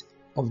part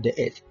of the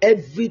earth.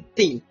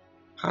 Everything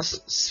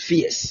has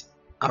spheres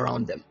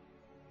around them.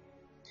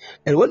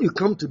 And when you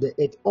come to the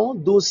earth, all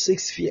those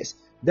 6 spheres,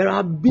 there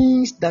are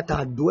beings that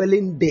are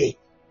dwelling there.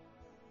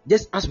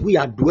 Just as we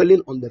are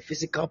dwelling on the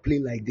physical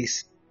plane like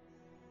this.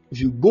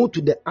 If you go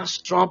to the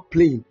astral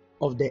plane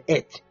of the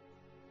earth,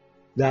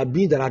 there are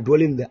beings that are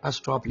dwelling in the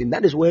astral plane.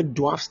 That is where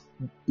dwarfs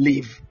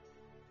live.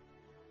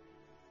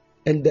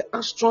 And the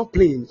astral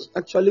plane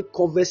actually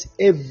covers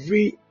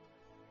everything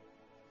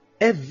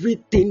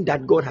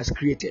that God has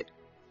created.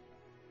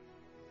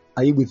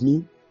 Are you with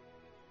me?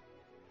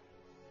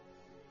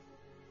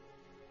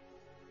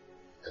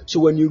 So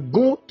when you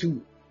go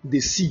to the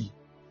sea,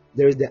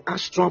 there is the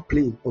astral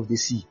plane of the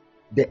sea.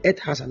 The earth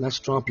has an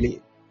astral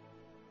plane.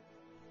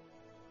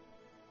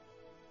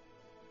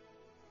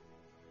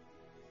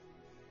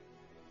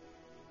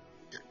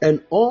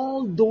 And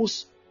all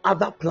those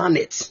other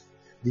planets,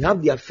 they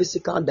have their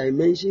physical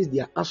dimensions,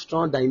 their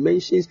astral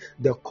dimensions,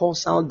 the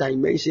causal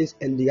dimensions,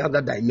 and the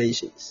other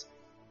dimensions.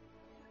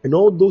 And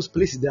all those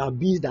places, there are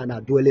beings that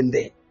are dwelling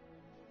there.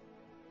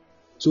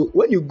 So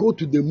when you go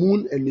to the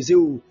moon and you say,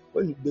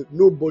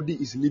 nobody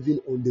is living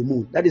on the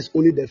moon, that is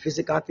only the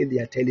physical thing they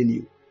are telling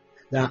you.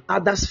 There are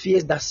other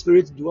spheres that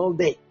spirits dwell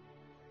there.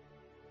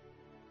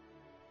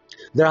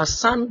 There are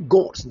sun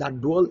gods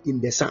that dwell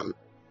in the sun,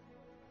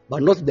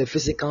 but not the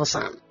physical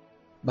sun,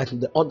 but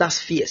the other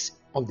spheres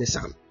of the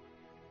sun.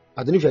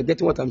 I don't know if you're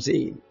getting what I'm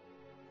saying.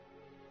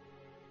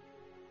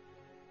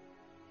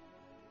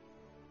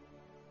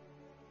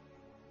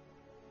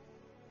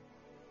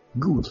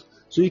 Good.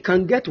 So you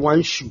can get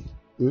one shoe.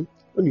 When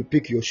you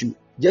pick your shoe,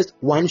 just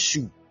one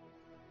shoe.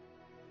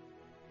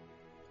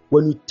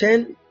 When you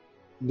turn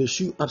the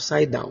shoe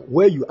upside down,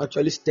 where you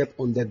actually step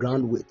on the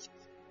ground with,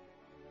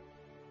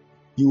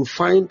 you will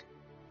find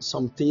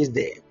some things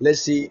there.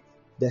 Let's say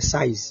the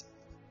size.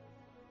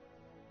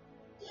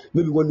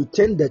 Maybe when you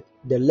turn the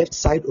left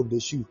side of the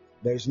shoe,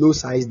 there is no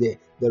size there.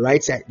 The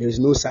right side, there is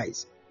no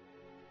size.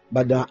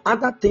 But there are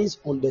other things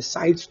on the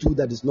sides too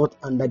that is not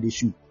under the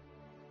shoe.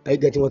 Are you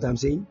getting what I'm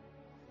saying?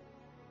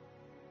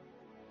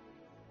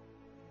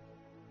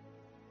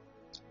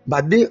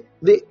 But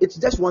it's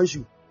just one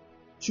shoe.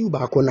 Shoe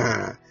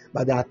bakona.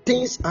 But there are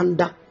things on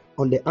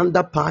the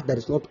under part that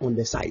is not on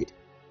the side.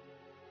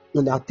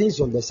 And there are things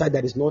on the side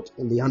that is not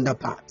on the under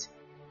part.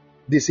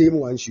 The same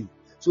one shoe.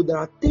 So there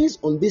are things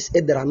on this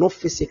earth that are not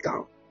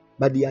physical,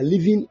 but they are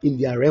living in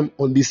their realm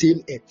on the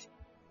same earth.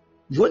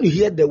 When you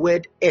hear the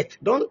word earth,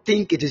 don't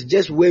think it is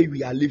just where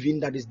we are living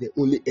that is the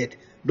only earth.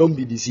 Don't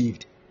be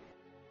deceived.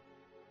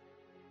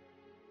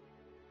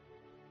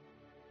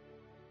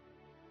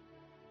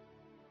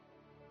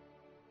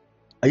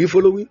 Are you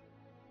following?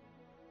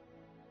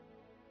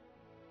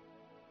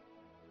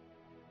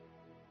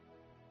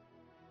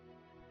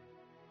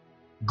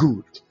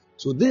 Good.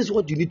 So this is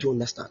what you need to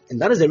understand. And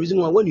that is the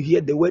reason why when you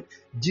hear the word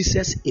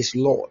Jesus is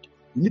Lord,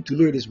 you need to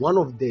know it is one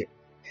of the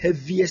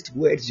heaviest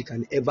words you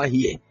can ever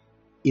hear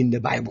in the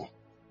Bible.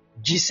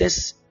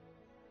 Jesus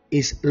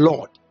is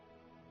Lord.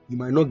 You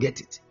might not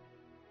get it.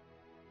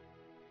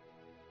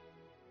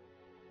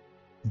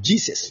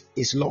 Jesus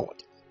is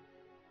Lord.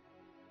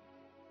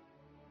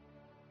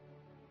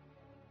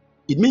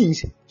 It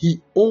means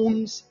he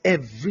owns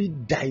every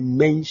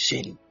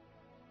dimension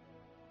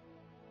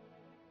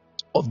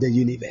of the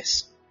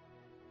universe.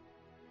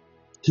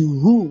 He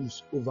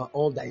rules over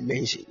all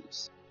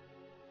dimensions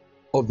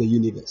of the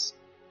universe.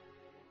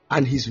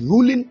 And his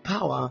ruling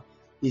power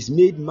is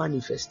made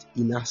manifest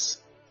in us.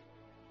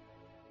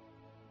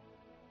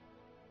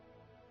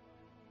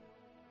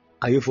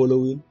 Are you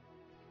following?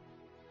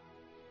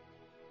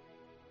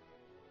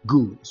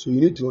 Good. So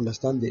you need to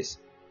understand this.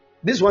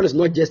 This one is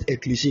not just a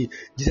cliche.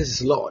 Jesus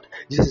is Lord.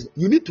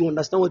 You need to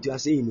understand what you are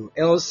saying.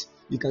 Else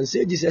you can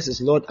say Jesus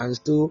is Lord and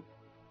still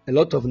a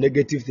lot of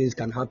negative things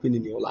can happen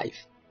in your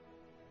life.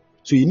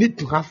 So you need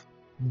to have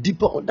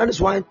deeper. That is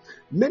why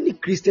many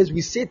Christians,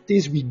 we say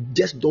things we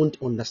just don't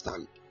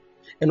understand.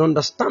 And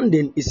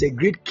understanding is a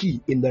great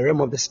key in the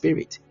realm of the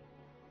spirit.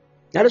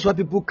 That is why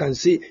people can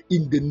say,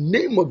 in the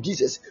name of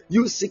Jesus,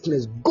 you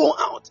sickness, go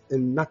out,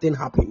 and nothing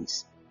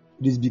happens.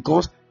 It is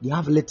because they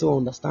have little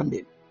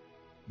understanding.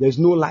 There is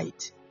no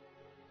light.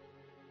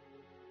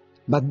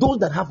 But those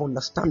that have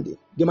understanding,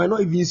 they might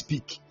not even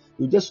speak.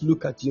 They just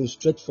look at you and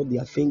stretch for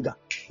their finger,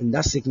 and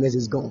that sickness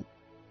is gone.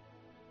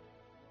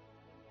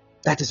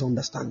 That is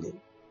understanding.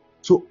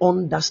 So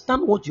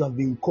understand what you have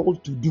been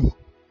called to do.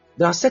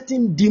 There are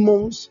certain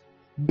demons,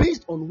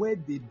 based on where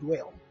they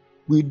dwell.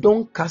 We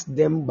don't cast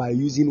them by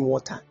using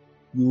water.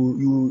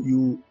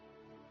 You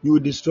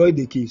destroy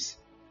the case.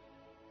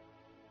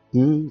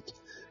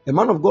 A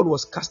man of God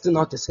was casting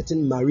out a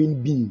certain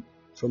marine being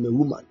from a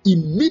woman.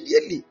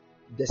 Immediately,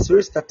 the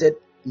spirit started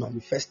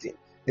manifesting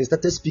and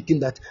started speaking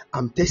that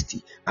I'm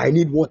thirsty. I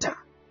need water.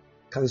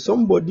 Can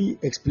somebody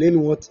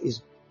explain what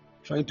is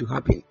trying to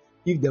happen?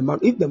 If the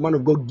man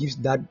of God gives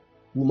that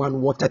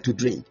woman water to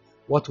drink,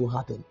 what will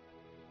happen?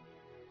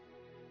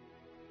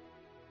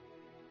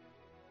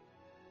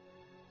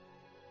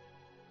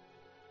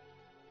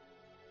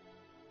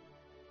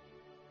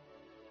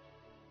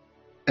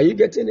 Are you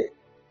getting it?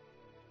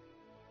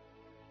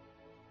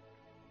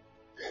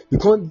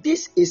 Because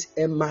this is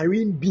a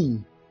marine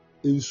being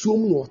in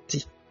some water.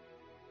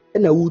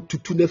 And I would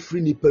to the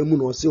free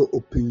nipamun or say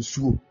open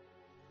so.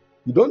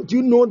 Don't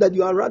you know that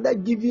you are rather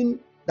giving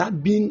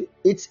that being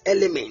its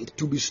element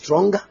to be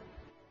stronger?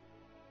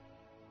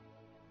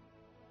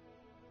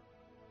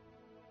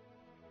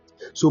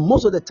 So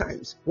most of the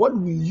times, what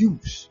we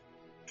use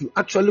to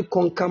actually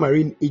conquer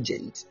marine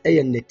agents,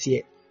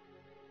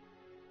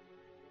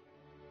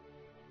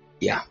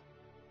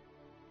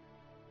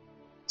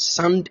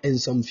 sand and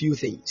some few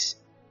things.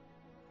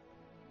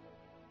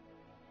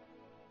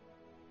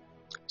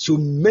 So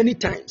many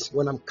times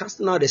when I'm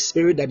casting out a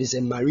spirit that is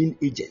a marine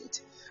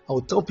agent, I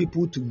will tell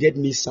people to get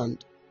me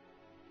sand.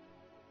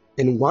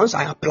 And once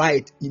I apply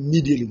it,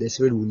 immediately the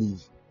spirit will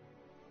leave.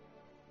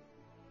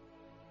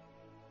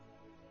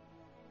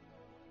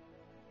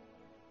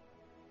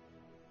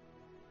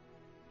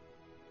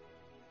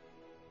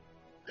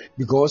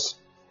 Because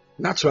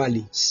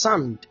naturally,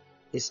 sand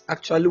is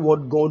actually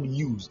what God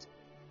used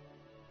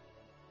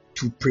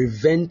to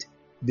prevent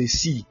the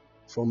sea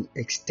from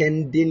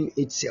extending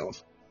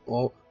itself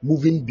or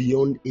moving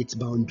beyond its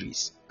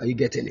boundaries. Are you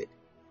getting it?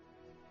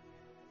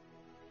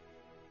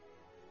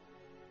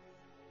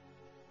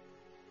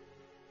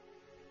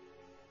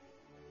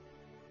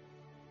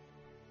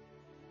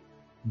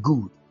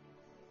 Good.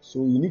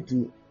 So you need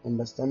to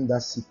understand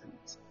that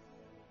secret.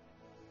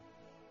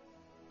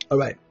 All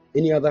right.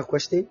 Any other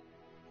question?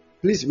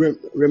 Please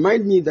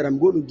remind me that I'm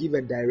going to give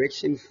a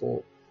direction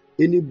for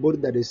anybody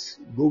that is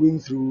going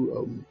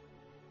through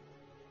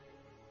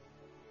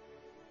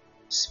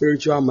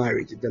spiritual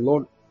marriage. The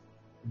Lord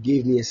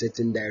gave me a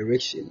certain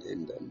direction,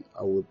 and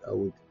I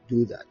would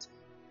do that.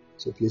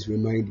 So please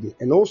remind me.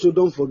 And also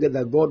don't forget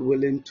that God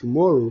willing,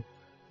 tomorrow,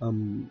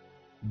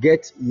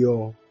 get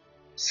your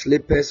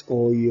slippers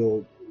or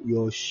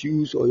your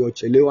shoes or your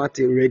chelewate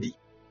ready.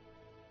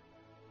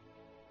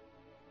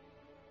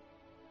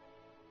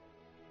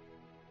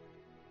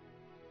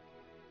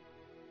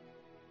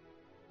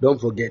 Don't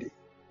forget it.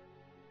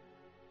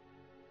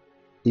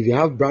 If you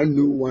have brand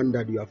new one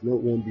that you have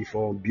not worn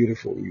before,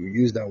 beautiful, you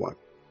use that one.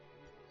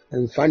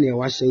 And funny, I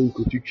was saying,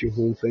 could you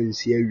home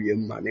fancy area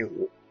money?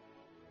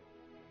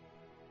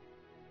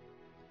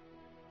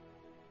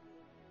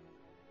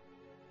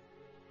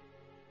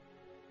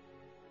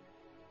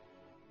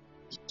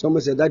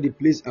 Someone said that the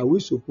place, are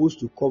we supposed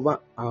to cover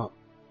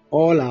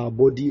all our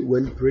body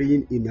when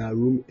praying in our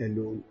room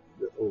alone?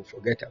 Oh,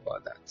 forget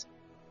about that.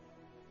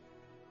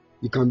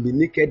 You can be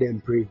naked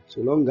and pray,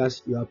 so long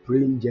as you are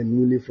praying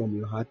genuinely from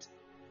your heart.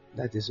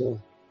 That is all.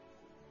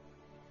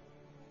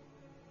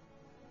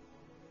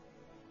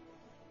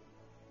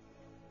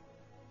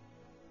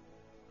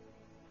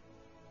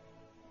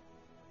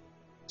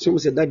 Someone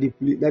said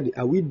that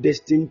are we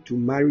destined to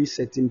marry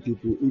certain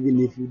people even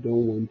if you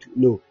don't want to?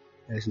 No,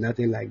 there's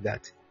nothing like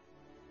that.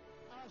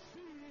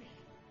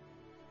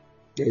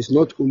 There is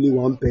not only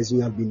one person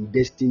you have been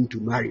destined to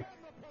marry.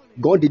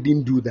 God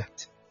didn't do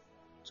that.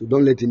 So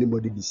don't let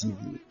anybody deceive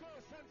you.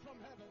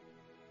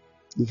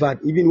 In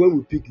fact, even when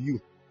we pick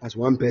you as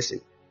one person,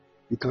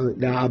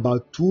 there are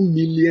about 2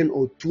 million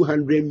or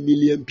 200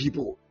 million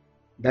people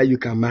that you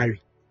can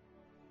marry.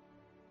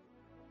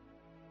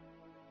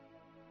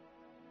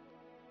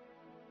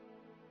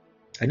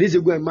 And this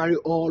is going to marry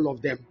all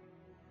of them.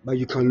 But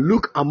you can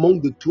look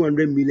among the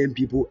 200 million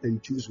people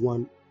and choose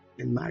one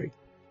and marry.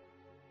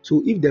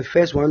 So if the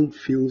first one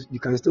fails, you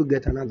can still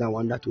get another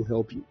one that will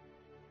help you.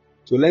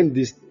 So learn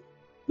this.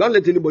 Don't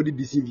let anybody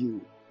deceive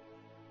you.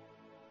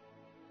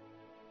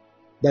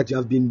 That you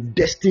have been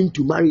destined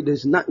to marry.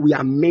 We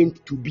are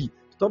meant to be.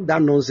 Stop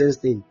that nonsense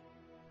thing.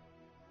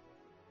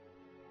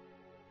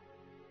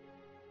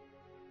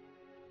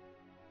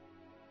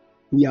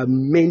 We are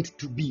meant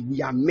to be.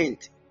 We are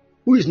meant.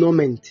 Who is not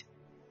meant?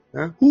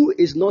 Huh? Who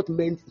is not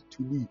meant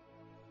to be?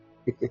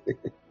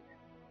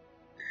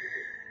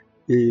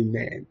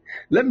 Amen.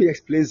 Let me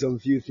explain some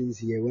few things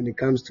here when it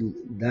comes to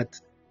that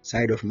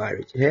side of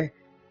marriage. Yeah?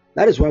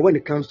 That is why when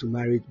it comes to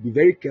marriage, be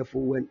very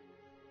careful when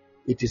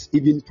it is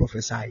even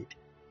prophesied.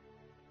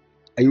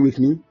 Are you with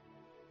me?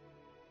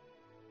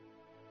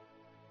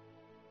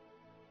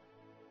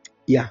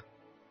 Yeah.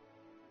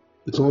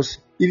 Because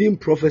even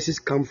prophecies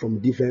come from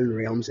different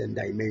realms and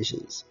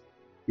dimensions.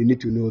 You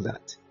need to know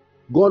that.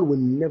 God will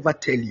never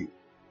tell you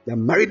that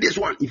marry this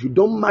one. If you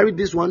don't marry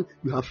this one,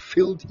 you have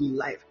failed in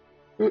life.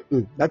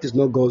 That is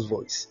not God's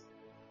voice.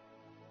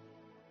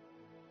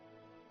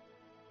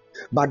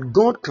 But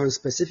God can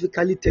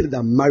specifically tell you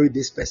that marry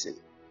this person.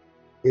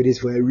 It is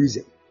for a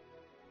reason.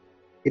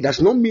 It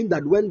does not mean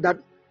that when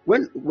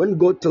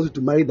God tells you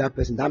to marry that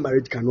person, that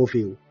marriage cannot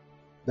fail.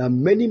 There are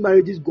many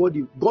marriages God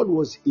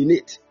was in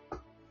it.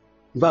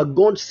 In fact,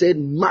 God said,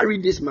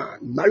 marry this man,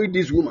 marry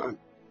this woman,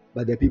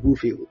 but the people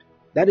failed.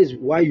 That is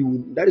where you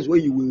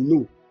will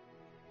know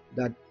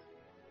that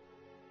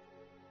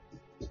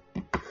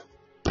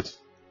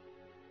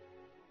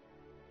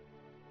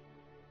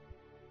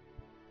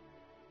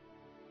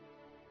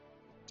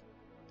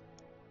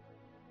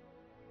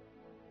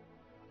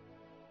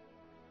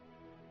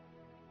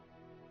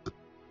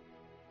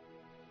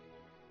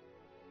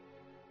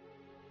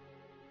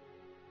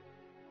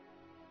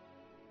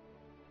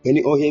Can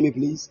you all hear me,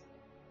 please?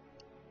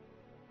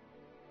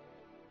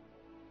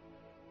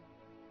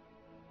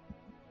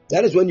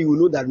 That is when you will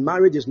know that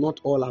marriage is not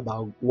all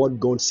about what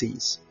God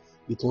says,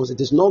 because it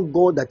is not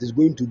God that is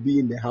going to be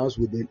in the house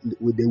with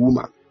the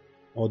woman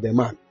or the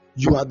man.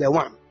 You are the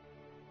one.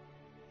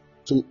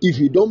 So if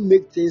you don't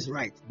make things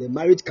right, the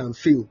marriage can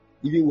fail,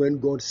 even when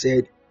God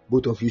said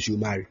both of you should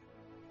marry.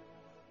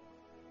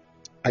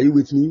 Are you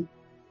with me?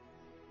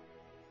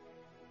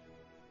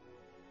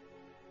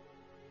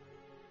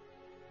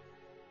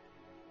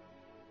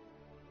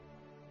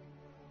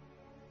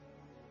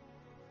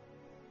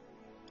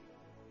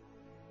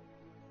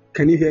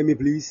 Can you hear me,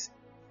 please?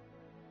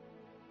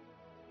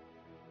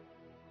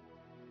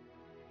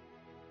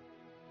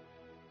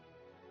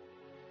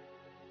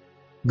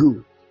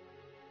 Good.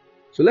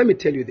 So let me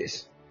tell you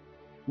this.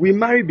 We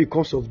marry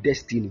because of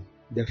destiny.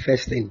 The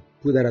first thing,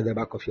 put that at the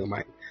back of your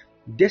mind.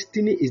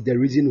 Destiny is the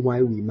reason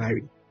why we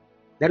marry.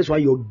 That is why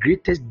your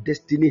greatest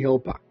destiny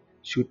helper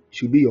should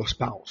be your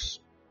spouse.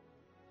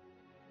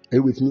 Are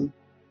you with me?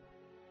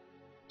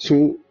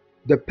 So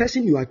the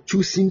person you are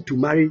choosing to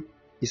marry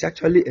is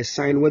actually a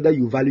sign whether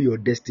you value your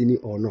destiny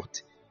or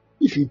not.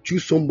 If you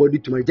choose somebody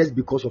to marry just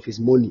because of his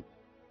money,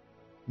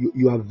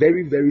 you are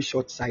very, very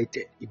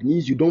short-sighted. It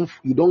means you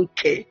don't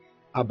care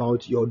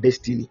about your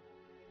destiny.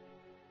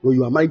 Or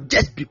you are mine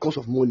just because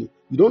of money.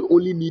 You don't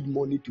only need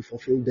money to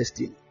fulfill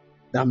destiny.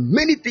 There are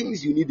many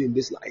things you need in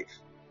this life.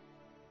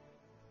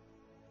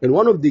 And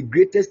one of the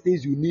greatest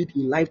things you need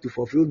in life to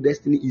fulfill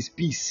destiny is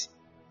peace.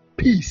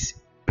 Peace.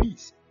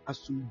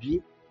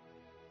 Asumbi.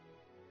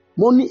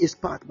 Money is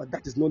part, but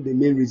that is not the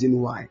main reason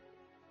why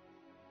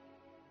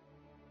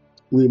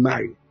we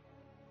marry.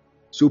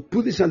 So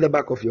put this on the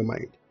back of your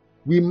mind.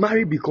 We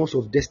marry because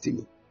of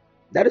destiny.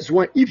 That is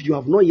why if you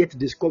have not yet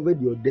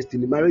discovered your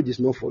destiny, marriage is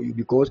not for you,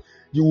 because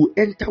you will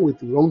enter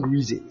with wrong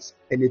reasons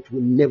and it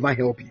will never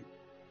help you.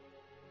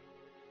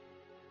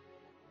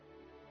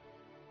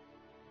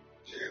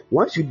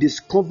 Once you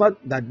discover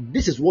that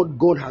this is what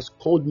God has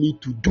called me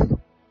to do,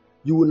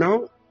 you will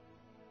now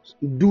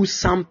do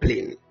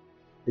sampling.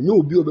 And you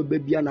will be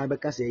able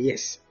to say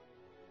yes.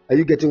 Are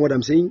you getting what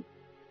I'm saying?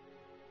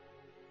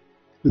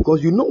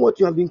 Because you know what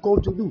you have been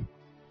called to do.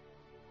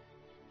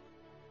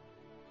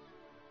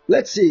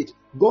 Let's say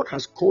God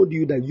has called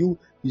you that you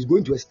is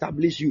going to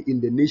establish you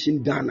in the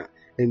nation Ghana,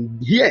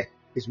 and here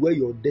is where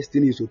your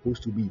destiny is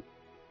supposed to be.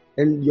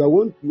 And you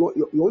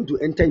want to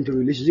enter into a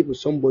relationship with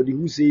somebody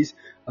who says,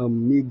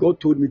 God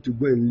told me to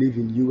go and live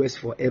in US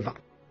forever.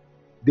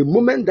 The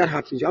moment that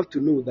happens, you have to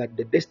know that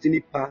the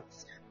destiny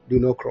paths do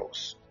not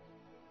cross.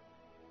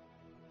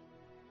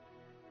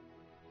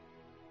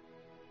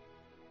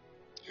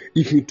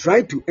 If you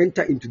try to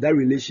enter into that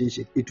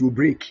relationship, it will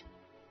break.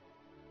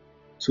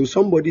 So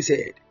somebody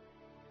said,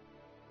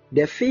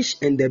 the fish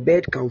and the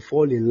bird can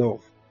fall in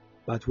love,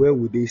 but where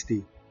would they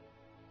stay?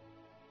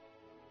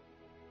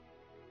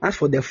 As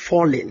for the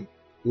falling,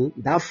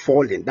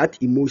 that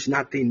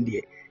emotional thing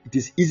there, it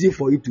is easy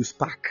for you to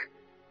spark.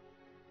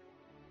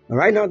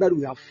 Right now that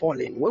we are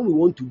fallen, when we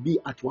want to be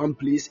at one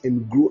place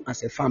and grow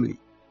as a family,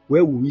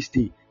 where will we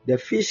stay? The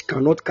fish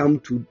cannot come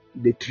to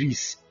the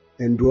trees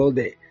and dwell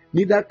there.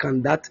 Neither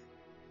can that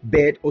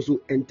bird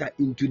also enter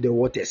into the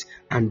waters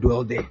and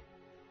dwell there.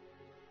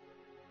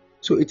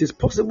 So it is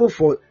possible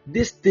for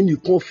this thing you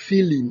call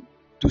feeling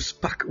to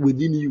spark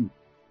within you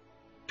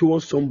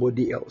towards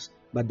somebody else,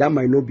 but that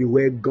might not be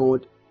where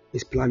God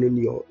is planning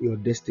your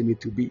destiny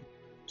to be.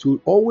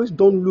 So always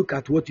don't look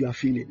at what you are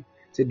feeling.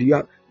 Say,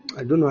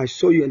 I don't know, I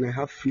saw you and I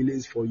have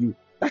feelings for you.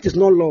 That is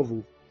not love.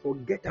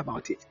 Forget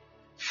about it.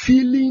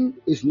 Feeling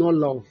is not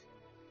love.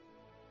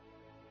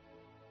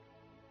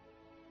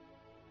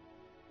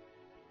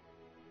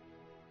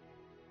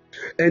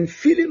 And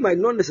feeling might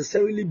not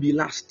necessarily be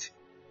lust.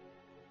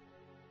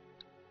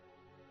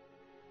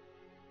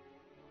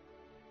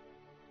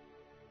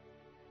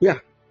 Yeah.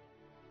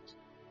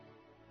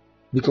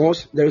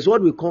 Because there is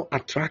what we call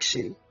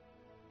attraction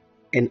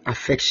and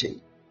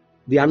affection.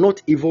 They are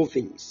not evil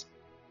things.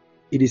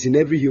 It is in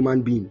every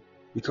human being.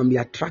 You can be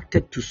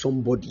attracted to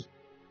somebody.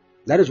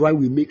 That is why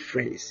we make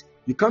friends.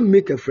 You can't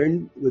make a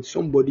friend with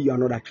somebody you are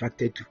not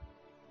attracted to.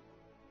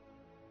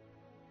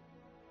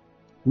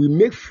 We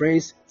make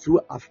friends through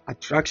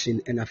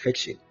attraction and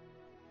affection.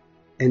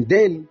 And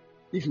then,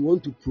 if you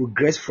want to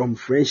progress from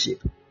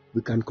friendship,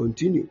 we can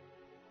continue.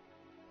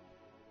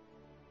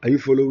 Are you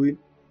following?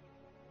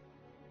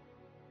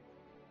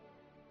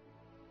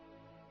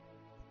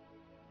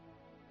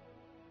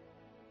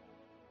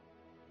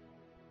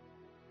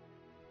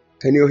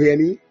 Can you hear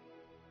me?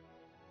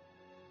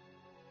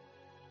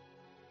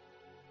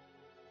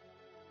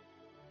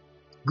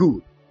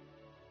 Good.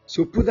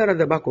 So put that at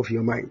the back of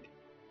your mind.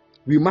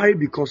 We marry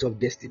because of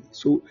destiny.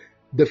 So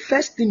the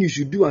first thing you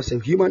should do as a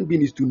human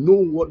being is to know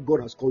what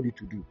God has called you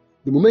to do.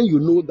 The moment you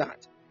know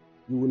that,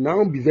 you will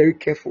now be very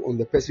careful on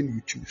the person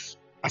you choose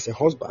as a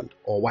husband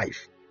or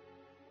wife.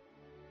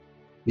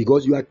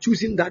 Because you are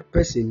choosing that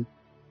person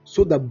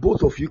so that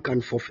both of you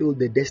can fulfill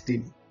the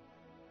destiny.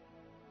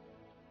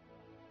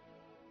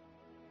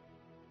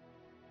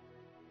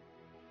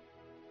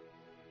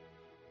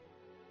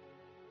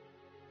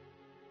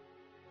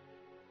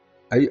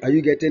 Are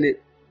you getting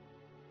it?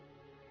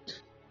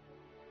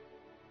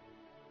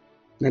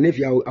 And if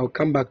I'll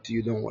come back to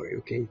you, don't worry,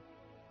 okay?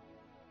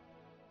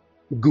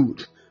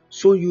 Good.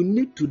 So you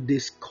need to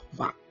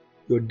discover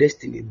your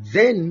destiny.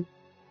 Then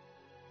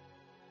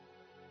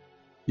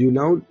you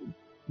now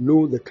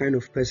know the kind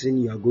of person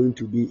you are going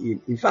to be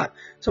in. In fact,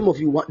 some of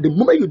you, the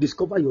moment you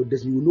discover your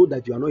destiny, you know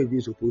that you are not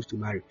even supposed to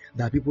marry.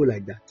 There are people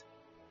like that.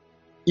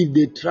 If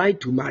they try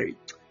to marry,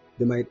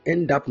 they might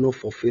end up not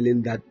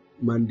fulfilling that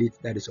mandate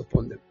that is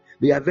upon them.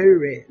 They are very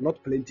rare,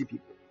 not plenty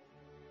people.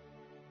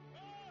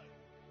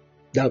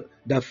 There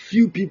are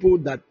few people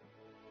that,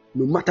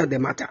 no matter the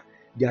matter,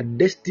 their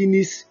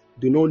destinies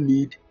do not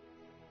need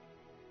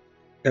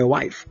a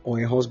wife or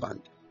a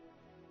husband.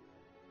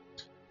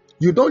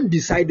 You don't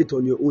decide it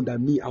on your own that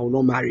I will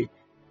not marry.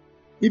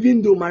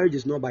 Even though marriage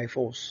is not by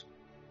force.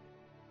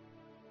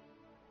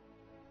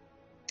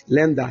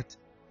 Learn that.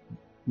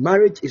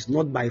 Marriage is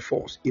not by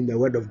force in the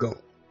word of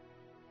God.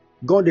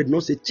 God did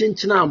not say,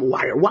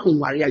 one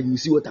warrior, you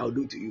see what I'll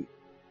do to you.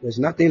 There's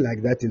nothing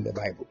like that in the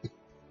Bible.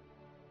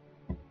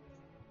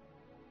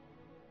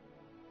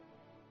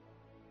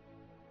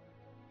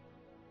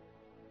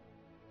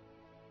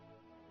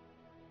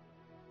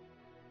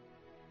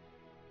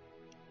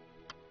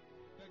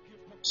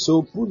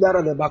 So put that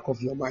at the back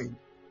of your mind.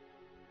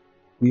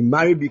 We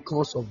marry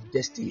because of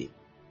destiny.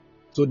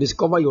 So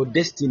discover your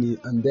destiny,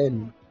 and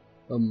then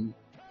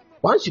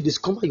once you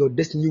discover your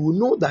destiny, you will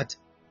know that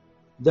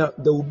there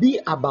will be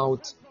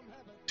about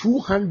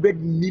 200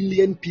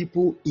 million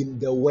people in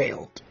the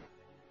world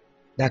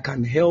that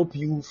can help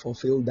you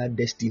fulfill that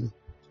destiny.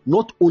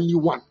 Not only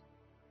one.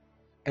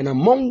 And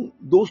among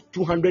those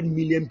 200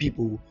 million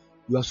people,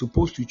 you are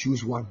supposed to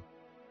choose one.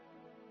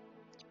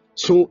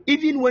 So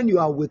even when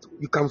you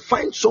can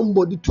find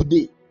somebody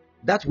today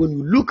that when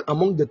you look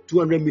among the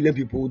 200 million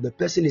people, the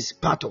person is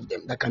part of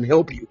them that can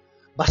help you.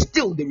 But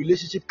still, the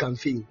relationship can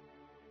fail.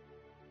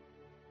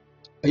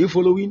 Are you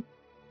following?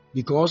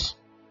 Because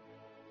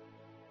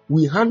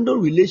we handle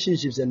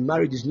relationships and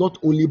marriages not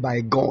only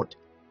by God,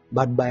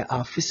 but by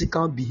our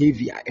physical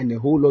behavior and a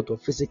whole lot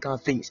of physical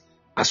things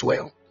as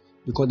well.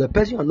 Because the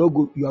person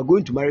you are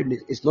going to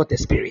marry is not a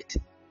spirit,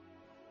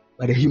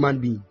 but a human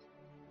being.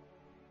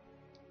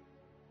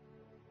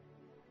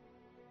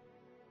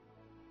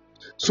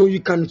 So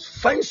you can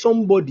find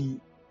somebody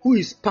who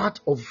is part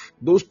of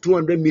those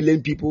 200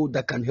 million people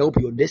that can help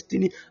your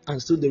destiny,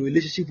 and still the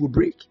relationship will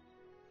break.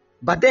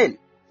 But then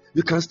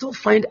you can still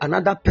find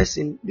another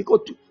person,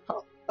 because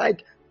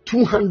like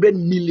 200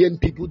 million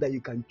people that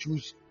you can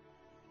choose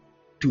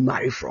to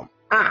marry from.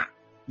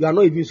 You are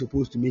not even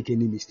supposed to make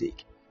any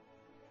mistake.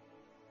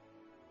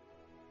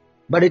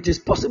 But it is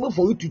possible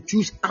for you to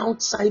choose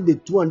outside the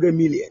 200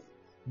 million.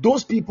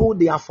 Those people,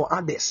 they are for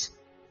others.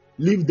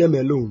 Leave them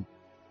alone.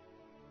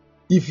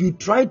 If you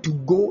try to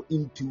go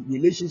into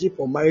relationship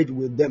or marriage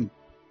with them,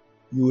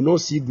 you will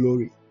not see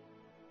glory.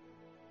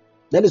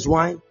 That is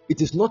why it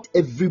is not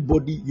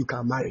everybody you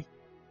can marry.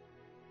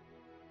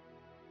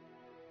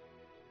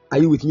 Are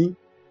you with me?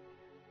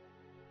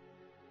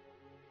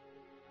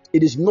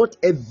 It is not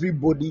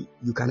everybody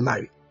you can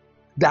marry.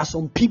 There are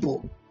some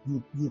people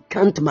you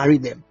can't marry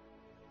them.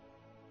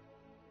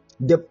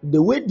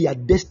 The way their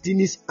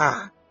destinies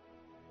are,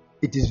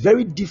 it is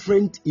very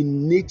different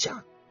in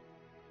nature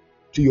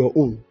to your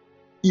own.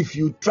 If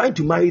you try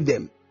to marry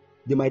them,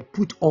 they might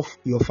put off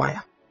your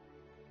fire.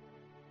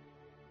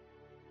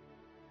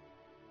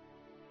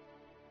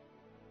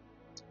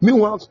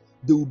 Meanwhile,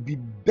 there will be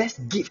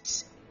best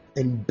gifts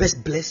and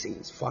best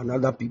blessings for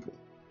another people.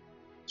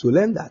 So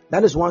learn that.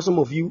 That is why some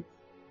of you,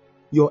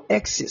 your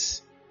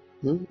exes,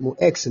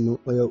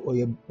 or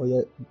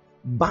your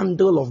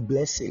bundle of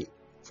blessing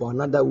for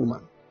another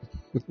woman.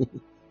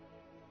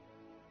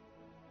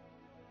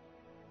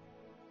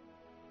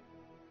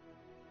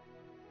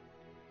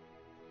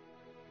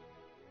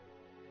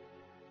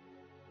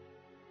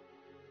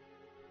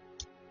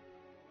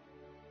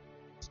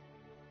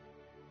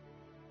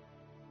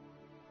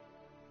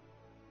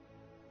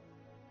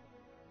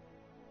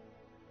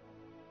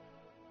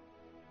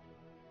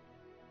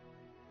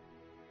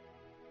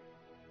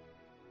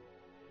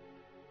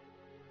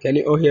 Can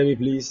you all hear me,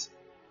 please?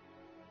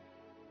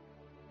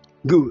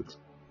 Good.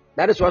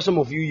 That is why some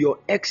of you, your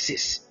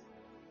exes,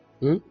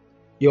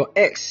 your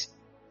ex,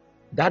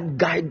 that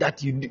guy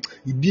that you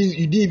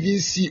didn't even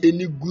see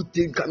any good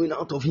thing coming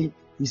out of him,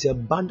 is a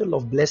bundle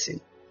of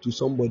blessing to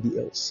somebody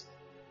else.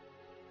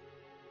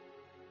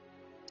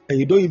 And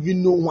you don't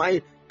even know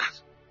why,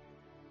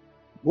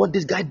 what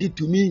this guy did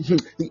to me.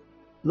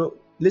 No,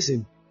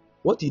 listen,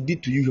 what he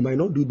did to you, you might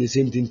not do the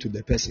same thing to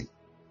the person.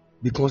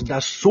 Because there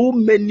are so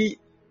many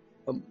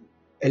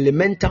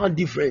elemental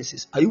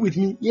differences. Are you with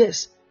me?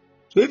 Yes.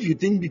 So if you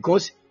think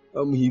because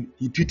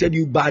he treated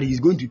you bad, he's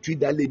going to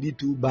treat that lady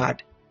too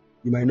bad,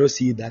 you might not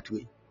see it that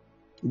way.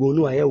 You will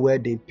know where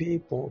they pay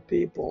for,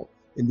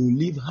 and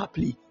they live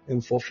happily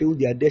and fulfill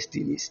their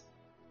destinies.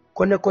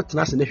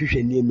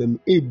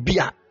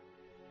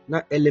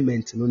 Na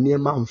element no near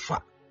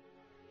mfa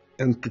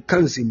and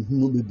cancel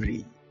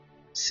hunu.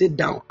 Sit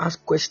down,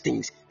 ask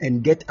questions,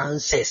 and get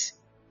answers.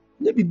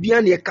 Maybe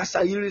behind your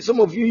casa,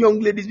 some of you young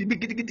ladies be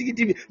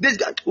this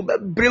guy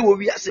brave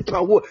over here, say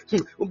power,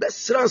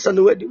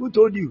 who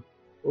told you?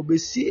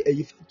 Obesi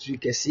a factory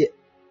kese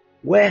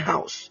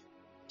warehouse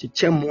to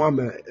chem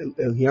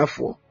here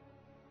for.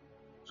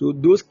 So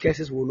those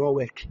cases will not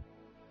work.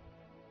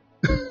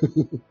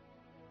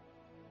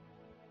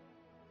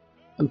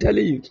 I'm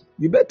telling you,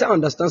 you better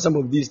understand some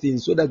of these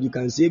things so that you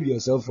can save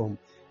yourself from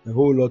a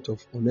whole lot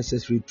of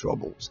unnecessary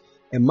troubles.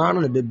 A man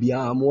on the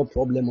BR more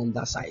problem on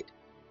that side.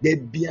 Me,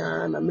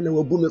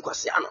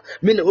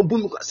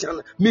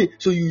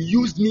 so you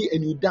used me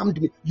and you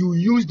damned me. You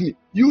used me.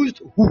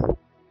 Used who?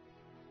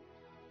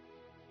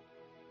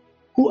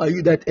 Who are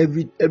you that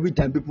every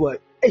time people are,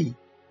 hey?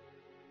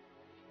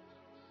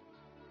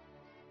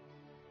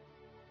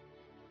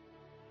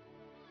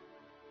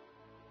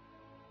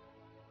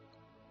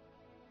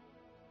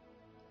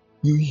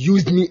 You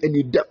used me and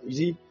you damned. You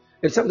see?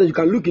 And sometimes you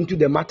can look into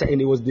the matter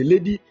and it was the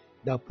lady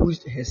that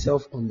pushed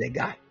herself on the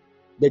guy.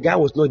 The guy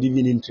was not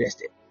even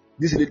interested.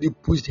 This lady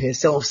pushed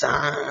herself,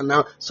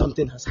 now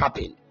something has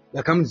happened.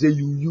 They come and say,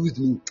 you used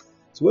me.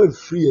 So we're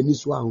free and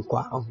this one.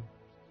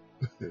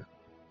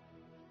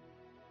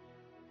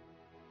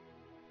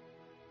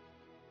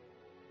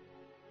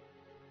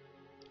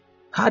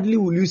 Hardly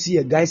will you see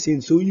a guy saying,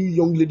 "So you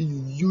young lady,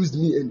 you used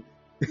me." And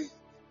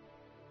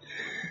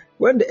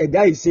when a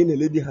guy is saying a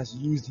lady has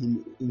used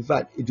him, in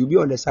fact, it will be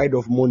on the side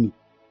of money,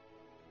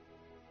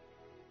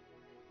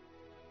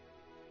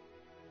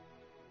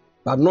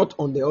 but not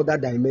on the other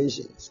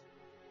dimensions.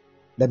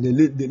 That the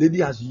lady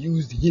has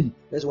used him.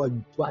 That's why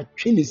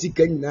Chinese see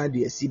Kenya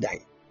they see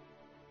die.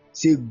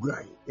 Say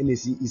grind and they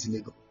see is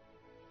legal.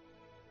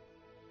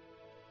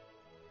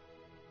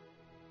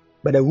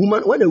 But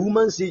when a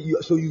woman say,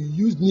 "So you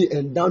used me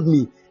and downed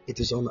me,"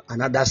 it is on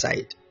another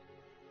side.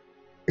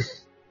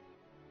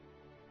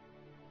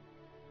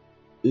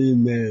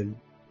 Amen.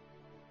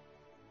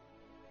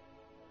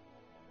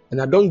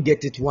 And I don't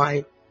get it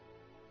why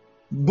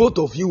both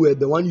of you were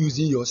the one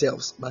using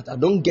yourselves, but I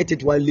don't get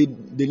it why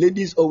the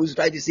ladies always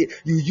try to say,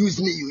 "You used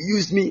me, you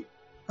used me."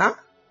 Huh?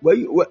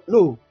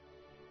 No,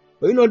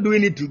 we're not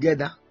doing it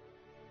together.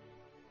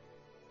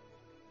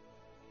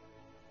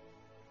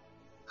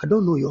 I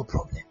don't know your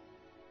problem.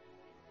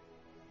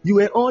 You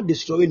were all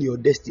destroying your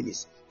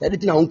destinies. That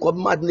is now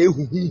mad na you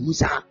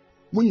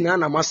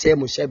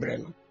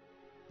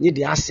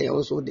they are saying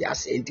also they are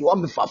saying you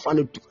want me for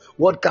fun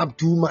World Cup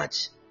too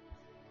much.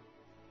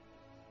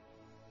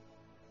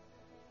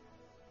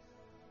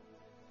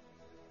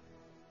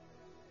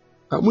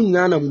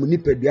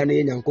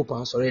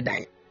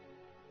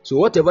 So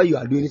whatever you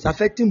are doing is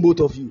affecting both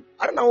of you.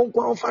 I don't know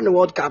how fun the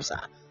World Cups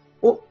are.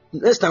 Oh,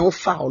 next time we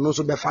foul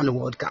also be fun the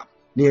World Cup.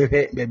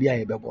 Maybe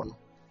I be born.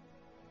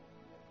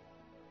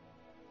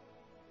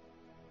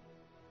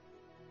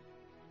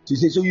 She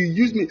said, "So you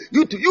use me,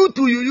 you too,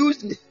 you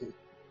use me."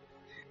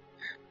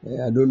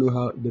 I don't know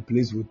how the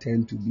place will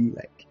tend to be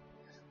like.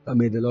 But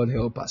may the Lord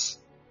help us.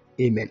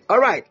 Amen. All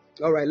right.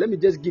 Let me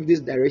just give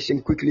this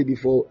direction quickly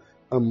before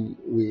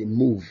we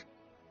move.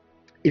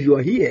 If you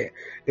are here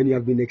and you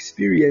have been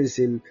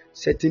experiencing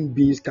certain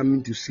beings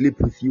coming to sleep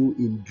with you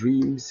in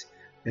dreams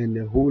and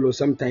a whole, or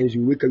sometimes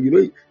you wake up,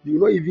 you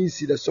not even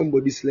see that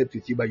somebody slept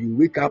with you, but you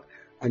wake up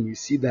and you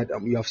see that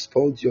you have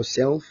spoiled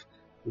yourself.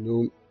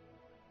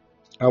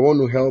 I want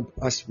to help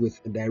us with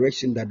a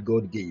direction that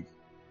God gave.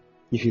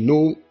 If you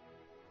know,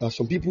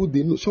 some people,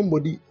 they know,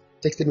 somebody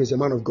texted me as a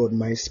man of God,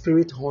 "My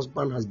spirit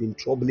husband has been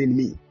troubling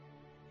me."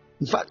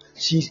 In fact,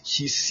 she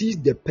sees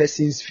the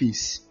person's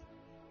face.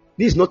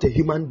 This is not a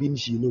human being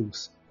she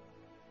knows,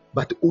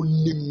 but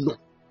only no.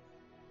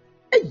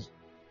 Hey,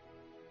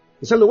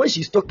 so when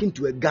she's talking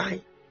to a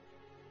guy,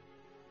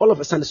 all of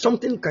a sudden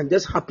something can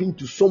just happen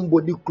to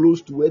somebody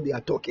close to where they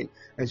are talking,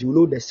 and she will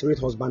know the spirit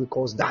husband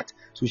caused that,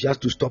 so she has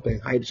to stop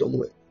and hide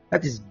somewhere.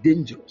 That is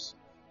dangerous.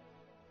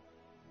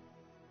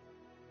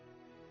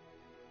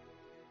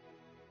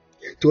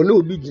 To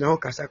know big now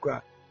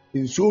kasakra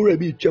in so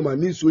ready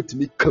chairman so to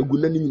me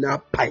kaguna ni na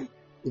pai.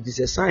 It is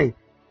a sign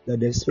that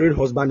the spirit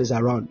husband is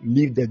around.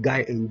 Leave the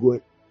guy and go.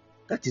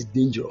 That is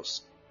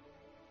dangerous.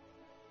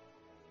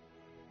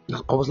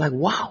 Now I was like,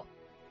 wow,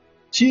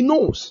 she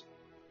knows.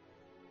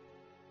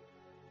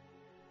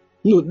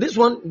 This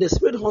one, the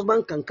spirit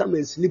husband can come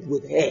and sleep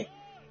with her,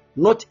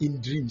 not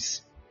in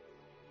dreams.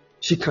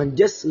 She can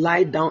just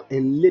lie down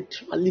and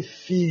literally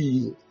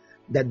feel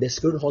that the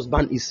spirit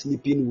husband is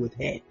sleeping with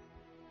her.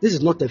 This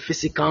is not a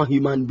physical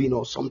human being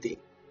or something,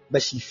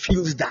 but she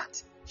feels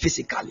that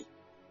physically.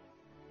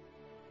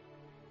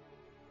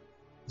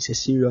 It's a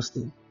serious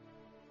thing.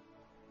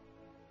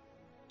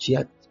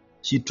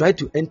 She tried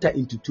to enter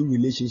into 2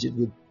 relationships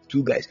with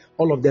 2 guys.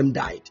 All of them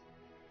died.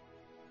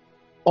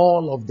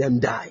 All of them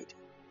died.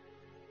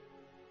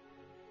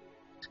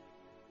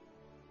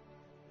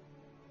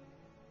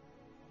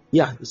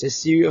 Yeah, it's a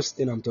serious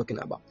thing I'm talking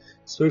about.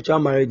 Spiritual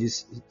marriage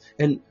is,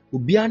 and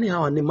ubiani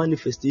how a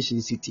manifestation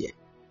is it here.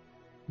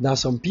 There are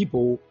some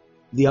people,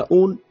 their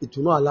own, it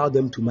will not allow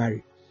them to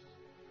marry.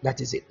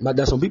 That is it. But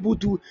there are some people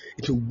too,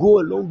 it will go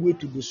a long way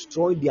to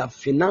destroy their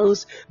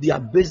finance, their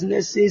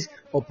businesses,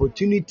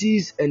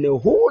 opportunities, and a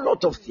whole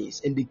lot of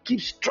things. And they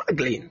keep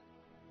struggling.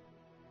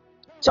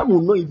 Some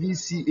will not even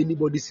see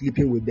anybody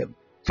sleeping with them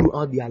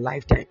throughout their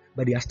lifetime,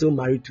 but they are still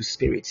married to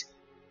spirits.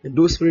 And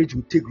those spirits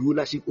will take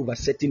rulership over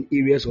certain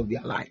areas of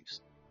their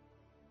lives.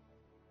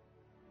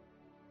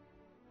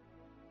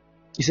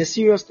 It's a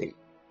serious thing.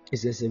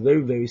 It's a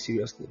very, very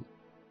serious thing.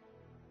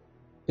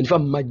 In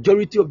fact,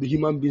 majority of the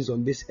human beings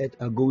on this earth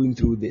are going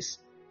through this.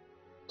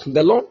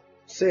 The Lord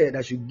said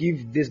I should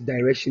give this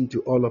direction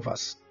to all of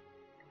us.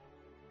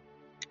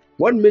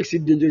 What makes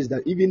it dangerous is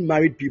that even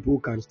married people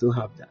can still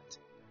have that.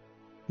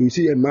 You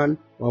see a man,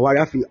 all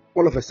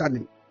of a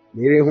sudden,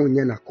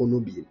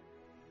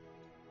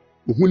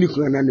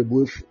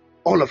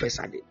 all of a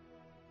sudden,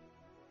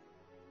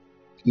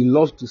 he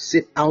loves to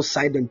sit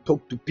outside and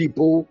talk to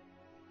people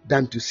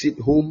than to sit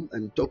home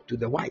and talk to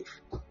the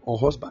wife or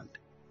husband.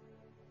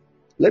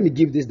 Let me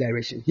give this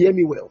direction. Hear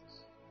me well.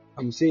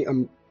 I'm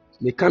saying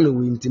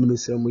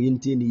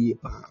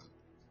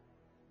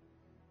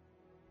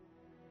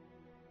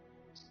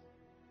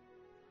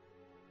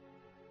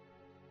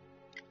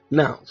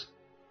now,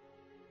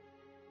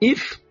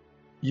 if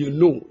you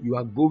know you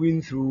are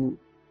going through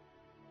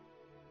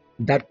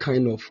that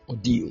kind of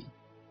ordeal,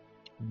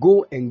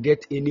 Go and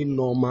get any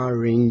normal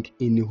ring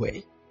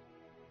anywhere.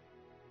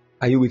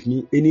 Are you with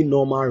me? Any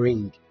normal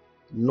ring.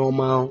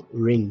 Normal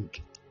ring.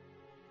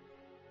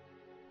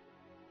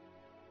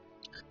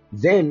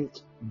 Then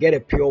get a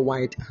pure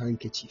white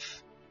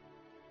handkerchief.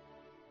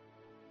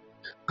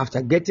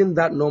 After getting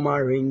that normal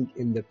ring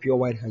in the pure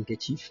white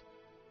handkerchief,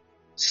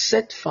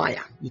 set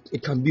fire.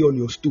 It can be on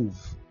your stove.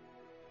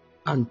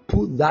 And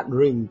put that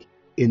ring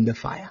in the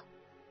fire.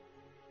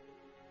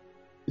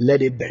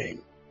 Let it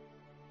burn.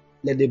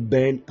 Let it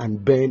burn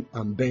and burn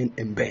and burn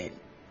and burn.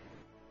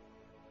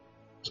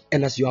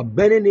 And as you are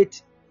burning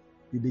it,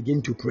 you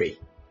begin to pray.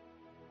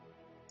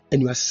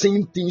 And you are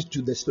saying things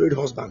to the spirit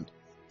husband.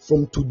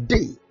 From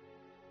today,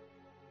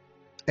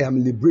 I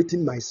am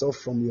liberating myself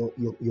from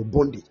your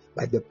bondage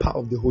by the power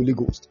of the Holy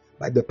Ghost.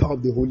 By the power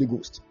of the Holy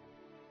Ghost.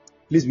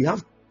 Please, we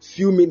have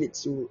few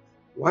minutes. So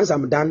once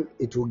I'm done,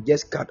 it will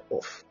just cut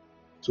off.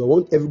 So I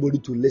want everybody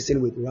to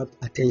listen with rapt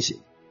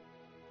attention.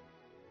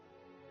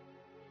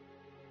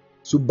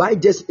 So buy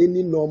just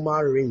any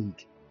normal ring.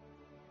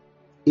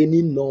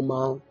 Any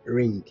normal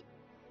ring.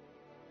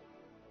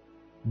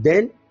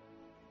 Then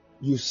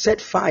you set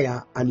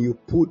fire and you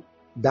put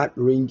that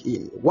ring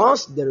in.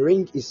 Once the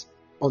ring is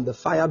on the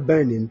fire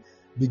burning,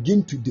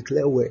 begin to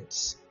declare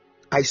words.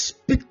 I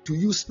speak to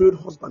you, spirit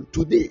husband,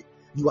 today.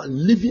 You are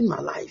living my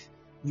life.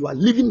 You are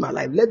living my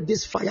life. Let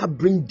this fire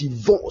bring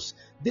divorce.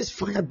 This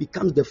fire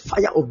becomes the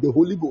fire of the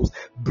Holy Ghost,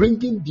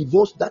 bringing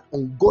divorce, that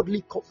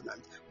ungodly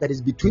covenant that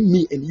is between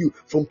me and you.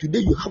 From today,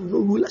 you have no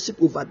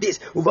rulership over this,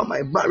 over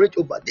my marriage,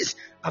 over this.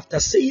 After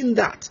saying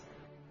that,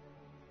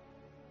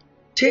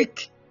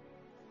 take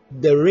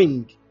the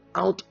ring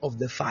out of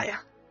the fire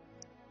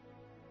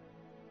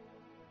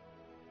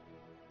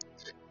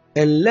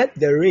and let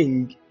the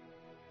ring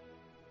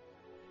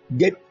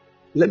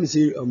let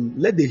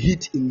the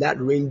heat in that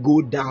ring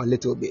go down a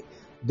little bit.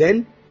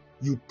 Then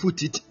you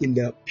put it in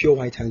the pure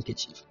white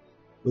handkerchief.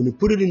 When you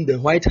put it in the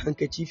white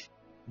handkerchief,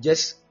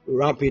 just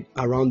wrap it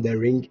around the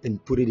ring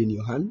and put it in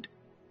your hand.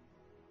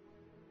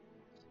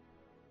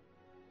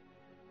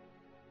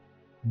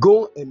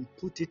 Go and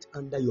put it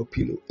under your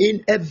pillow.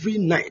 In every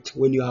night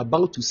when you are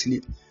about to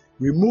sleep,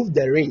 remove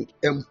the ring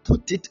and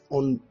put it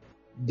on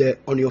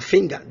your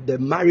finger, the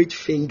marriage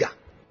finger.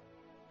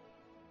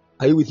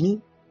 Are you with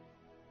me?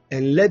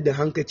 And let the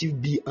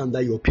handkerchief be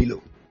under your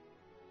pillow.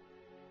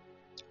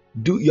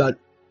 You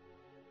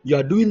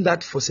are doing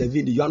that for 7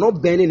 days. You are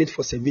not burning it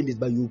for 7 days,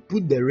 but you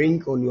put the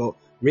ring on your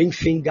ring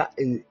finger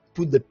and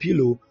put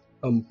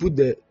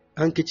the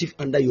handkerchief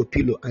under your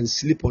pillow and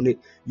sleep on it.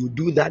 You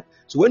do that.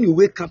 So when you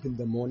wake up in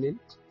the morning,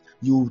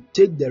 you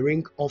take the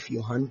ring off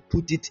your hand,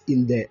 put it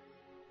in the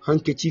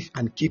handkerchief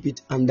and keep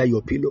it under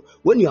your pillow.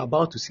 When you are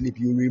about to sleep,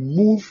 you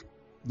remove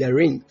the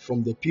ring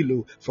from the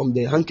pillow, from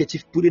the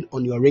handkerchief, put it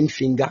on your ring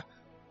finger,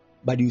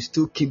 but you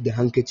still keep the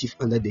handkerchief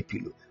under the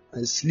pillow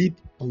and sleep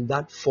on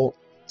that for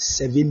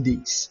 7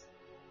 days.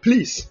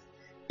 Please,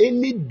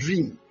 any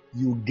dream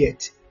you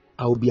get,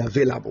 I will be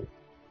available.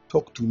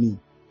 Talk to me.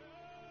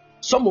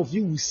 Some of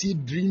you will see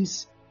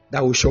dreams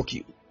that will shock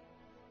you.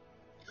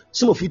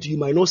 Some of you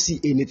might not see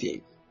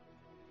anything.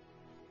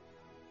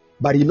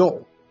 But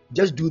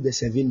just do the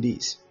 7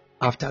 days.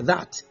 After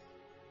that,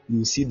 you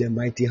will see the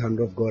mighty hand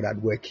of God at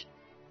work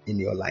in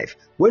your life.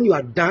 When you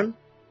are done,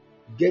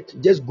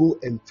 just go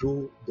and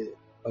throw the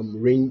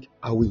ring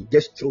away.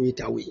 Just throw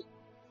it away.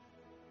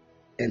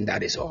 And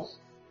that is all.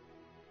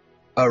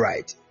 All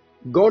right.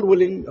 God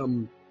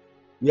willing,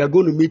 we are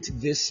going to meet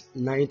this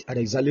night at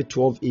exactly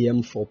 12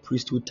 a.m. for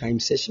priesthood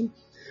time session.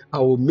 I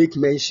will make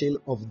mention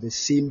of the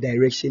same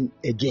direction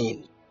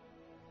again.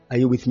 Are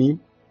you with me?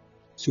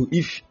 So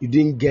if you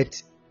didn't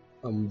get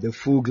the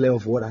full glare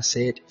of what I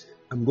said,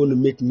 I'm going to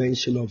make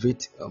mention of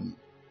it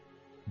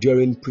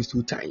during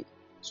priesthood time.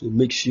 So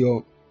make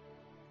sure.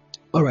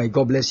 All right,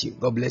 God bless you.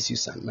 God bless you,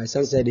 son. My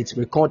son said it's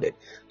recorded.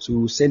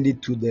 So send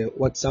it to the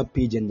WhatsApp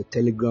page and the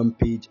Telegram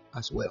page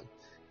as well.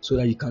 So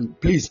that you can,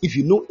 please, if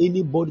you know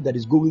anybody that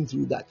is going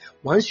through that,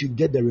 once you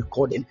get the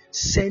recording,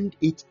 send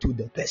it to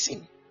the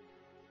person.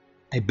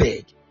 I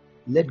beg,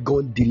 let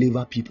God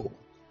deliver people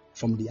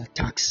from the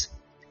attacks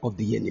of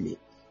the enemy.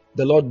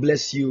 The Lord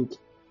bless you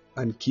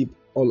and keep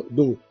all.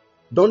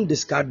 Don't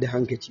discard the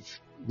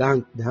handkerchief.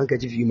 The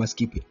handkerchief, you must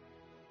keep it.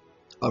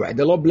 All right,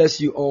 the Lord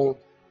bless you all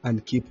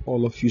and keep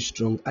all of you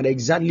strong. At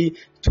exactly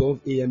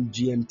 12 a.m.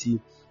 GMT,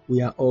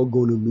 we are all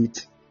going to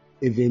meet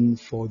even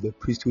for the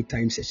priesthood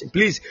time session.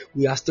 Please,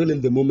 we are still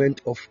in the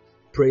moment of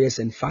prayers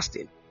and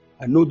fasting.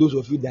 I know those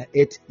of you that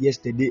ate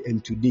yesterday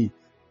and today,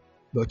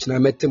 but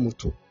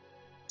the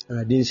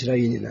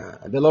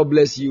Lord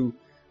bless you.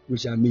 We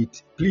shall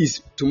meet.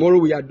 Please, tomorrow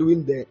we are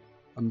doing the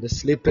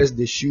slippers,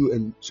 the shoe,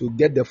 and so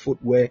get the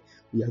footwear.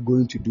 We are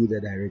going to do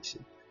the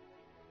direction.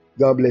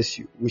 God bless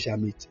you. We shall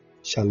meet.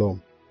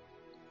 Shalom.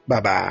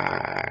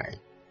 Bye-bye.